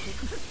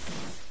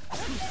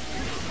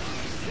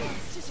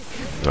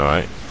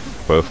 Alright,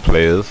 both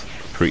players,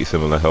 pretty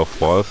similar health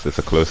bars, it's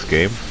a close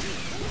game.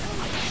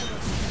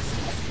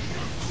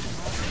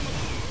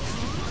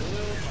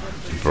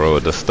 Bro,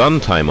 the stun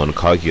time on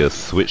Kaguya's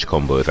switch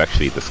combo is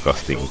actually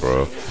disgusting,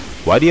 bro.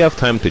 Why do you have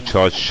time to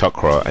charge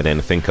chakra and then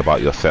think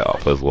about your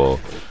setup as well?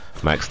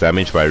 Max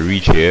damage by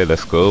Rige here,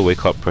 let's go,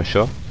 wake up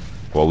pressure.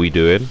 What are we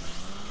doing?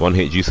 One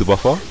hit Jutsu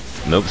buffer?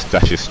 Nope,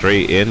 dashes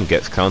straight in,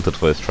 gets countered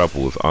for his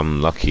troubles,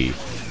 unlucky.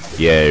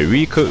 Yeah,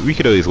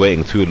 Rikudo is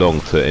waiting too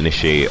long to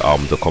initiate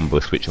the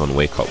combo switch on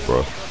wake up,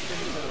 bro.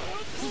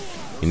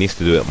 He needs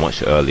to do it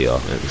much earlier.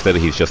 Instead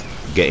he's just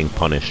getting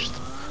punished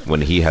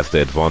when he has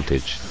the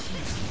advantage.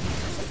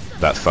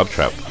 That sub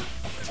trap.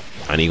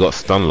 And he got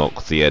stun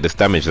locked, so yeah, this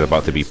damage is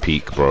about to be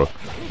peak, bro.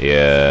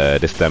 Yeah,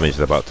 this damage is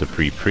about to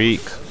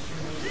pre-peak.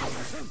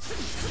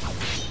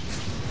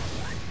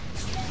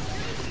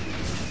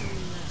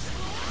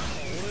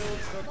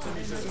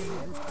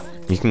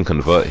 He can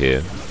convert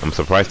here. I'm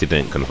surprised he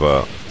didn't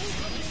convert.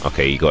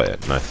 Okay, he got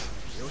it. Nice.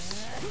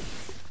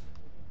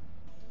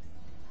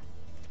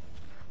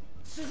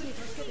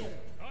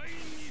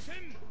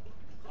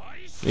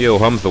 Yo,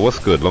 Hamza, what's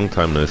good? Long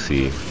time no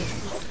see.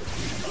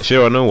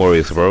 Shira, no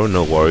worries, bro.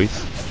 No worries.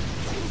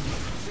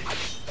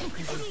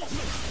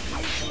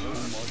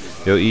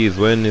 Yo, Ease,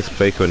 when is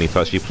Playco and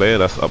Itachi player?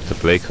 That's up to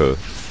Playco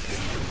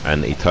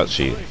and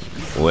Itachi.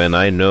 When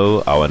I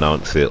know, I'll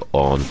announce it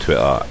on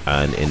Twitter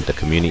and in the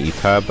community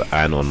tab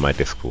and on my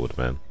Discord,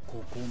 man.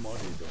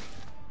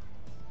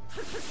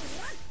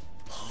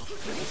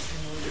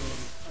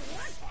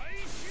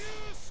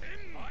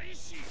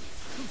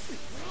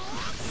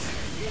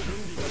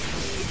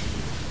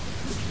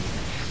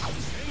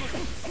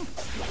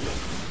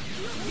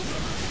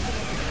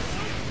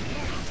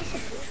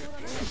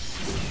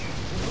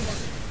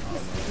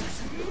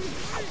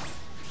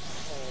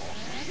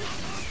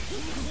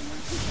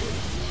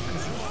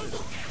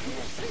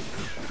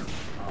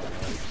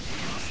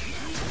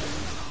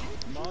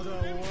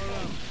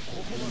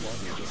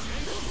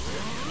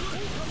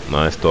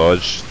 Nice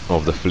dodge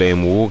of the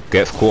flame wall.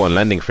 Gets caught on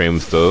landing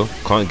frames though.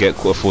 Can't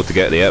afford to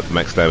get the up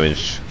max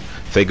damage.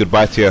 Say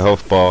goodbye to your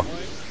health bar.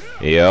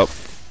 Yep.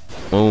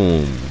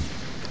 Boom.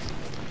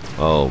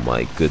 Oh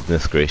my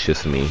goodness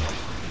gracious me.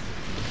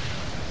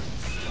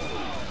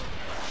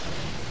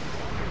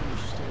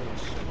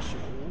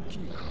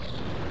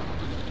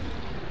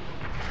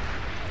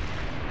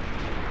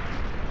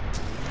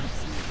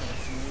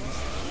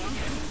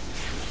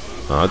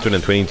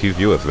 $122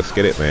 viewers. Let's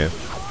get it, man.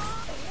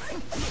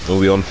 We'll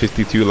be on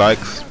 52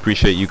 likes.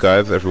 Appreciate you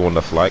guys, everyone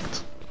that's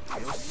liked.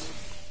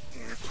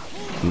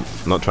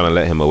 Not trying to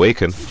let him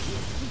awaken.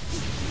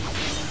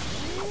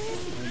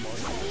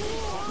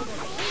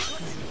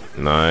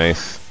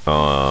 Nice.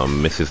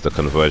 Misses the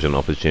conversion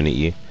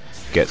opportunity.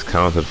 Gets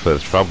countered for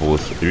his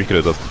troubles.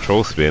 Rikudo does the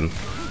troll spin.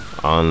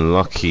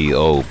 Unlucky.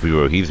 Oh,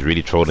 bro, he's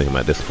really trolling him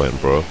at this point,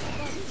 bro.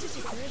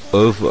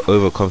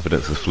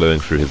 Overconfidence is flowing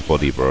through his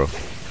body, bro.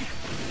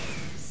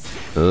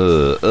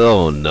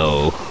 Oh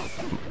no.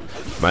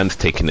 Man's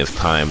taking his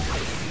time.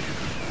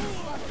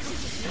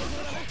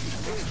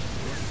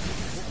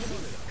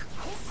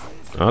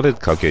 How did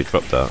Kage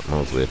drop that? That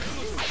was weird.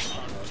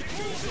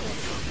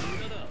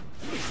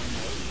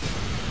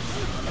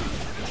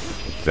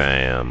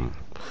 Damn.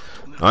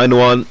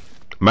 9-1.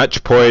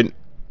 Match point.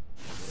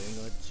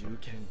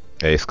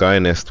 Hey,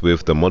 Skynest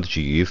with the mod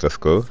GEs. Let's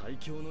go.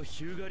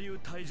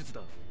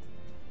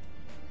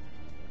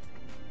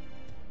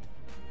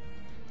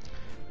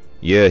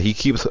 Yeah, he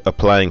keeps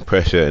applying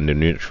pressure in the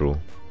neutral.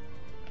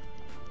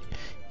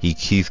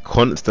 He's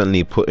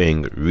constantly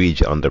putting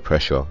Rige under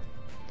pressure,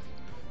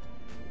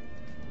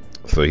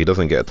 so he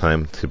doesn't get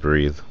time to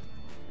breathe.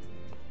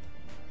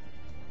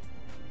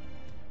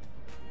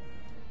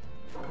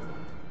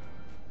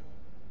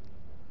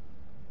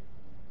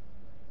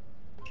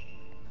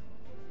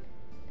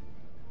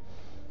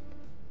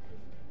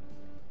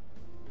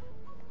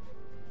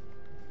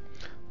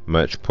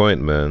 Match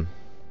point, man.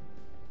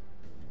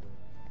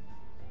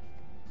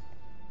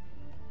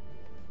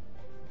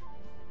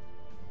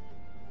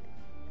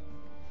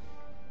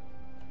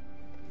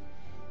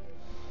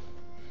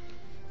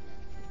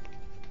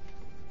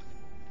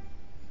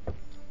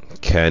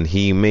 Can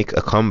he make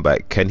a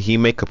comeback? Can he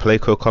make a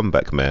Playco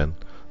comeback, man?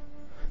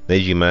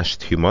 Neji Mash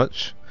too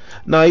much?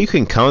 Nah, you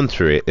can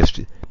counter it.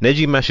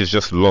 Neji Mash is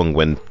just long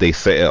when they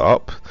set it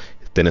up,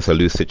 then it's a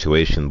loose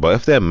situation. But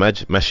if they're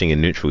mashing in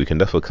neutral, you can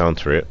definitely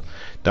counter it.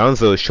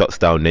 Danzo shuts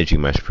down Neji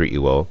Mash pretty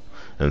well,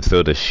 and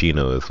so does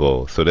Shino as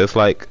well. So there's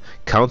like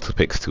counter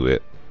picks to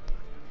it.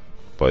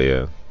 But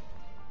yeah.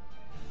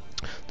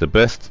 The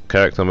best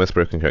character, most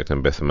broken character,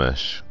 and best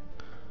mash.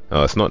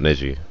 Oh, it's not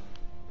Neji.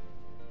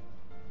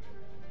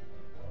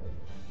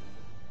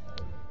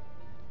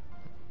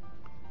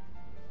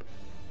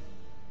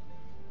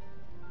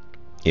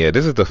 Yeah,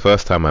 this is the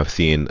first time I've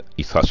seen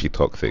Itachi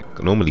toxic.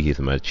 Normally he's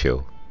mad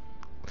chill,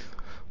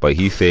 but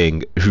he's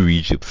saying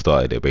Rige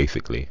started it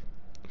basically.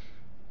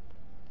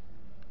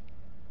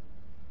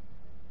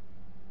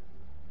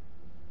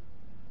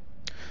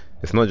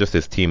 It's not just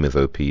his team is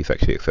OP, it's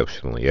actually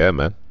exceptional. Yeah,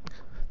 man.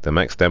 The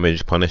max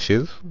damage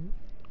punishes.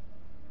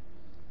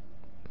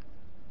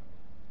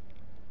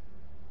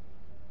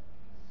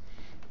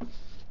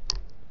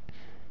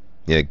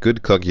 Yeah,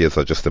 good Kaguya's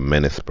are just a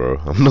menace,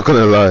 bro. I'm not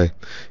gonna lie.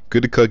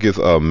 Good Kaguya's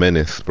are a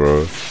menace,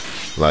 bro.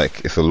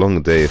 Like, it's a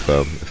long day,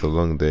 fam. It's a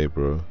long day,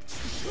 bro.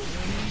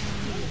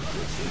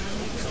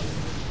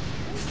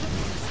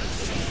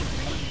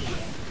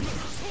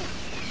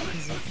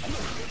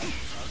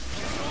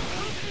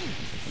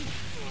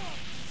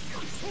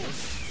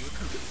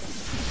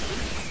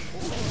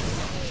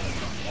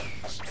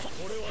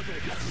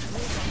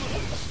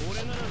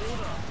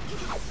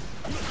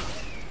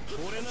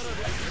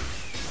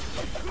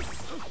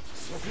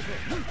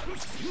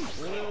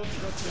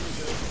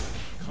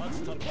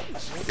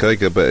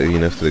 Kaguya better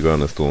enough to the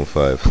ground and Storm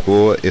 5.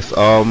 Score is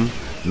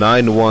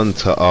 9-1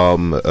 to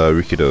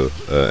Rikido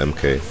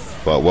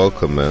MK. But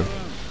welcome, man.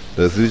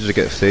 Does Rige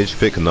get stage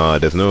pick? Nah,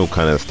 there's no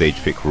kind of stage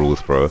pick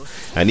rules, bro.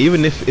 And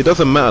even if it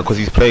doesn't matter because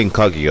he's playing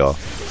Kaguya,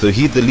 so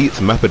he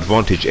deletes map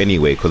advantage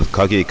anyway because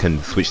Kaguya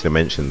can switch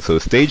dimensions. So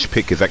stage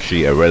pick is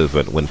actually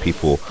irrelevant when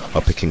people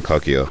are picking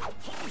Kaguya.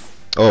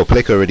 Oh,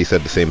 Playco already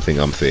said the same thing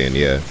I'm saying,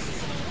 yeah.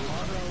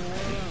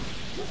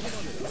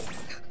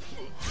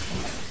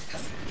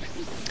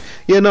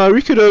 Yeah, no,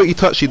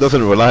 RikudoItachi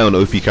doesn't rely on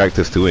OP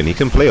characters to win. He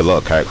can play a lot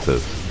of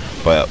characters,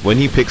 but when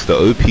he picks the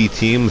OP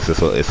teams,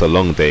 it's a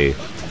long day.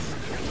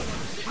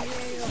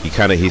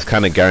 He's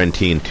kind of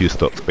guaranteeing 2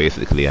 stocks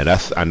basically, and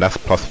that's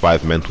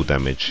 +5 mental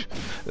damage.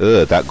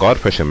 That guard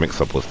pressure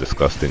mix-up was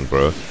disgusting,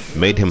 bro.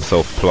 Made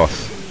himself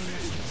plus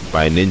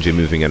by ninja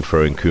moving and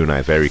throwing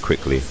kunai very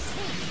quickly,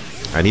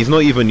 and he's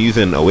not even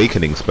using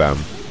awakening spam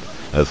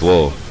as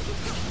well.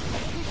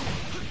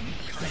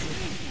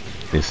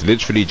 It's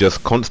literally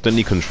just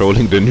constantly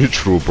controlling the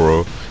neutral,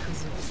 bro,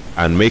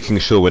 and making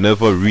sure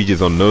whenever Rige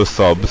is on no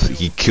subs,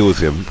 he kills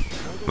him.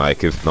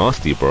 Like, it's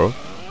nasty, bro.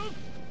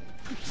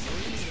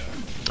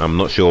 I'm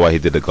not sure why he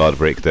did a guard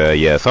break there.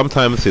 Yeah,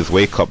 sometimes his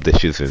wake up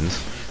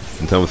decisions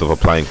in terms of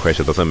applying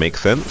pressure doesn't make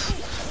sense,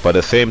 but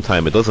at the same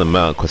time it doesn't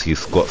matter because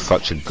he's got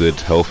such a good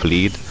health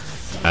lead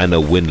and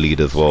a win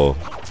lead as well.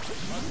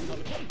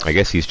 I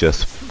guess he's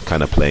just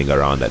kind of playing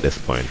around at this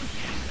point,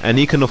 and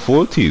he can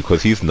afford to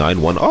because he's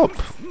 9-1 up.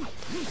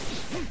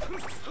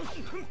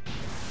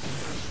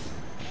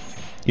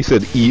 He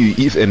said EU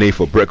eats NA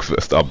for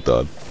breakfast. I'm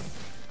done.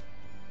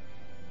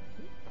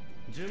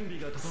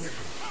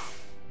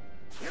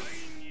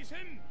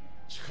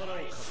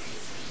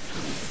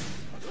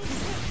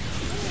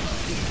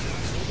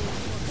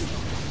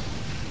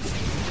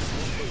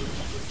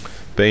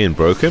 Pain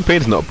broken?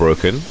 Pain's not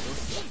broken.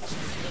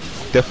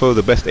 Defo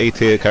the best A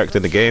tier character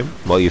in the game.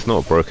 Well, he's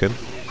not broken.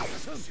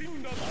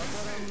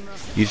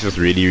 He's just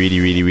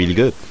really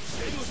good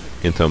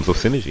in terms of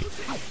synergy.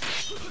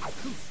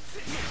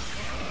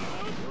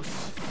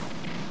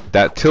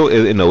 That tilt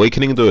in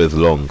Awakening though is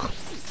long.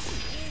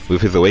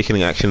 With his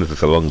Awakening actions,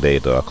 it's a long day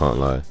though, I can't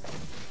lie.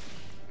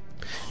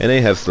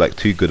 NA has like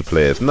 2 good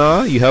players.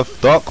 Nah, you have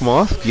Dark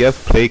Mask, you have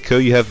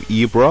Playco, you have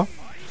Ibra,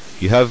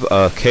 you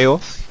have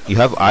Chaos, you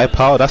have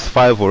iPower, that's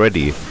 5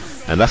 already.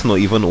 And that's not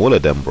even all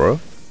of them, bro.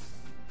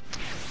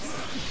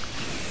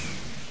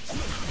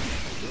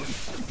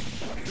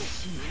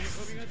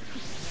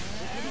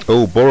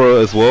 Oh, Boro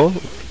as well,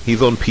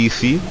 he's on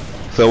PC.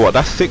 So what,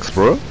 that's 6,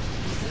 bro.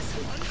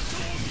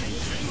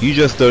 You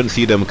just don't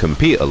see them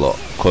compete a lot,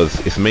 because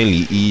it's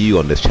mainly EU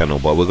on this channel,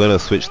 but we're going to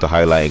switch to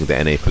highlighting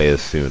the NA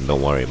players soon,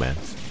 don't worry, man.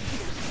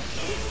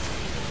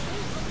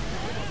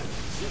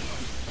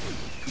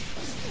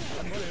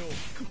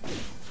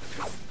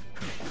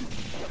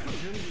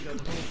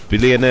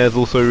 Billionaire is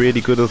also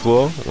really good as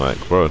well. Like,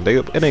 bro, they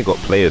ain't got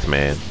players,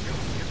 man.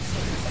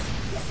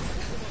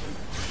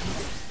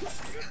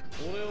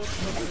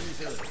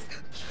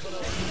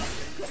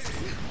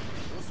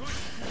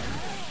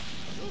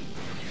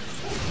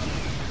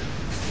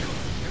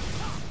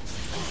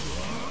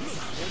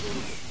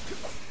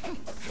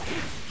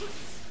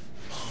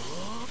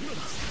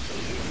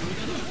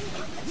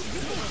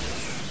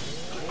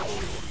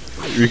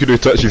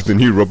 RikudoItachi is the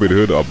new Robin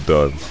Hood. I'm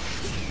done.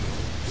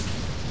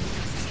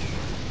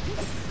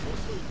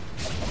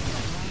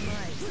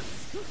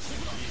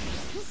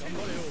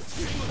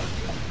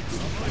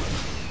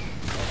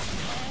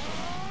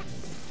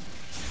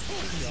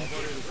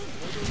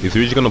 Is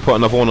Rige gonna put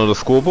another one on the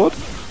scoreboard?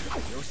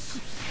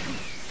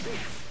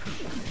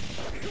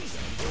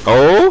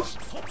 Oh!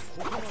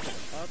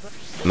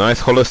 Nice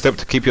hollow step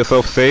to keep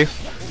yourself safe.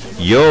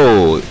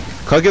 Yo!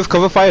 Kage's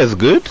cover fire is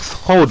good?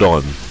 Hold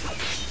on.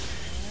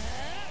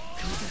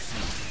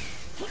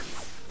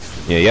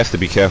 Yeah, he has to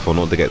be careful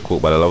not to get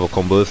caught by the lava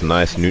combos.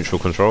 Nice neutral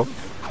control.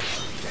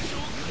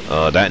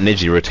 That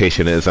Neji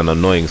rotation is an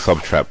annoying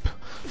sub trap.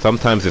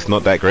 Sometimes it's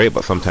not that great,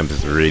 but sometimes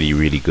it's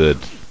really good.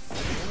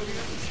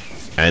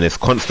 And it's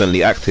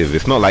constantly active.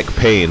 It's not like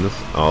Pain.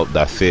 Oh,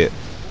 that's it.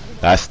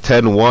 That's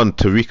 10-1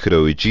 to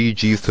Rikudo.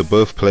 GG's to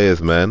both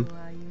players, man.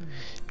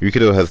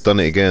 Rikudo has done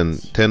it again.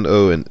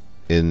 10-0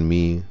 in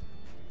me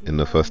in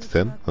the first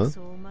 10, huh?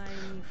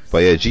 But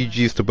yeah,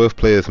 GG's to both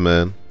players,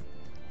 man.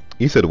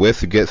 You said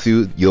where's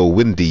Sugetsu? Yo,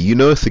 Windy, you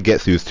know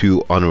Sugetsu is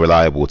too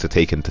unreliable to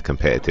take into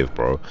competitive,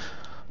 bro.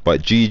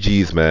 But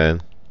GG's,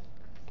 man.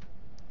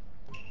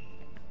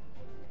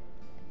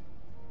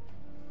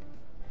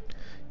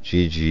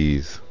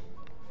 GG's.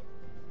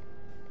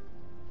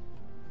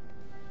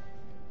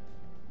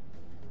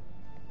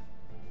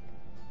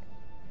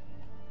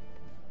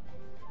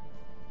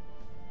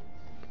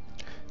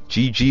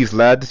 GG's,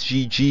 lads.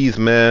 GG's,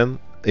 man.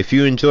 If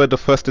you enjoyed the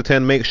first to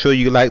 10, make sure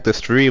you like the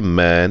stream,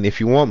 man. If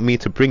you want me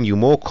to bring you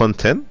more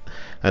content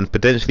and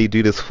potentially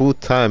do this full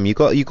time, you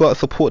got to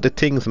support the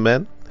things,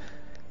 man.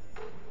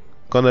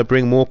 Gonna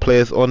bring more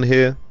players on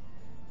here.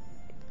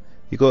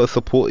 You gotta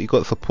support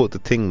the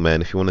thing,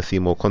 man, if you want to see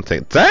more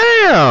content.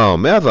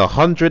 Damn, it has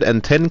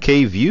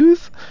 110k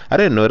views. I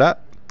didn't know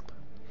that.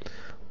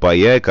 But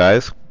yeah,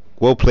 guys,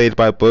 well played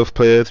by both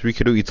players.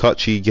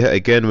 RikudoItachi yet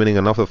again winning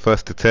another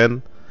first to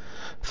 10.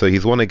 So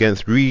he's won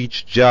against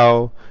Rige,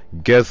 Zhao,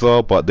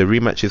 Geza, but the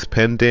rematch is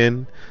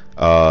pending.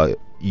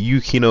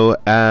 Yukino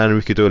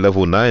and Rikudo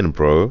level 9,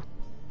 bro.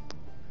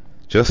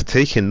 Just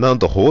taking down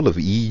the whole of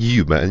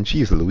EU, man.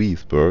 Jeez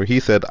Louise, bro. He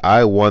said,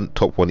 I want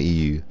top 1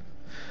 EU.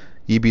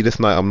 EB this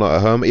night, I'm not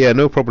at home. Yeah,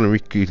 no problem,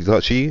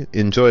 RikudoItachi.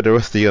 Enjoy the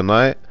rest of your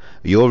night.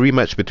 Your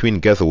rematch between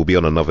Geza will be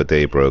on another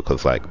day, bro.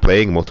 Because, like,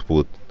 playing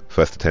multiple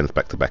first to 10s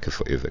back to back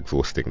is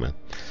exhausting, man.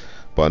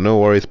 But no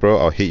worries, bro.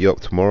 I'll hit you up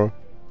tomorrow.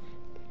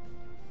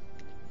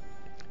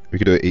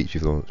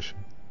 RikudoItachi's launch.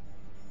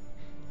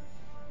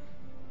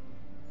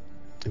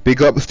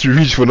 Big ups to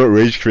Rige for not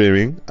rage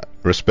claiming.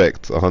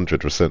 Respect,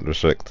 100%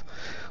 respect.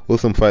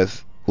 Awesome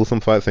fights,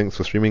 thanks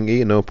for streaming,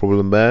 E, no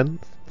problem, man.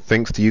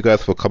 Thanks to you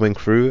guys for coming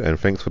through, and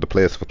thanks for the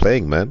players for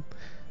playing, man.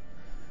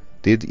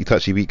 Did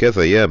Itachi beat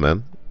Geza? Yeah,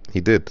 man,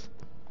 he did.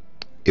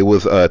 It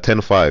was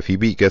 10-5, he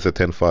beat Geza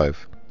 10-5.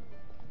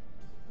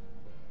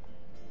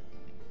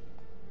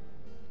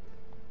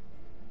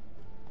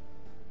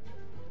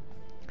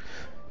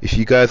 If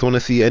you guys want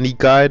to see any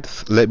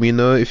guides, let me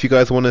know. If you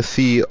guys want to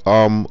see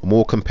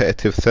more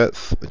competitive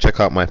sets, check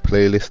out my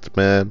playlist,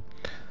 man.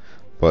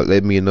 But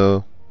let me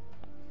know.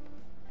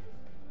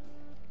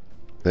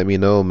 Let me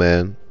know,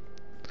 man.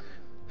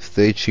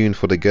 Stay tuned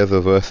for the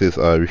Geza versus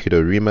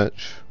Rikido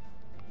rematch.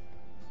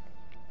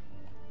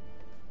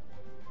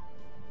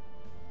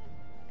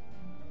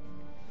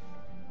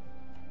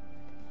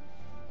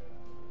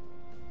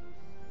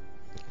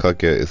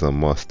 Kage is a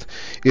must.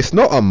 It's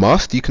not a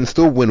must, you can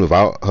still win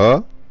without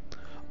her.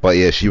 But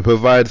yeah, she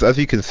provides, as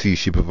you can see,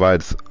 she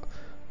provides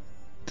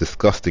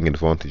disgusting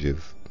advantages.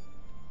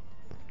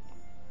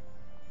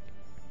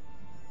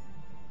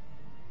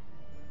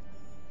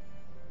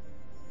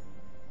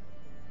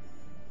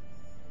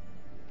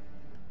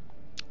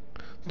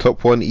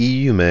 Top 1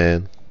 EU,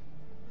 man.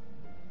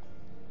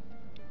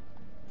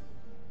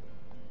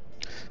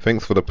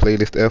 Thanks for the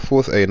playlist, Air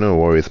Force. Hey, no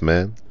worries,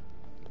 man.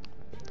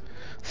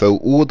 So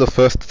all the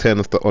first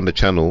 10s on the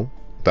channel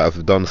that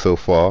I've done so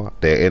far,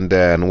 they're in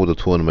there, and all the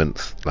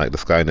tournaments, like the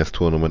Skynest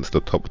tournaments,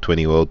 the top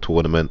 20 world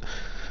tournament,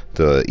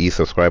 the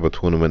e-subscriber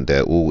tournament,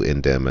 they're all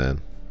in there,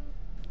 man.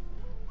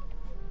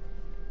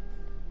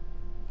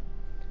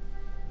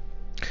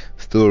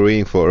 Still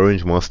waiting for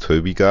Orange Mask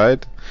Toby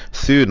guide.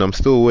 Soon. I'm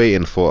still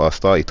waiting for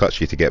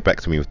RikudoItachi to get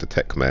back to me with the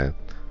tech, man.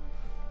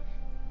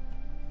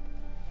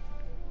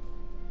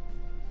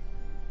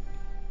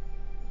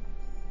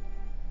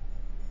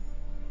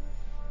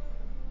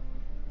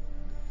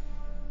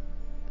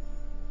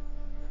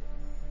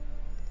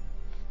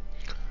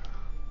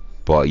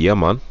 But yeah,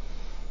 man.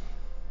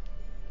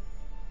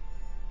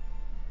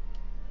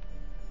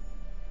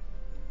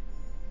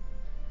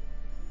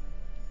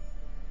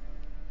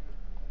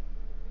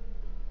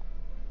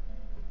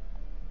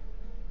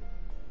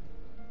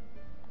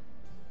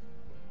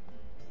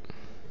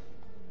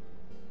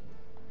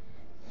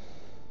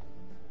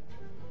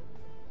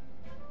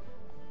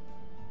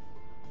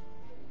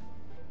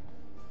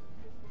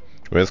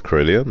 Where's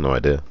Corellia? No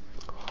idea.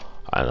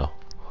 I know.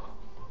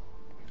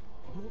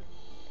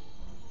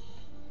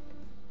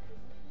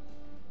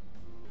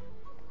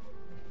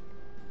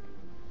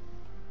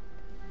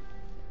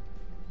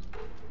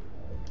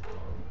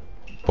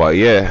 But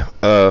yeah,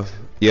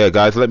 yeah,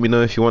 guys, let me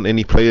know if you want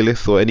any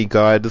playlists or any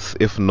guides.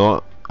 If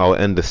not, I'll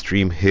end the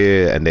stream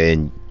here, and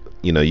then,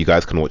 you know, you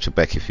guys can watch it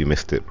back if you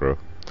missed it, bro.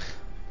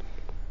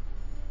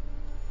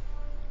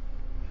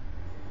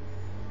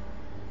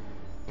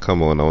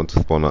 Come on, I want to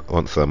spawn up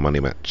once a money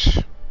match.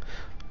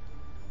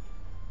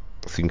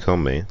 Soon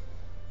come, man.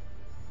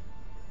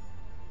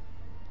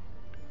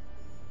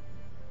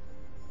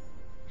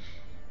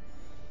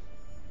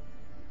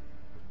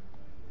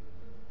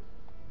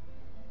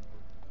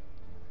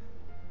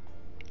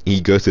 You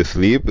go to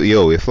sleep?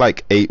 Yo, it's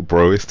like 8,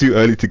 bro. It's too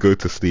early to go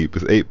to sleep.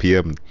 It's 8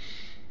 PM.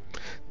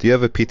 Do you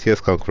have a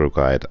PTS Kankuro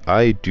guide?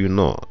 I do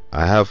not.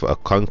 I have a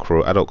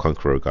adult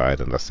Kankuro guide,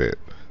 and that's it.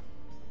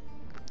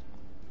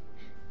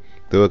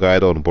 Do a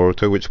guide on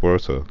Boruto? Which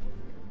Boruto?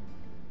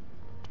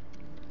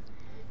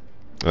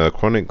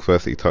 Chronic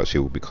vs Itachi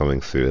will be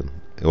coming soon.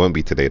 It won't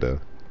be today though.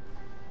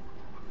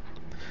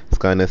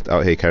 Skynest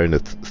out here carrying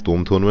the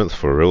storm tournaments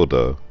for real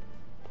though.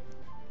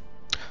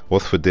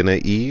 What's for dinner,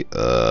 E?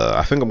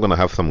 I think I'm gonna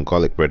have some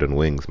garlic bread and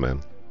wings,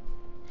 man.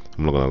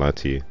 I'm not gonna lie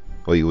to you.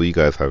 What are you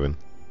guys having?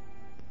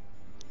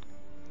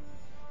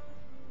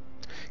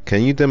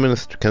 Can you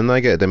demonstrate? Can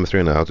I get a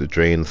demonstration on how to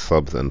drain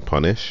subs and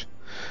punish?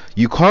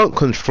 You can't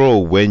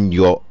control when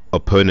your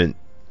opponent.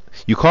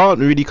 You can't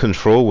really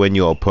control when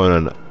your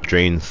opponent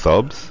drains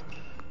subs,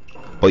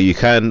 but you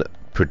can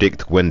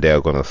predict when they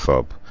are gonna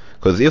sub.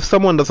 Because if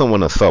someone doesn't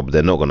want to sub,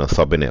 they're not going to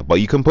sub in it. But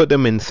you can put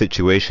them in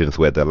situations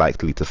where they're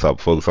likely to sub.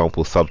 For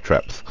example, sub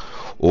traps.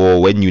 Or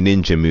when you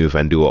ninja move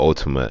and do an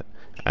ultimate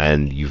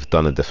and you've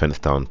done a defense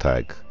down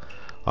tag.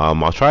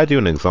 I'll try to do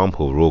an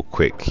example real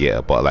quick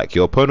here. But like,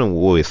 your opponent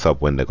will always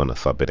sub when they're going to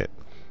sub in it.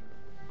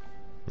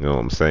 You know what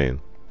I'm saying?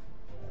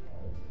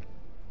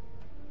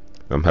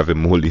 I'm having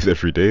Morleys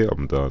every day.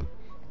 I'm done.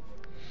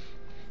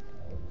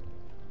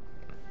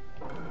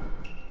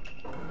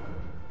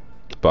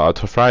 But I'll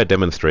try to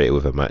demonstrate it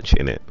with a match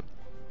in it.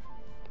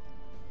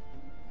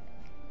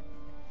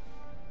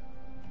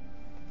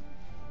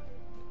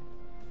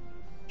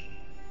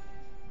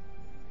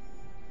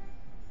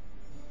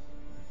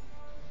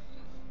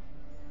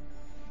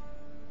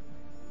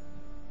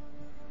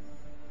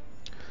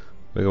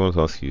 I want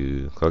to ask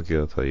you, Kage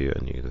will tell you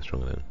and you are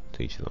stronger than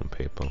teachers on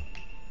paper.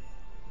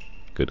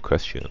 Good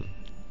question.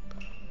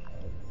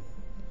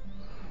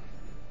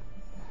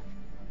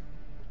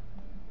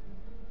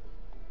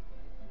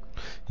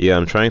 Yeah,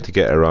 I'm trying to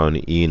get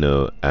around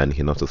Ino and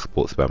Hinata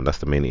support spam. That's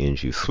the main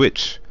injury.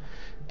 Switch,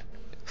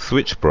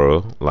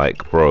 bro.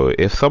 Like, bro,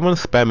 if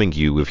someone's spamming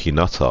you with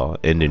Hinata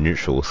in the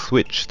neutral,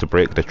 switch to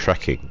break the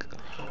tracking.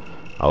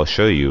 I'll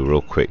show you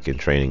real quick in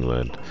training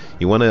mode.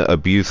 You want to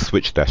abuse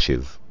switch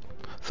dashes.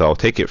 So I'll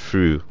take it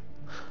through.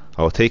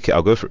 I'll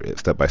go through it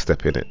step by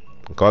step in it.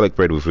 Garlic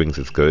bread with wings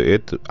is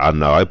goated.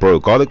 And now, bro,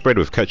 garlic bread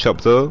with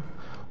ketchup though,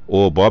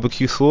 or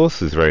barbecue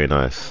sauce is very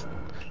nice.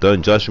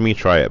 Don't judge me,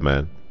 try it,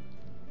 man.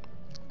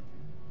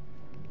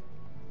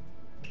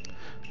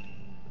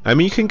 I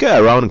mean, you can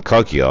get around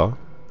Kaguya,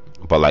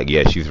 but like,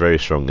 yeah, she's very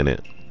strong in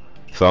it.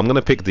 So I'm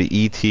gonna pick the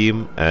E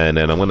team, and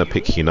then I'm gonna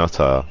pick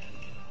Hinata,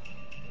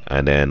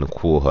 and then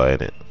call her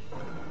in it.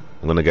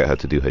 I'm gonna get her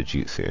to do her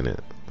jutsu in it,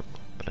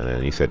 and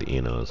then you said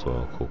Ino as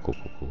well. Cool.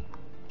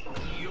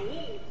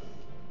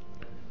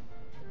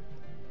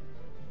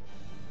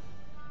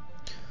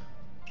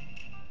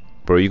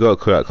 Bro, you gotta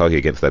call out Kaguya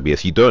against that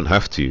BS. You don't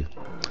have to.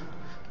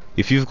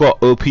 If you've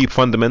got OP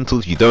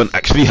fundamentals, you don't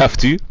actually have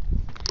to.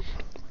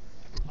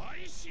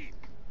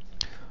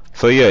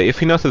 So yeah, if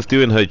Hinata's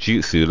doing her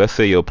jutsu, let's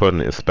say your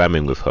opponent is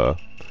spamming with her,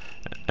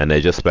 and they're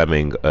just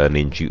spamming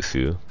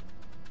ninjutsu,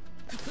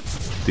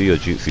 do your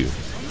jutsu.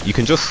 You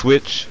can just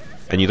switch,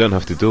 and you don't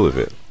have to deal with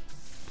it.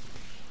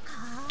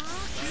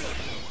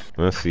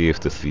 Let's see if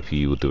the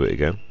CPU will do it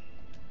again.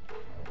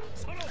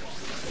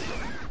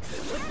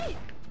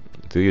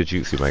 Do your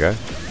jutsu, my guy.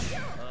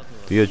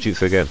 Do your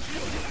jutsu again.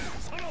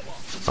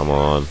 Come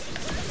on.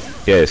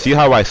 Yeah, see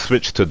how I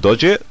switched to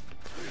dodge it?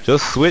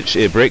 Just switch,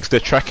 it breaks the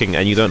tracking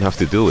and you don't have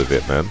to deal with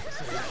it, man.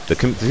 The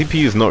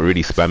CPU is not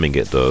really spamming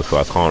it though, so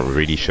I can't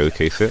really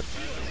showcase it.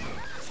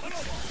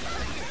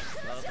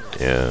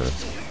 Yeah.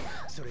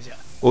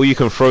 Or you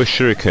can throw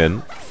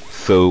shuriken,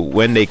 so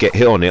when they get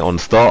hit on it on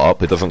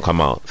startup, it doesn't come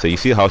out. So you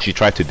see how she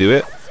tried to do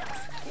it?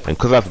 And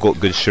because I've got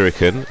good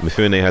shuriken,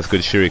 Mifune has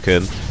good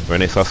shuriken,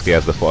 Rene Sasuke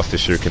has the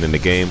fastest shuriken in the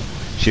game,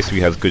 Shisui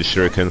has good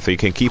shuriken, so you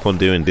can keep on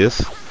doing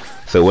this.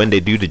 So when they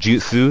do the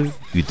jutsu,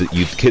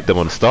 you hit them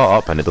on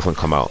startup and it doesn't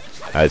come out,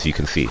 as you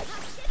can see.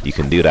 You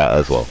can do that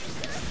as well.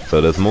 So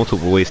there's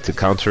multiple ways to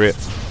counter it.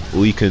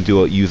 Or you can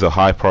use a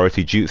high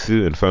priority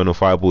jutsu. Infernal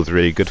Fireball is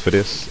really good for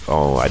this.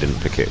 Oh, I didn't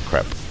pick it,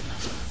 crap.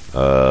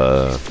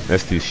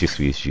 Let's do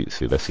Shisui's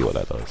jutsu, let's see what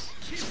that does.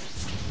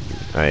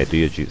 Alright, do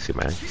your jutsu,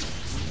 man.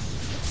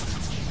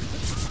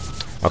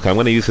 Okay, I'm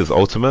gonna use his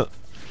ultimate.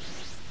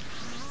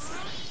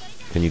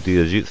 Can you do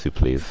your jutsu,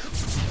 please?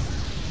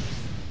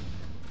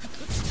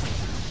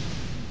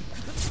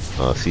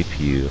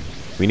 CPU.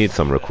 We need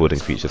some recording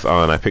features.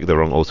 Oh, and I picked the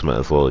wrong ultimate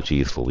as well.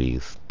 Jeez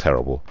Louise.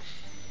 Terrible.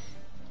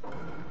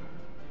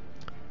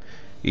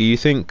 You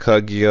think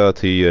Kaguya,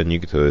 Teiyu, and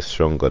Yugito is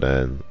stronger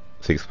than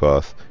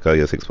 6-pass?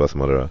 Kaguya 6-pass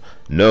Madara?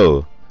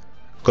 No.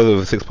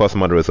 Because of 6-pass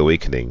Madara's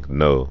awakening.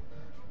 No.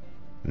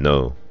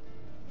 No.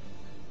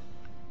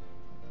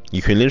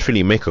 You can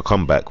literally make a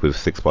comeback with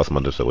 6-pass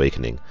Madara's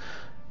awakening.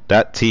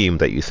 That team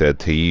that you said,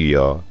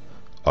 Teiyu,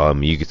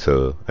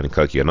 Yugito, and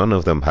Kaguya, none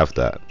of them have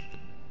that.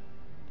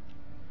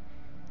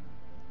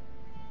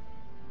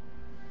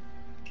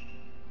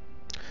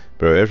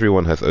 Bro,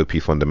 everyone has OP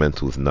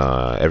fundamentals.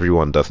 Nah,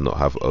 everyone does not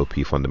have OP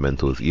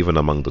fundamentals, even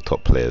among the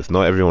top players.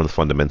 Not everyone's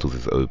fundamentals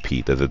is OP.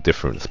 There's a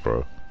difference,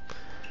 bro.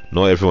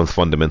 Not everyone's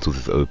fundamentals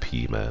is OP,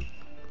 man.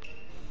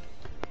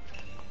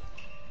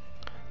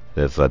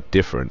 There's a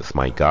difference,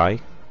 my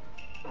guy.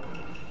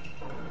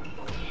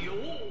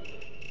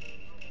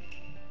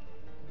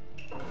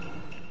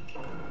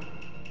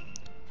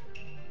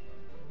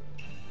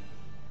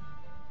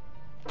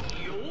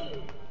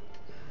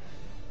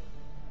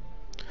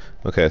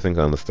 Okay, I think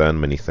I understand.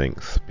 Many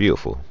thanks.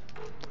 Beautiful.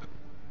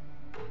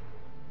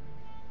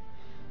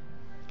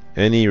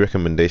 Any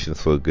recommendations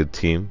for a good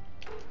team?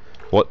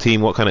 What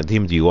team? What kind of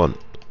team do you want?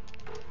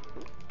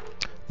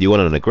 Do you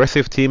want an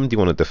aggressive team? Do you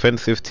want a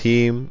defensive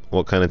team?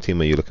 What kind of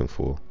team are you looking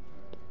for?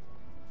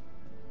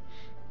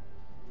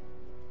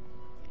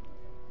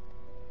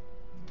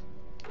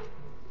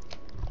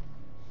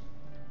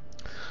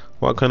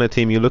 What kind of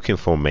team are you looking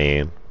for,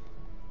 man?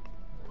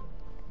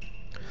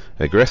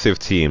 Aggressive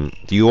team.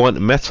 Do you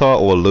want meta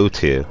or low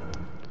tier?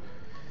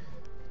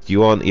 Do you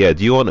want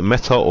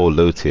meta or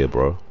low tier,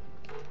 bro?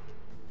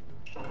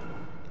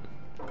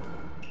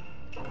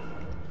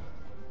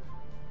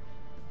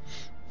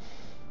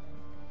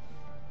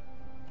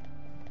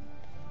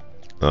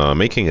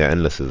 Making it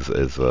endless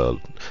is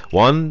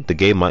one, the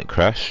game might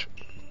crash.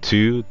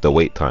 Two, the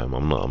wait time.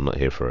 I'm not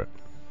here for it.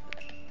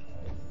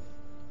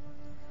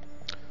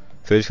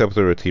 Sage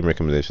Capital team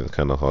recommendation is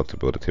kind of hard to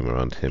build a team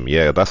around him.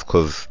 Yeah, that's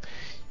because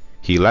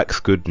he lacks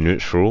good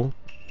neutral,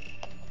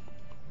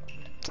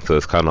 so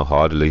it's kind of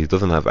hard. He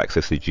doesn't have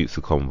access to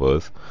jutsu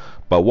combos.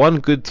 But one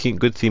good team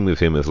with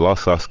him is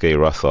Last Sasuke,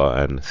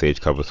 Rasa, and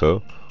Sage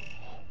Kabuto,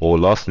 or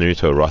Last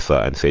Naruto, Rasa,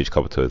 and Sage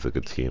Kabuto is a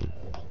good team.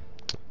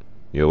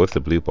 Yo, what's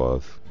the blue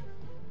bars?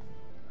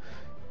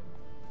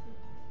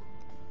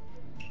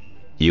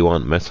 You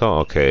want meta?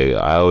 Okay,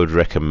 I would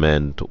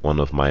recommend one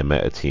of my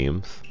meta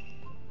teams.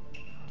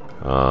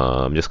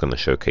 I'm just gonna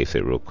showcase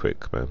it real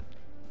quick, man.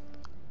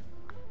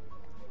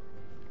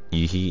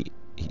 You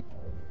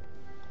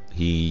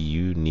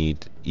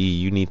need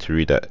to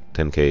read that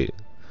 10k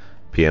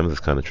PMs is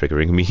kind of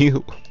triggering me.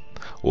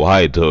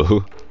 Why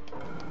though?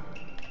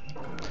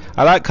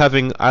 I like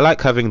having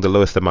the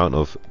lowest amount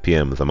of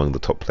PMs among the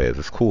top players.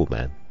 It's cool,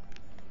 man.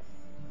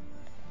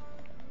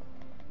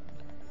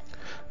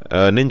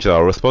 Ninja,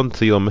 I'll respond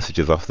to your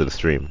messages after the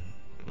stream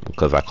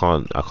because I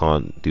can't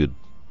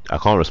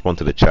respond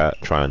to the chat,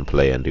 try and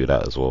play and do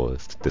that as well.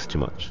 It's too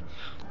much.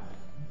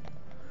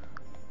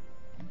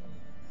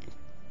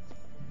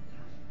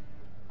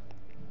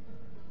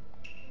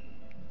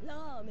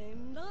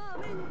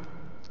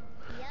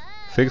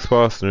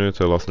 6-pass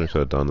Naruto, Lost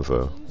Naruto,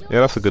 Danzo. Yeah,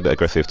 that's a good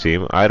aggressive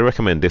team. I'd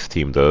recommend this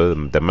team though.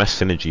 The mesh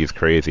synergy is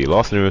crazy.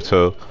 Last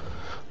Naruto,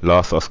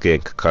 Last Sasuke,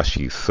 and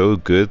Kakashi is so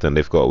good, and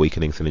they've got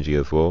awakening synergy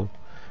as well.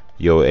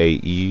 Yo,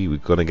 AE, we're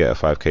gonna get a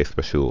 5k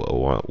special.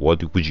 Or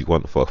what would you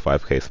want for a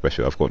 5k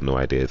special? I've got no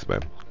ideas,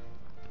 man.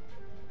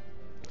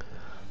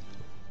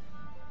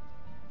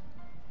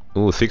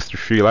 Ooh,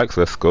 63 likes,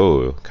 let's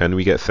go. Can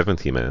we get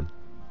 70, man?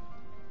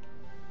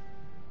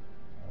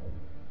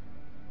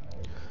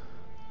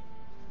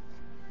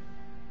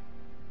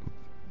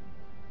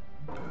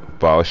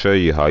 But I'll show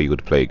you how you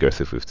would play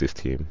aggressive with this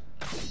team.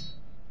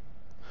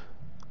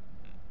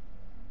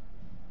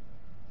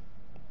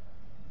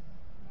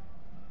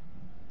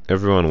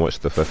 Everyone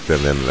watched the first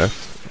and then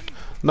left.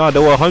 No,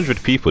 there were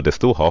 100 people. There's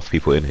still half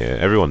people in here.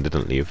 Everyone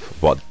didn't leave,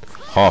 but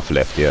half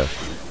left. Yeah.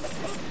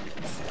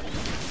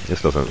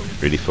 This doesn't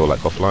really feel like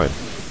offline.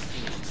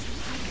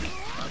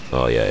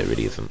 Oh yeah, it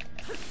really isn't.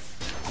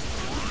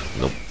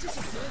 Nope.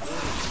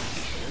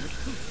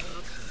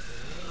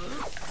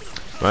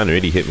 Man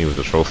really hit me with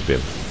the troll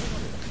spin.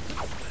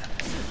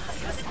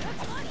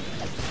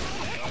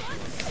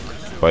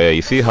 But yeah,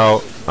 you see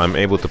how I'm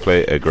able to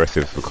play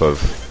aggressive because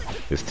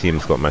his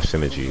team's got match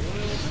synergy.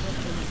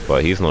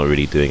 But he's not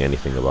really doing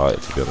anything about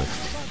it, to be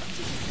honest.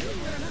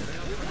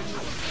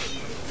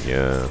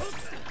 Yeah.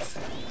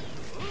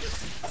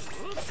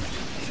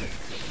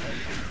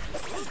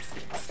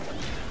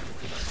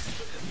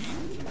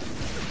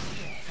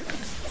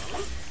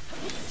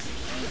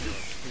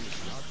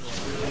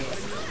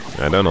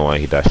 I don't know why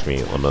he dashed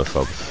me on those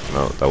subs.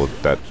 No,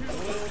 that.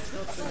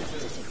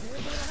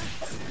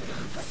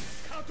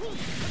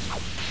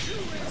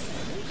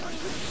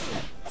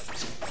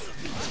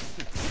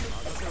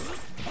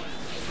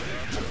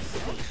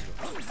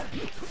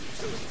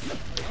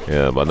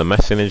 Yeah, but the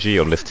match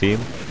synergy on this team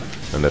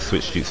and the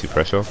switch jutsu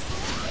pressure.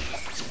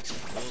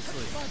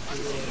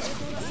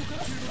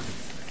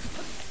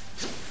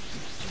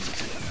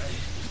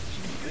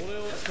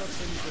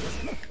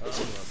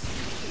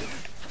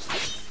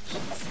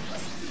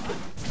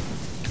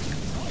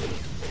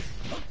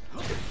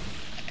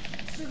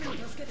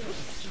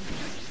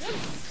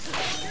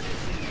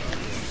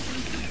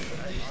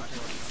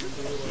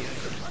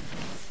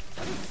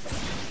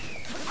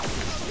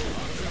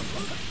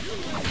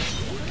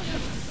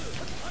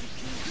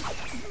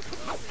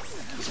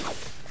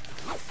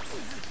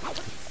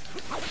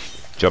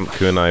 Jump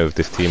kunai with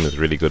this team is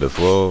really good as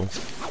well.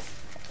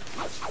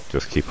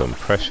 Just keep them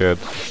pressured.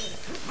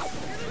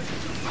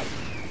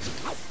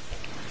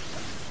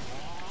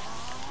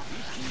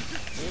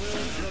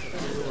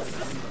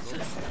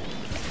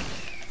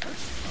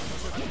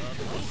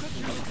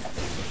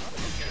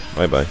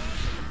 Bye bye.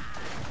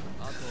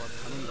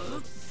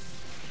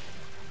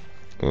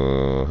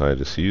 Hide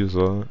this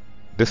user.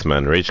 This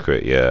man rage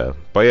quit, yeah.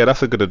 But yeah,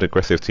 that's a good and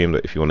aggressive team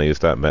that if you want to use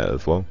that meta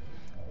as well.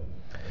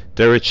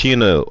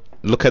 Derechino,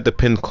 look at the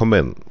pinned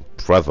comment,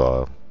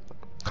 brother.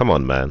 Come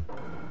on, man.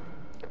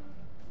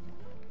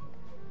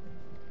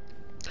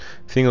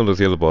 Seeing all those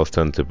yellow bars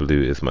turn to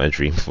blue is my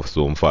dream for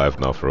Storm 5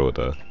 now for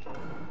order.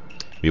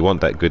 We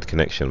want that good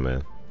connection,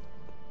 man.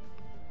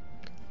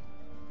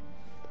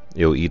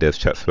 Yo, Edith's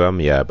chat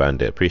spam. Yeah,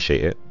 Bandit.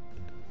 Appreciate it.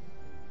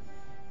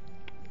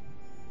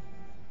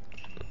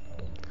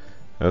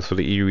 As for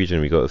the E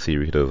region, we got to see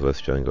Rikudo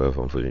vs Django.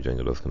 Unfortunately,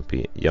 Django does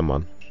compete. Yeah,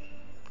 man.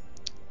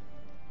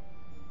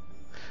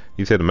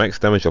 You said max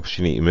damage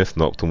opportunity missed,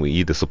 knocked, and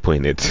we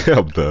disappointed.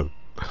 I'm done.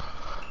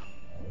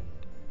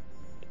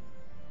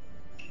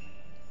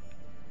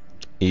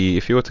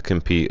 If you were to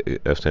compete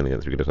FT10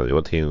 against RikudoItachi,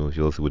 what team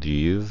would you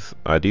use?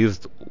 I'd use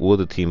all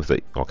the teams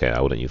that... Okay, I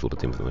wouldn't use all the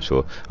teams, I'm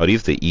sure. I'd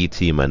use the E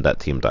team and that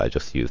team that I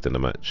just used in the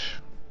match.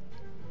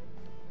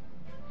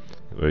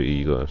 Where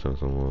you got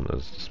someone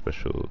as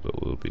special,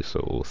 that will be so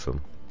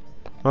awesome.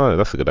 Oh,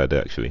 that's a good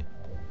idea, actually.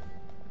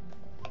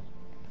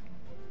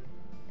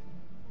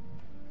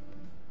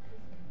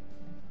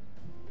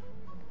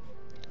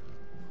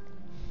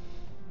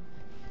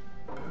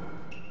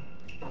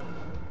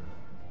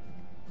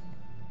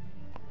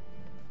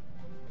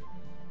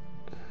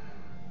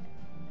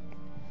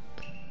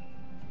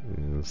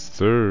 Yes,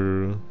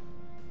 sir.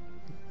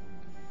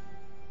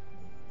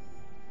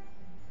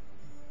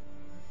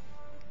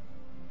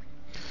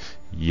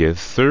 Yes,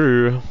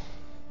 sir.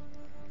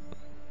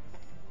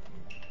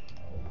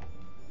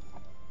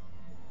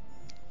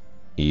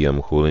 E,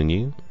 I'm calling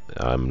you.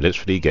 I'm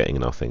literally getting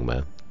nothing,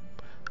 man.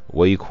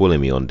 What are you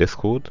calling me on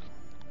Discord?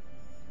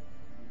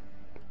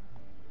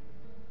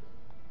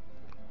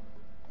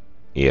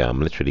 Yeah,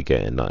 I'm literally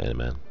getting nothing,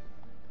 man.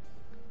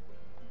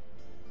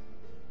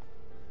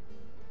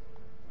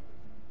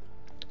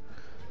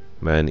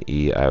 Man,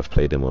 E, I've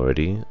played him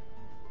already.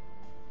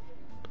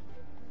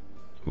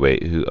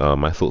 Wait, who?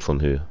 My thoughts on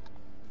who?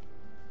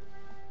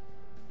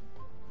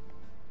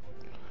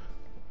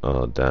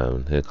 Oh,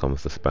 damn. Here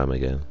comes the spam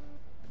again.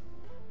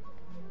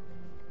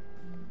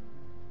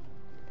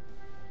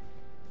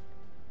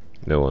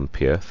 No one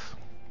PS.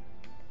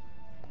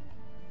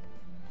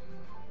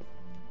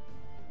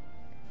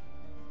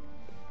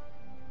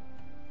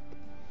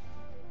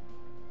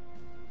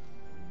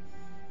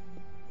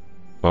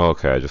 Oh,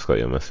 okay, I just got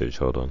your message.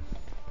 Hold on.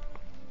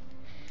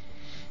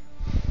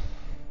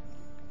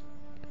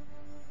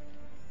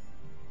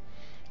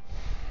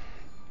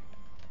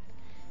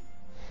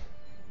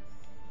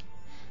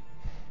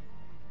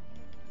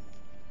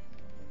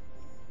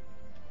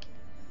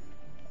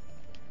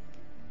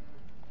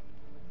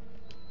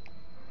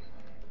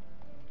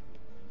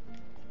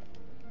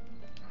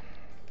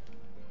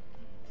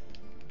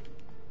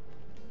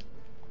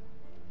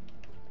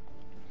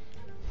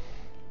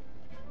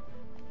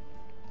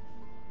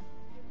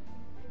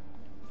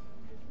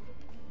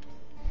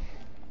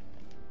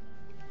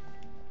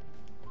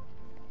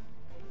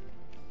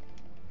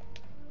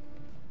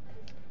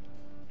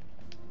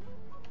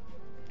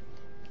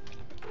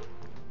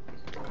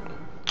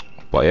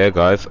 But yeah,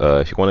 guys,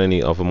 if you want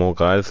any other more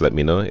guys, let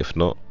me know. If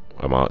not,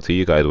 I'm out to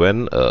you guys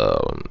when,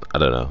 I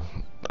don't know,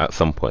 at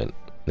some point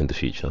in the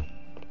future.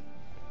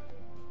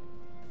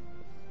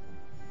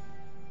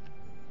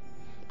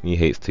 He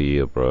hates to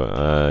you,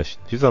 bro.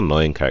 She's an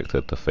annoying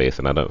character to face,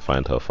 and I don't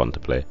find her fun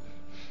to play.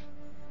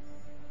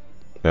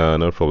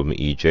 No problem,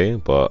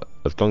 EJ, but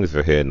as long as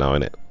you're here now,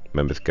 innit,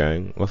 members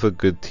gang. What's a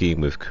good team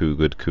with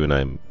good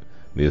kunai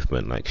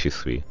movement like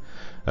Shisui?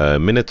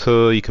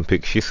 Minato, you can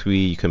pick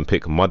Shisui, you can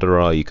pick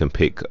Madara, you can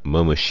pick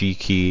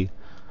Momoshiki.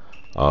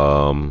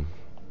 Who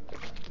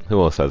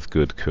else has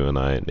good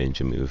kunai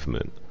ninja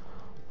movement?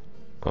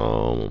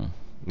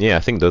 Yeah, I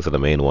think those are the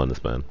main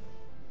ones, man.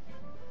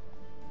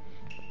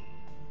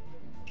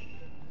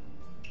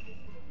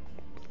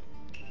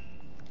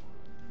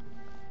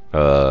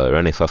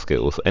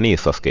 Any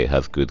Sasuke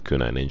has good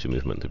kunai ninja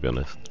movement, to be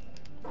honest.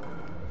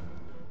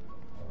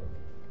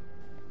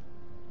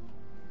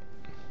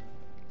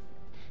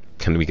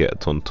 Can we get a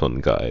Tonton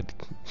guide?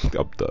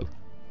 I'm done.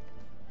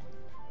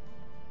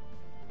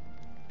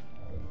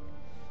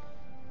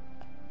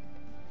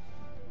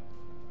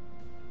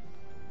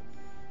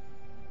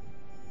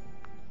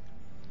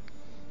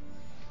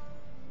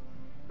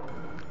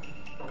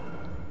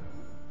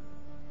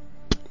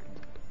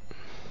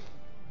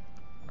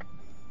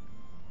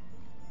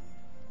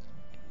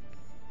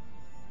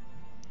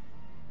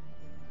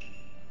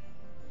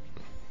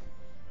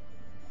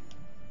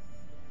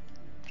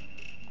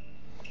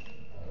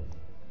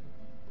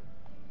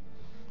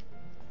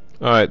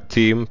 Alright,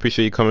 team,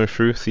 appreciate you coming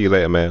through. See you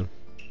later, man.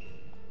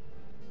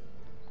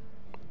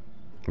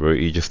 Bro,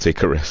 you just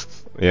take a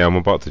rest. Yeah, I'm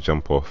about to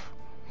jump off.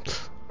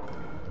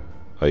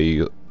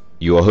 You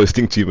are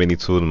hosting too many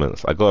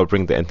tournaments. I gotta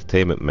bring the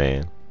entertainment,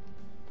 man.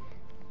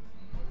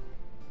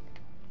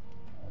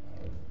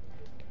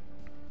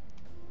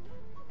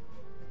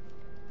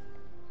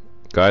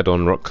 Guide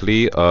on Rock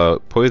Lee.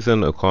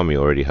 Poison Okami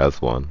already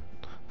has one,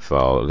 so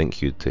I'll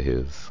link you to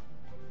his.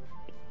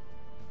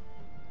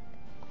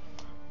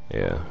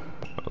 Yeah,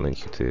 I'll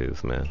link you to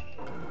his, man.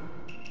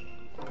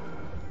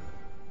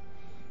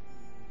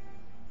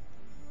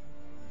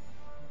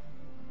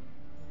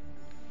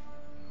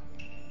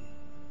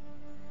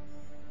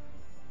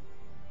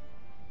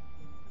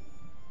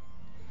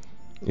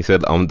 He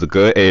said, I'm the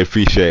girl. Hey,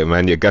 appreciate it,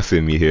 man. You're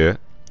gassing me here.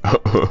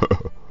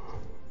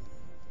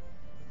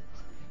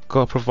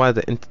 Gotta provide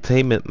the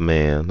entertainment,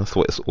 man. That's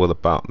what it's all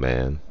about,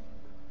 man.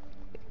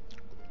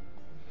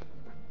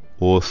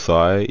 Or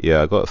Psy.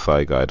 Yeah, I got a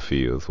Psy guide for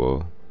you as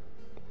well.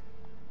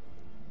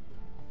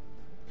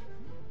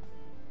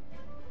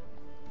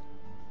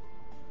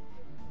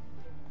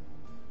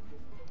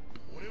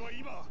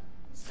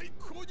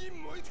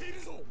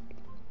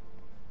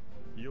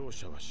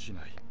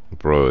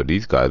 Bro,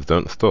 these guys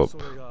don't stop.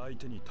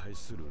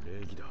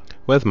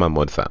 Where's my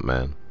mods at,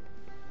 man?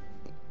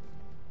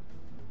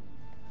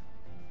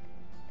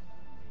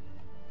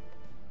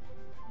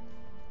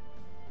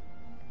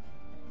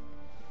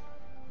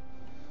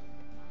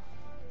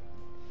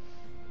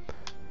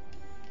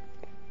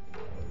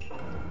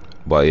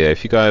 But yeah,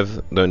 if you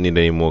guys don't need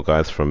any more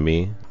guys from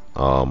me,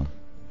 oh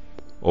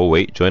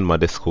wait, join my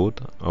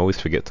Discord. I always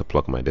forget to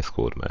plug my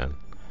Discord, man.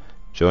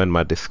 Join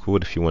my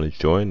Discord if you want to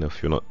join,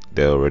 if you're not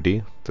there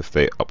already, to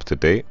stay up to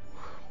date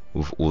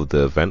with all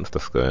the events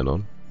that's going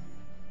on.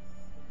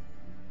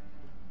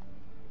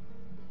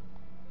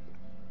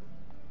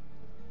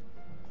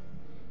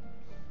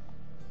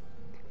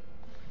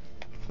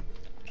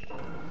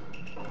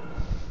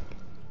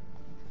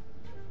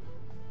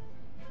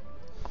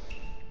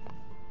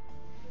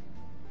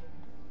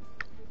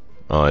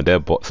 Oh, they're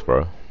bots,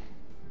 bro.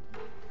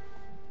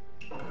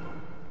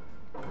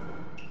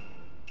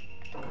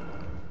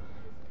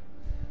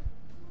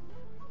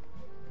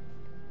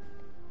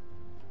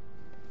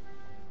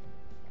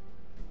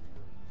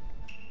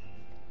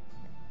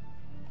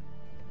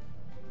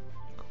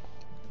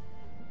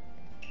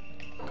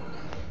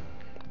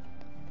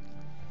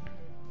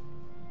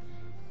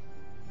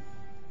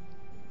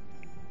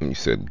 You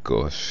said,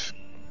 gosh,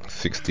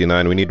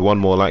 69. We need one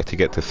more like to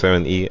get to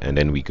 70, and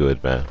then we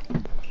good, man.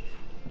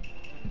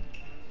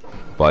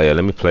 But yeah,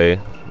 let me play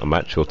a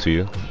match or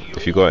two.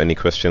 If you got any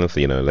questions,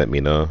 you know, let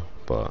me know.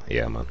 But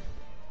yeah, man.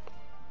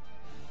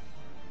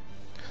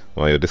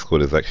 Wow, your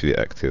Discord is actually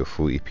active.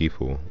 40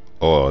 people.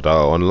 Oh, that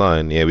are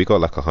online. Yeah, we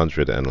got like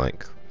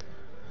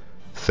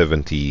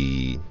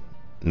 170.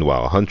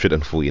 Wow,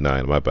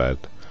 149. My bad.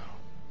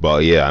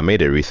 But yeah, I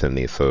made it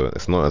recently, so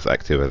it's not as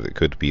active as it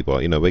could be.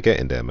 But you know, we're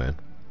getting there, man.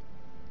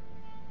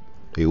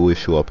 We always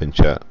show up in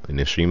chat, in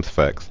the streams,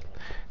 facts.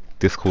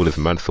 Discord is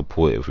mad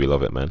supportive, we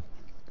love it, man.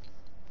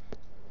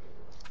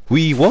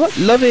 We what?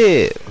 Love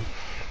it!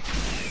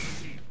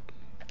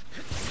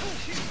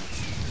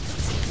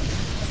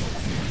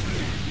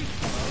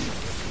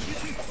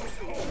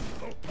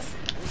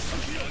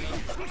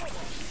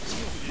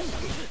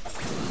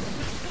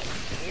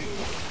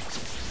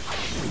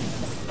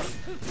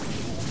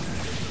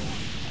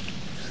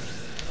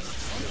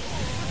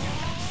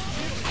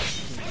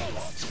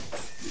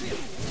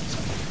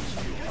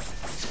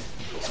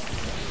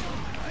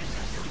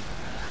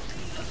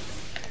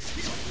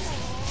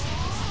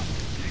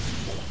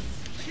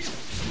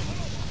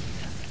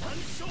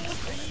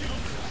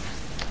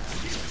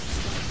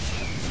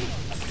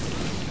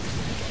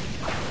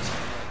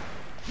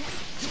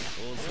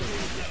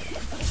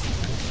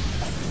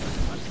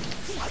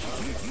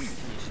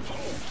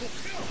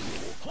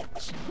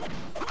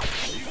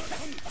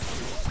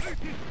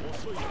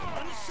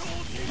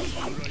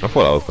 I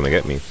thought that was gonna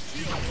get me.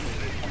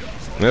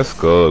 Let's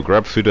go,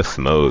 grab through the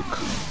smoke.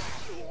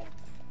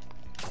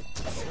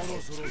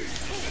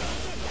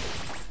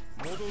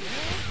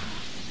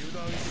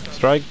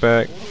 Strike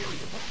back.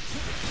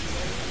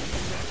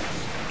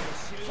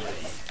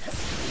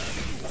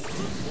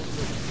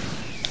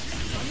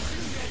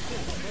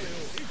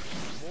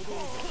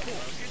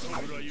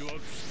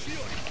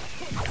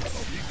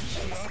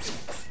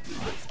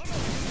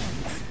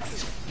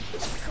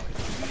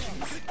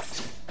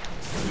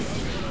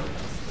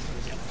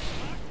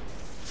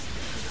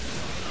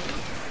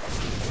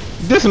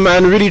 This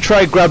man really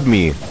tried grab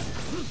me.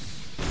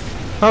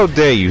 How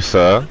dare you,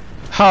 sir?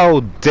 How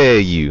dare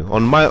you?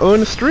 On my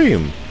own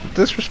stream.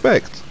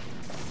 Disrespect.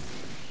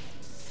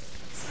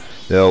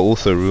 There are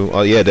also rooms.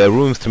 Oh yeah, there are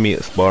rooms to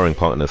meet sparring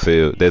partners.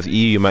 So there's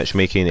EU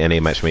matchmaking, NA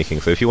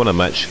matchmaking. So if you want to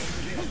match,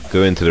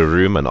 go into the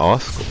room and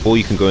ask, or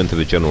you can go into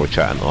the general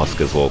chat and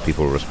ask as well.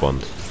 People will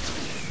respond.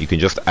 You can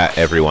just at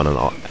everyone and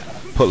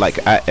put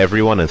like at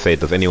everyone and say,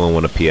 does anyone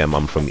want a PM?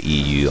 I'm from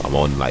EU.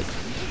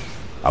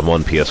 I'm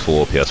on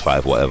PS4,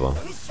 PS5, whatever.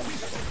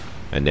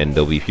 And then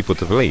there'll be people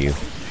to play you.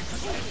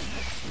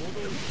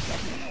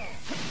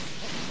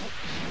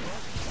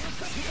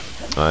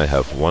 I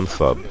have one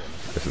sub.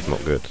 This is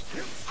not good.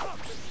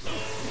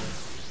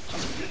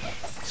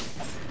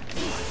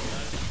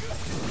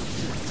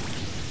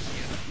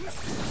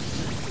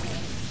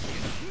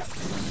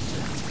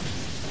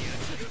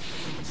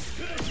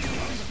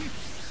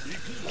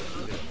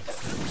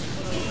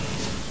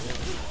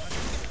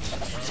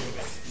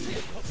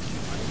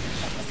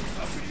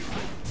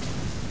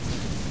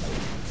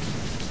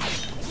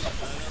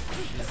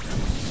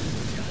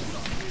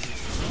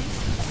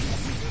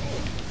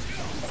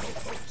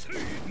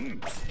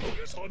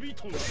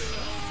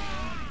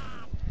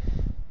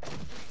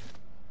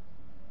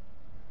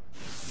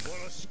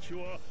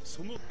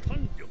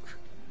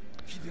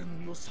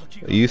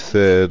 You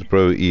said,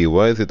 bro E,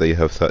 why is it that you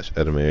have such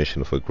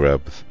admiration for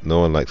grabs? No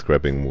one likes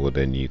grabbing more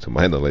than you, to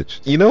my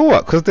knowledge. You know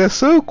what? Because they're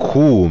so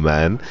cool,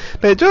 man.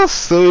 They're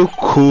just so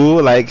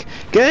cool. Like,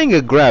 getting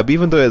a grab,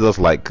 even though it does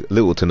like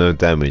little to no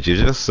damage,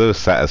 is just so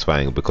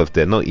satisfying because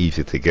they're not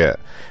easy to get.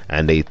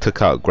 And they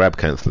took out grab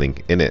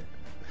cancelling in it.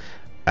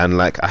 And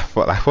like, I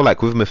feel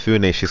like with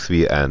Mifune,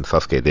 Shisui and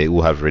Sasuke, they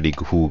all have really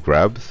cool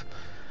grabs.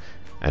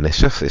 And it's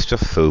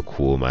just so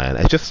cool, man.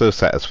 It's just so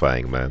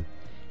satisfying, man.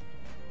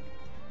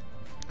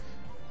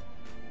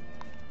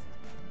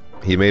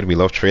 He made me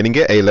love training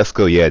it. Hey, let's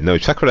go. Yeah, no,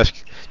 Chakra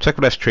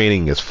Dash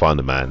training is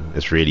fun, man.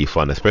 It's really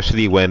fun,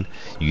 especially when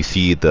you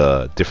see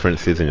the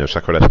differences in your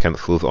Chakra Dash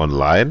cancels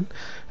online,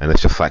 and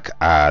it's just like,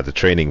 the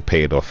training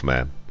paid off,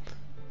 man.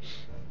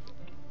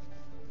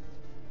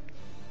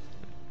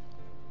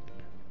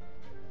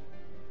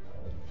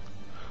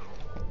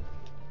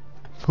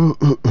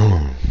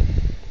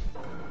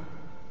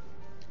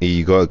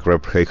 You gotta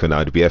grab Pleiko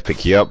now to be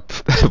epic. Yup,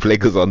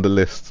 Pleiko's on the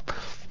list.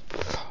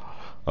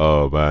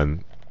 Oh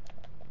man,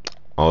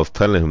 I was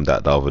telling him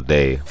that the other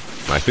day.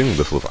 I think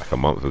this was like a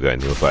month ago,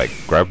 and he was like,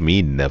 "Grab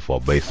me, never."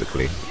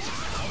 Basically.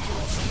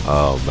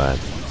 Oh man.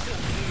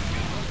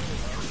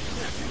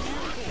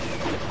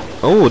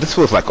 Oh, this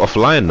feels like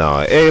offline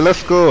now. Hey,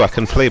 let's go. I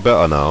can play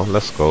better now.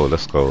 Let's go.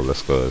 Let's go.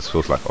 Let's go. This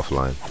feels like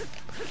offline.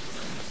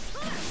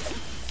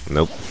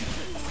 Nope.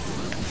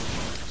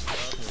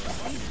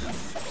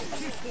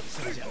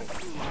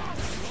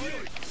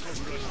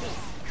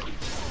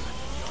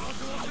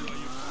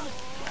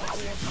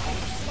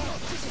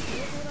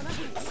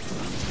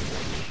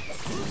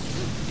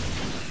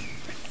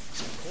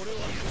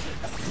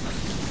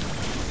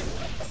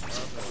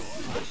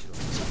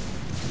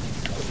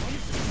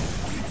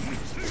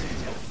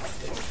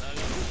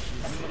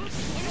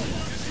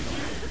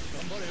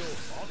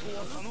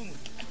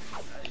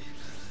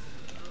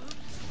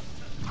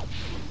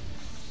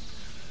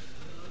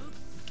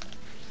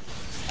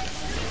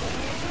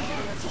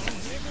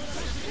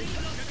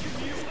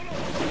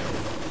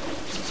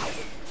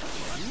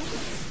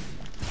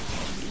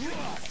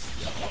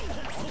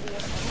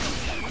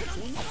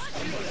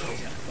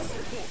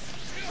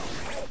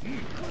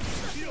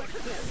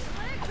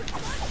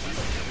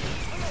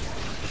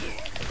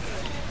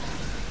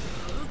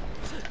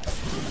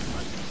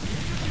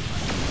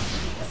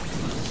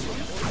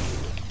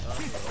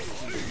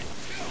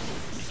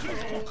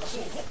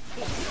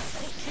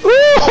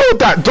 Ooh,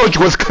 that dodge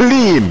was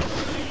clean!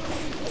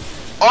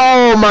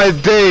 Oh my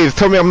days!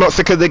 Tell me I'm not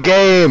sick of the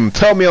game!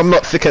 Tell me I'm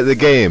not sick of the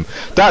game!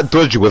 That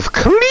dodge was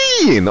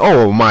clean!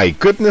 Oh my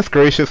goodness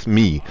gracious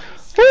me!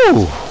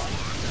 Woo!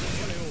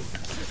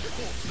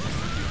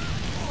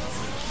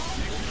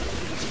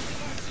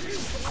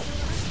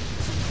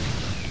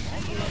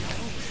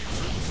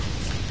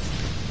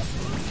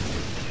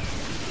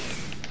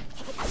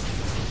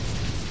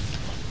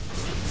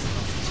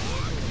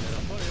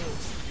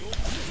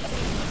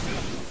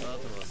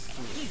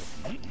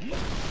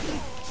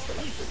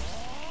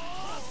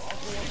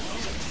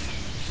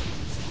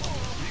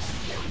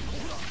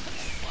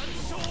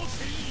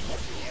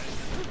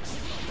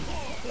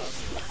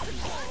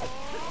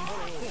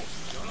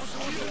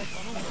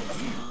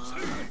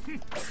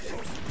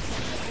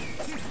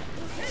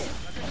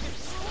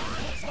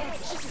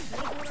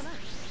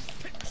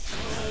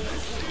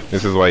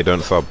 This is why you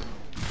don't sub.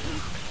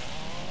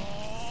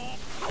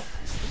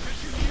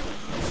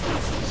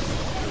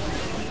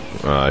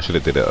 I should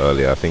have did it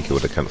earlier. I think it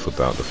would have cancelled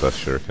out the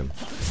first shuriken.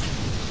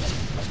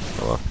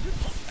 Oh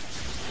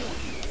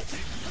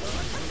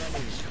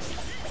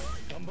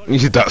well. You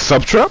did that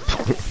sub trap?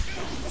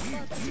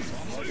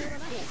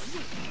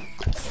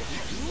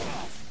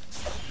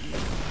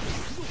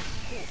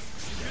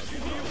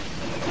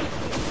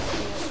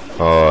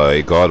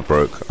 Oh, guard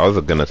broke. I was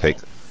gonna take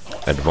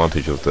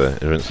advantage of the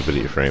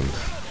invincibility frames.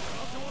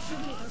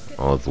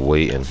 I was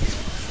waiting.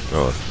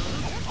 Oh.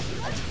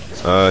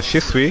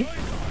 Shisui?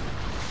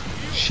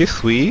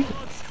 Shisui?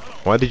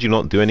 Why did you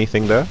not do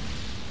anything there?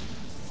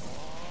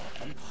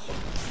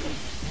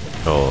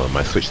 Oh,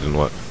 my switch didn't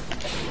work.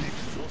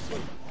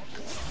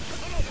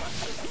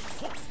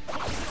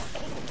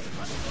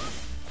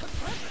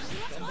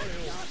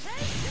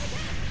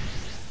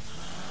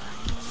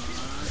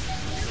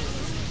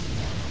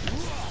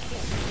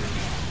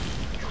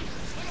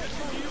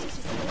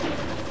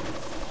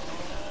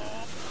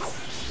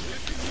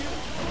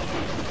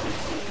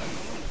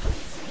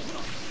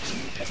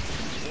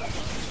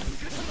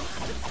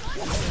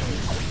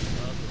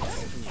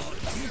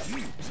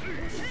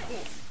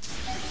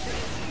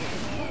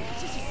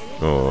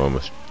 Oh, I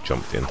almost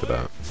jumped into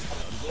that.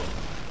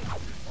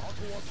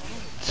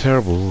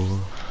 Terrible.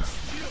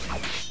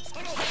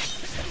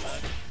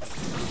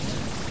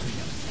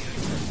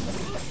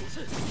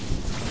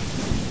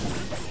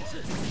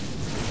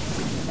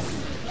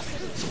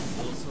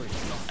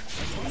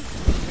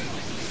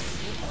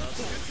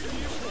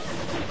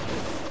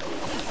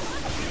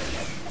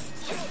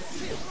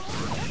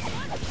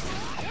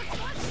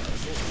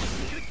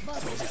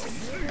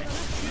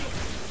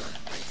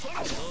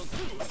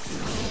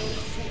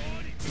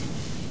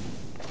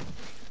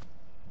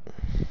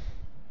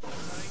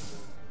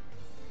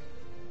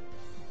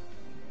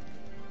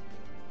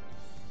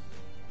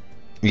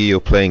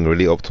 You're playing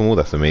really optimal,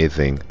 that's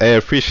amazing. I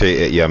appreciate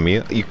it,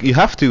 Yami. You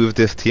have to with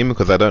this team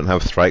because I don't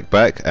have strike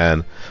back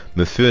and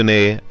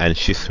Mifune and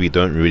Shisui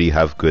don't really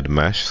have good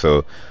mash,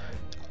 so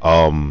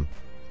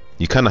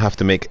you kinda have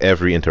to make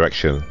every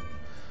interaction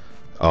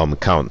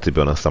count, to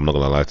be honest. I'm not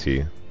gonna lie to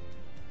you.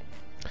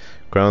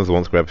 Grounds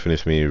once grab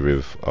finished me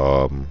with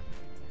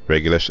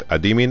regular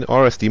do you mean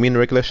RS, do you mean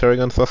regular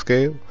Sharingan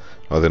Sasuke?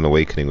 I was in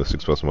Awakening with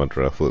 6+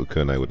 Madara. I thought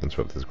Kunai would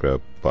interrupt his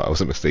grab, but I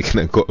wasn't mistaken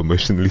and got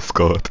emotionally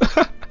scarred.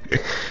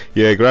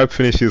 Yeah, grab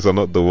finishes are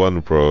not the one,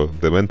 bro.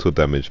 The mental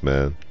damage,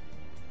 man.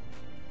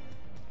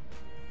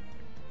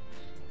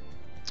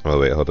 Oh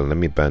wait, hold on, let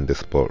me ban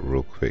this bot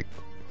real quick.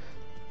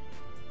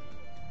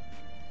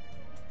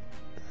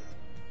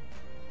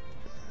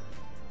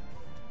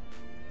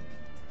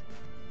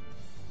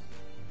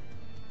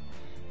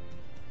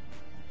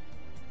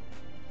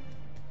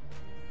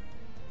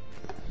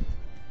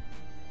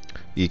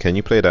 Can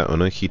you play that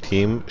Onoki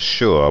team?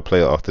 Sure, I'll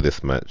play it after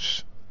this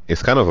match.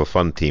 It's kind of a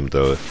fun team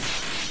though.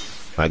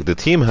 Like, the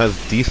team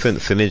has decent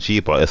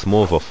synergy, but it's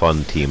more of a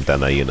fun team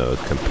than a, you know,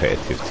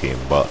 competitive team.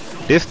 But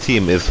this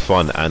team is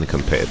fun and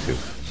competitive.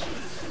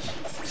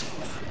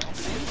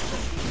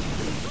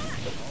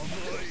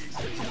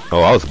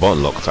 Oh, I was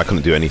button locked. I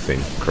couldn't do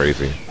anything.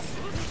 Crazy.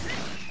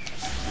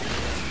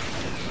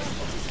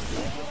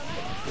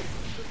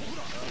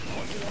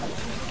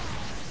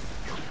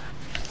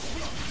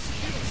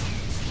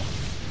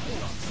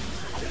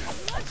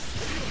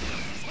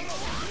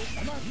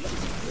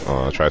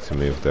 Oh, I tried to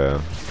move there.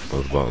 I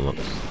was button locked.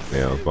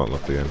 Yeah, I was button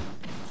locked again.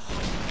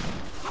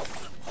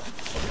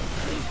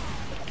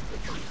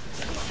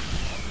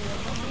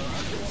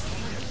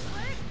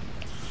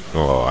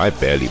 Oh, I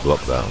barely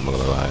blocked that, I'm not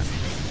gonna lie.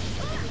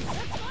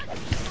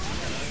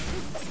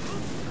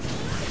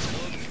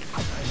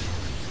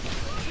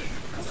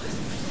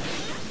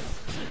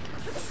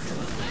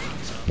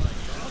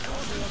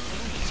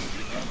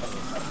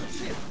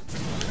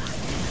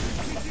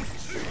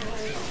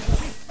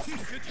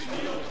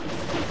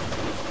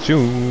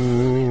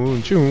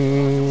 Choo,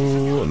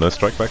 choo. No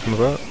strike back from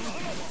that.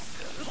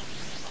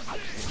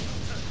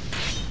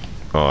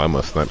 Oh, I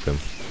must snipe him.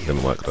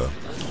 Didn't work though.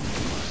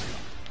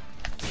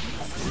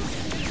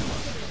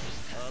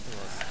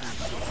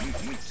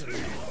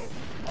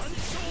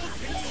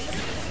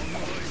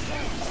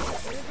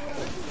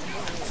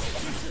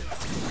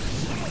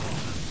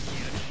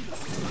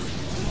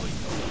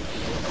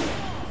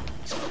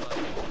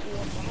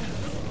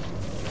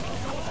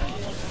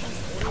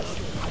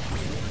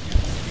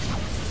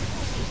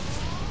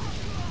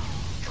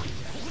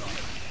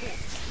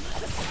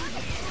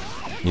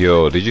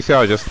 Yo, did you see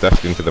how I just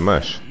dashed into the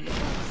mash?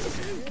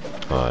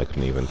 Oh, I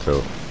couldn't even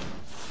tell.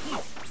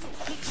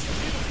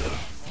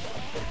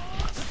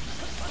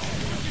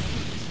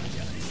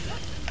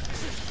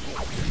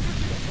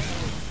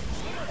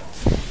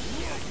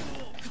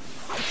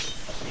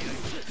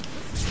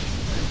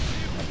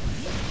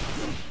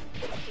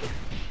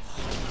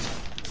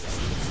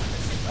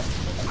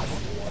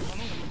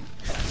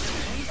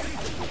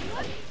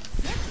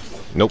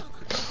 Nope.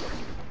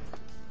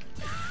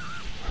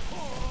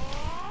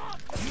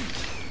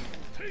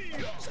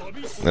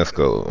 Let's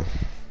go.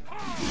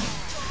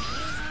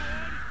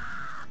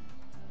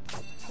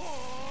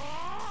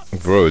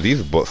 Bro,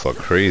 these bots are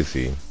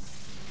crazy.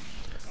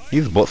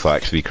 These bots are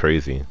actually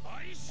crazy.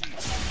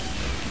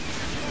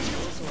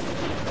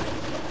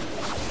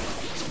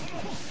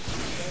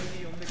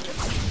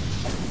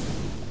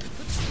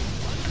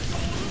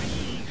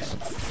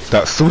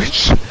 That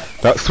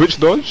switch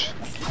dodge?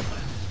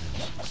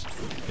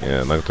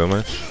 Yeah, not too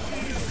much.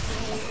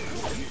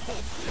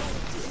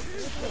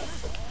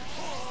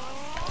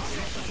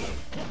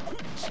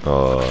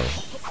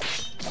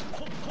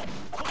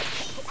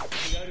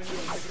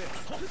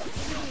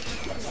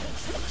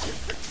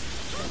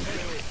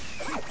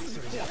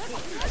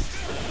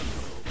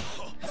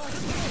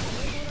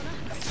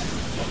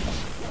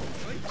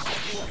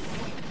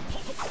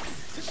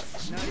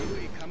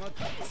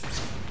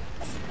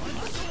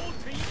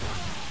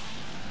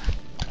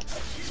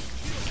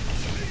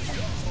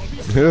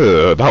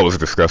 Ugh, that was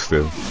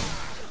disgusting.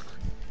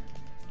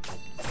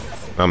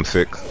 I'm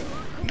sick.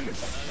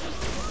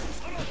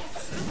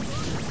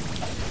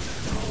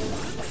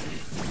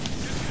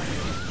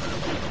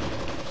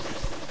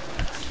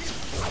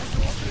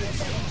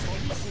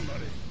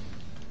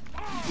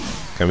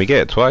 Can we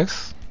get it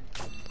twice?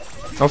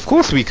 Of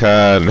course we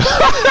can!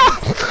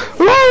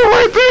 Oh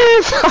my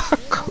days!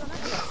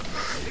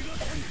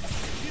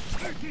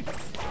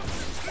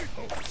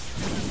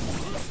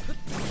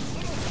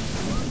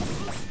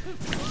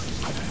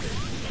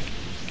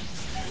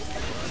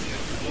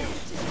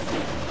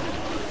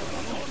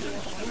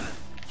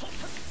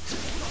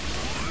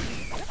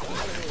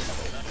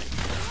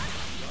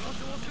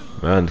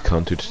 And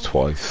counted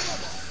twice.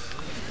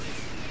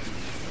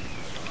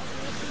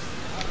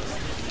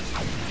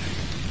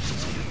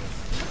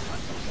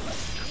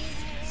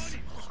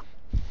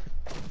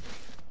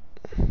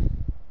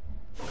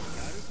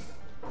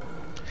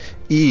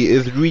 E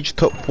is Rige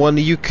top 1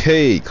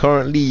 UK.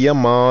 Currently, yeah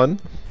man.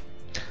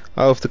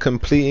 Out of the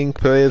completing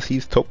players,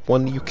 he's top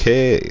 1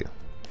 UK.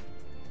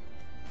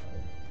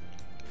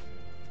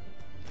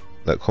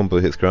 That combo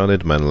hits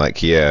grounded, man.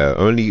 Like, yeah,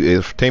 only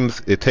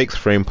it takes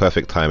frame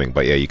perfect timing,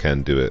 but yeah, you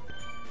can do it.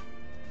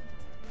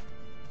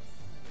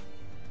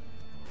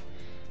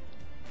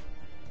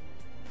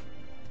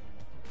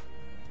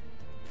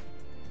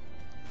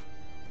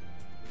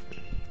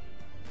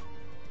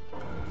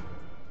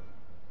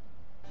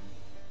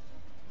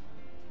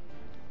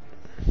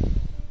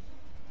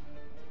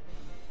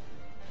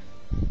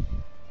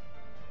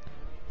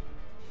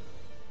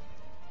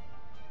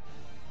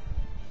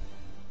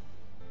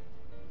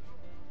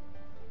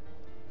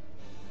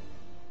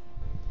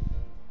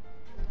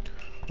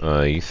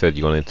 You said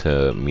you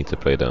wanted me to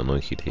play that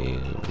Noiki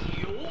team.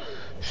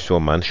 Sure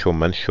man, sure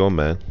man, sure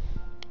man.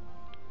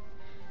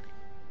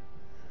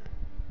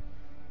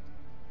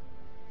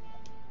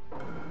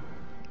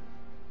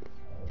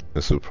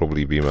 This will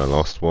probably be my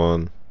last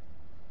one.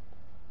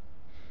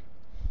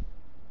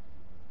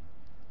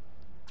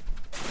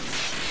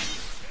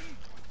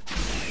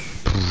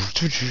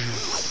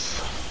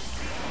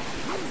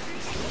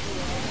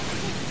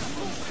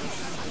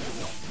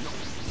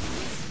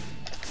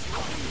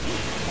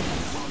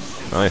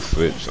 Nice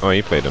switch. Oh,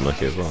 you played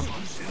Noiki as well.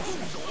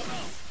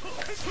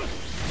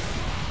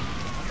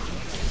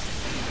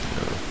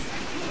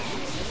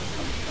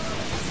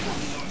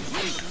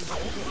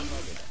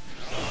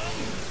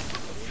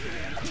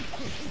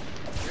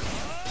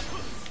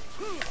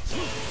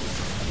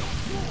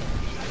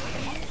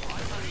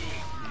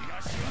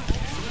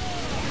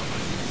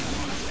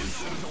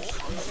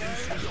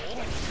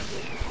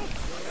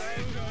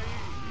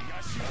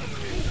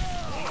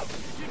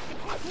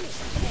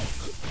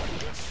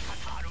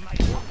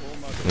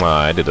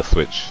 Ah, I did a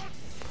switch.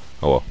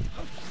 Oh well.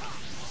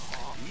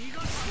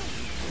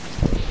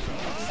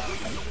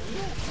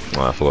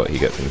 Oh, I forgot he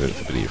gets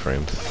invincibility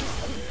frames.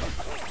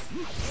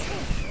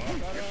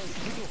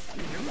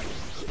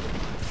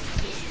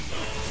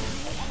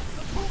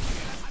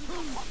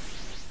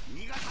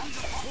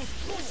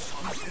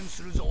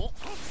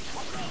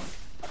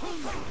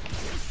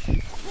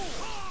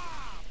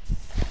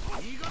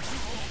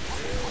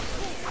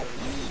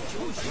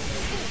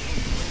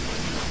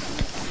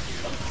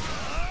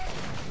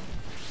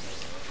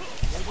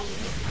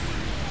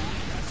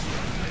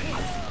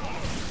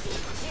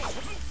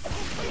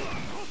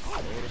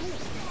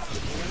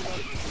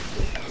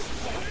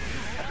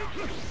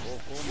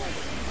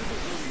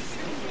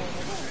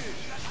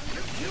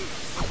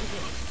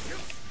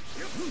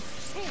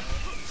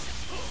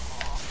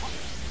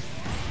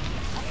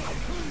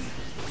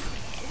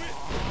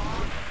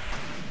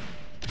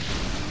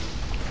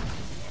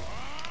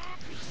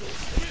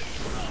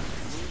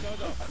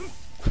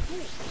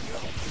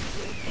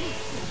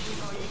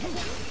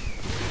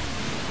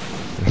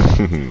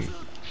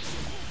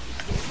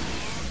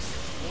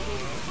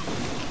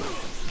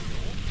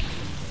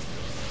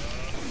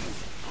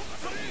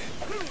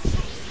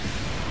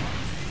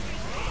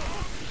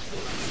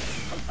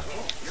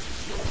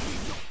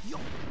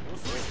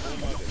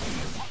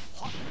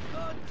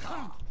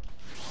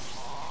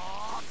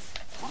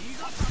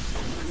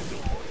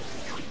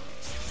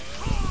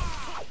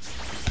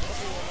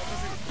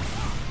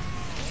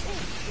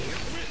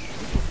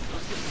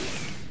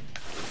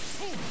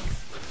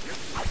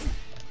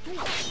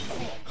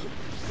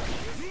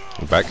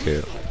 Back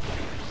here.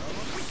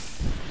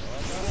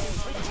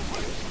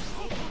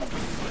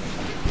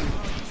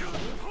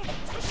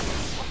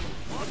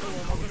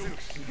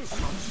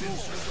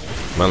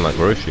 Man like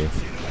Roshi.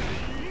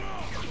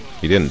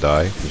 He didn't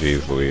die.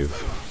 Jeez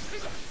Louise.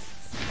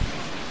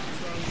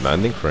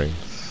 Landing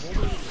frames.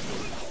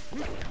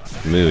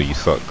 Moo, you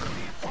suck.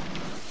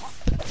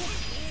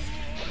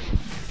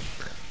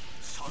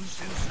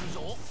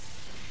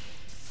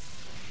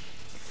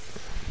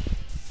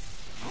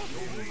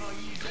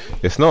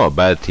 It's not a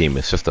bad team,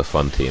 it's just a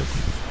fun team.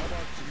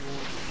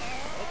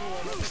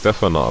 It's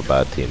definitely not a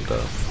bad team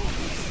though.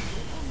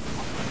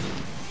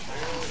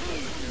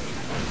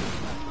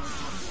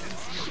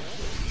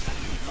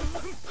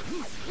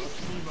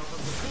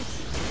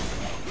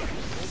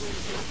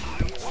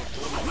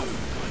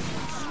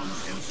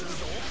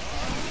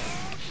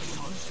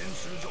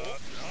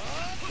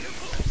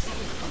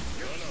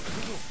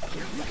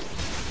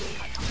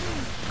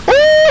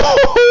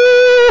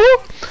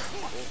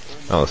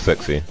 That was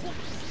sexy.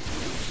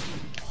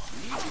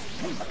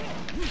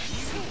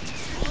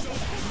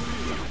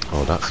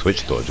 Oh, that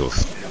switch dodge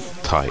was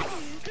tight.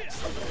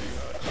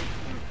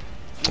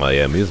 Oh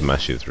yeah, Mew's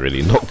mash is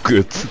really not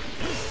good.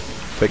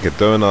 Take a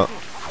donut.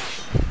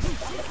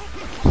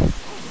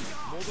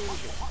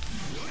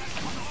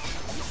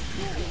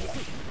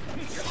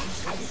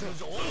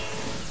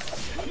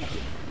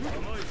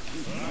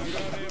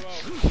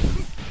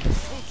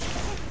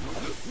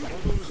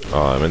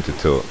 Oh, I meant to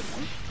tilt.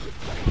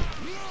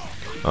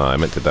 Oh, I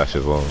meant to dash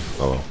as well.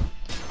 Oh well.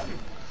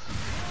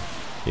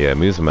 Yeah,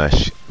 Mew's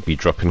mash be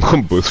dropping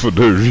combos for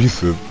no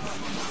reason.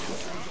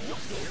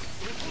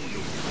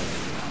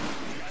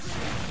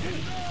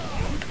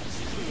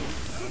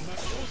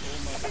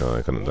 Oh,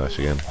 I couldn't dash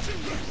again.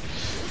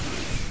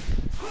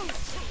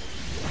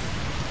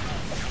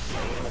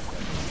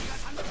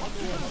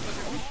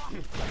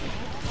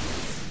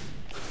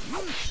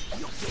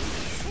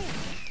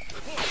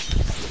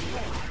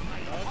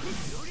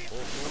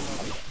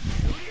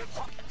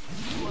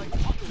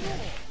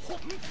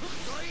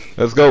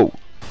 Let's go.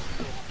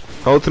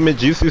 Ultimate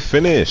juicy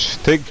finish.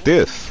 Take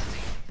this.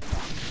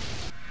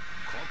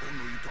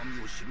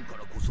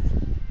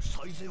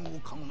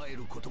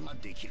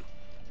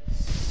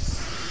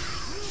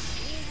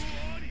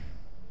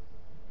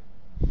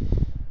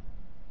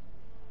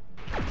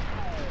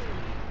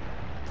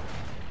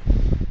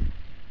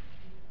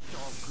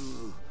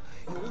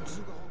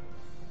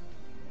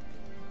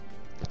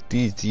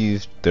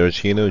 DG's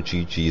Derachino,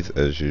 GG's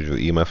as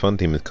usual. My fun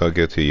team is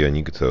Kageto and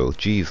Yugito.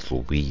 Jeez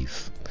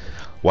Louise.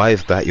 Why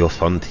is that your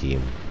fun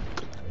team?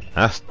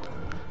 That's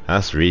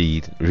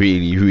really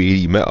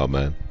meta,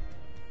 man.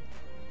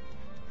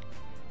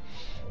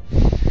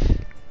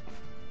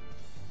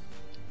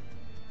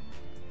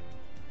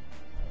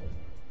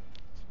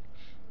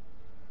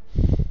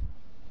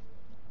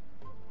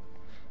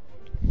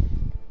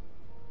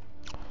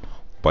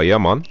 But yeah,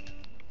 man,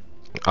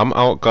 I'm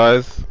out,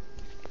 guys.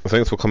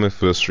 Thanks for coming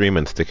through the stream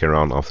and sticking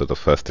around after the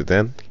first to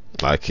 10.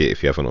 Like it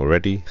if you haven't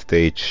already.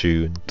 Stay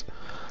tuned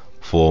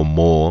for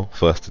more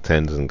first to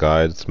 10s and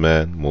guides,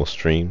 man. More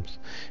streams.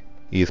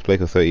 He's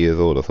Playco 30 years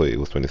old. I thought he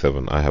was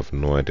 27. I have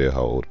no idea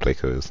how old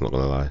Playco is, not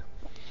gonna lie.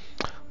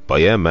 But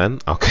yeah, man,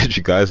 I'll catch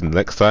you guys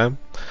next time.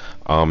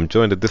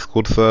 Join the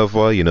Discord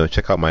server, you know,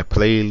 check out my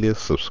playlist,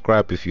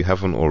 subscribe if you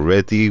haven't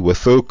already. We're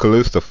so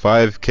close to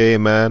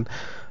 5k, man.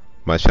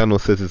 My channel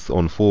says it's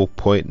on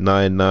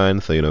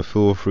 4.99, so you know,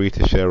 feel free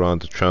to share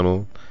around the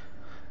channel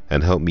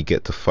and help me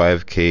get to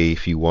 5k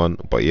if you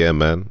want. But yeah,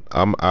 man,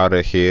 I'm out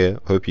of here.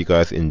 Hope you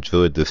guys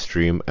enjoyed the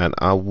stream, and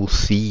I will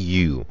see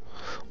you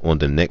on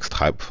the next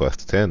hype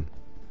first 10.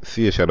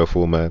 See you,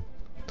 Shadowfall, man.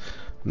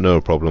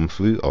 No problem,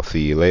 Flute. I'll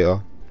see you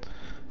later.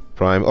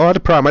 Prime. Oh, the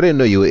Prime, I didn't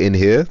know you were in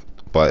here,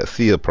 but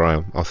see you,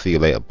 Prime. I'll see you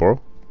later,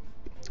 bro.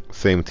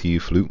 Same to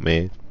you, Flute,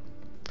 man.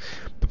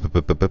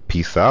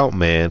 Peace out,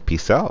 man.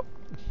 Peace out.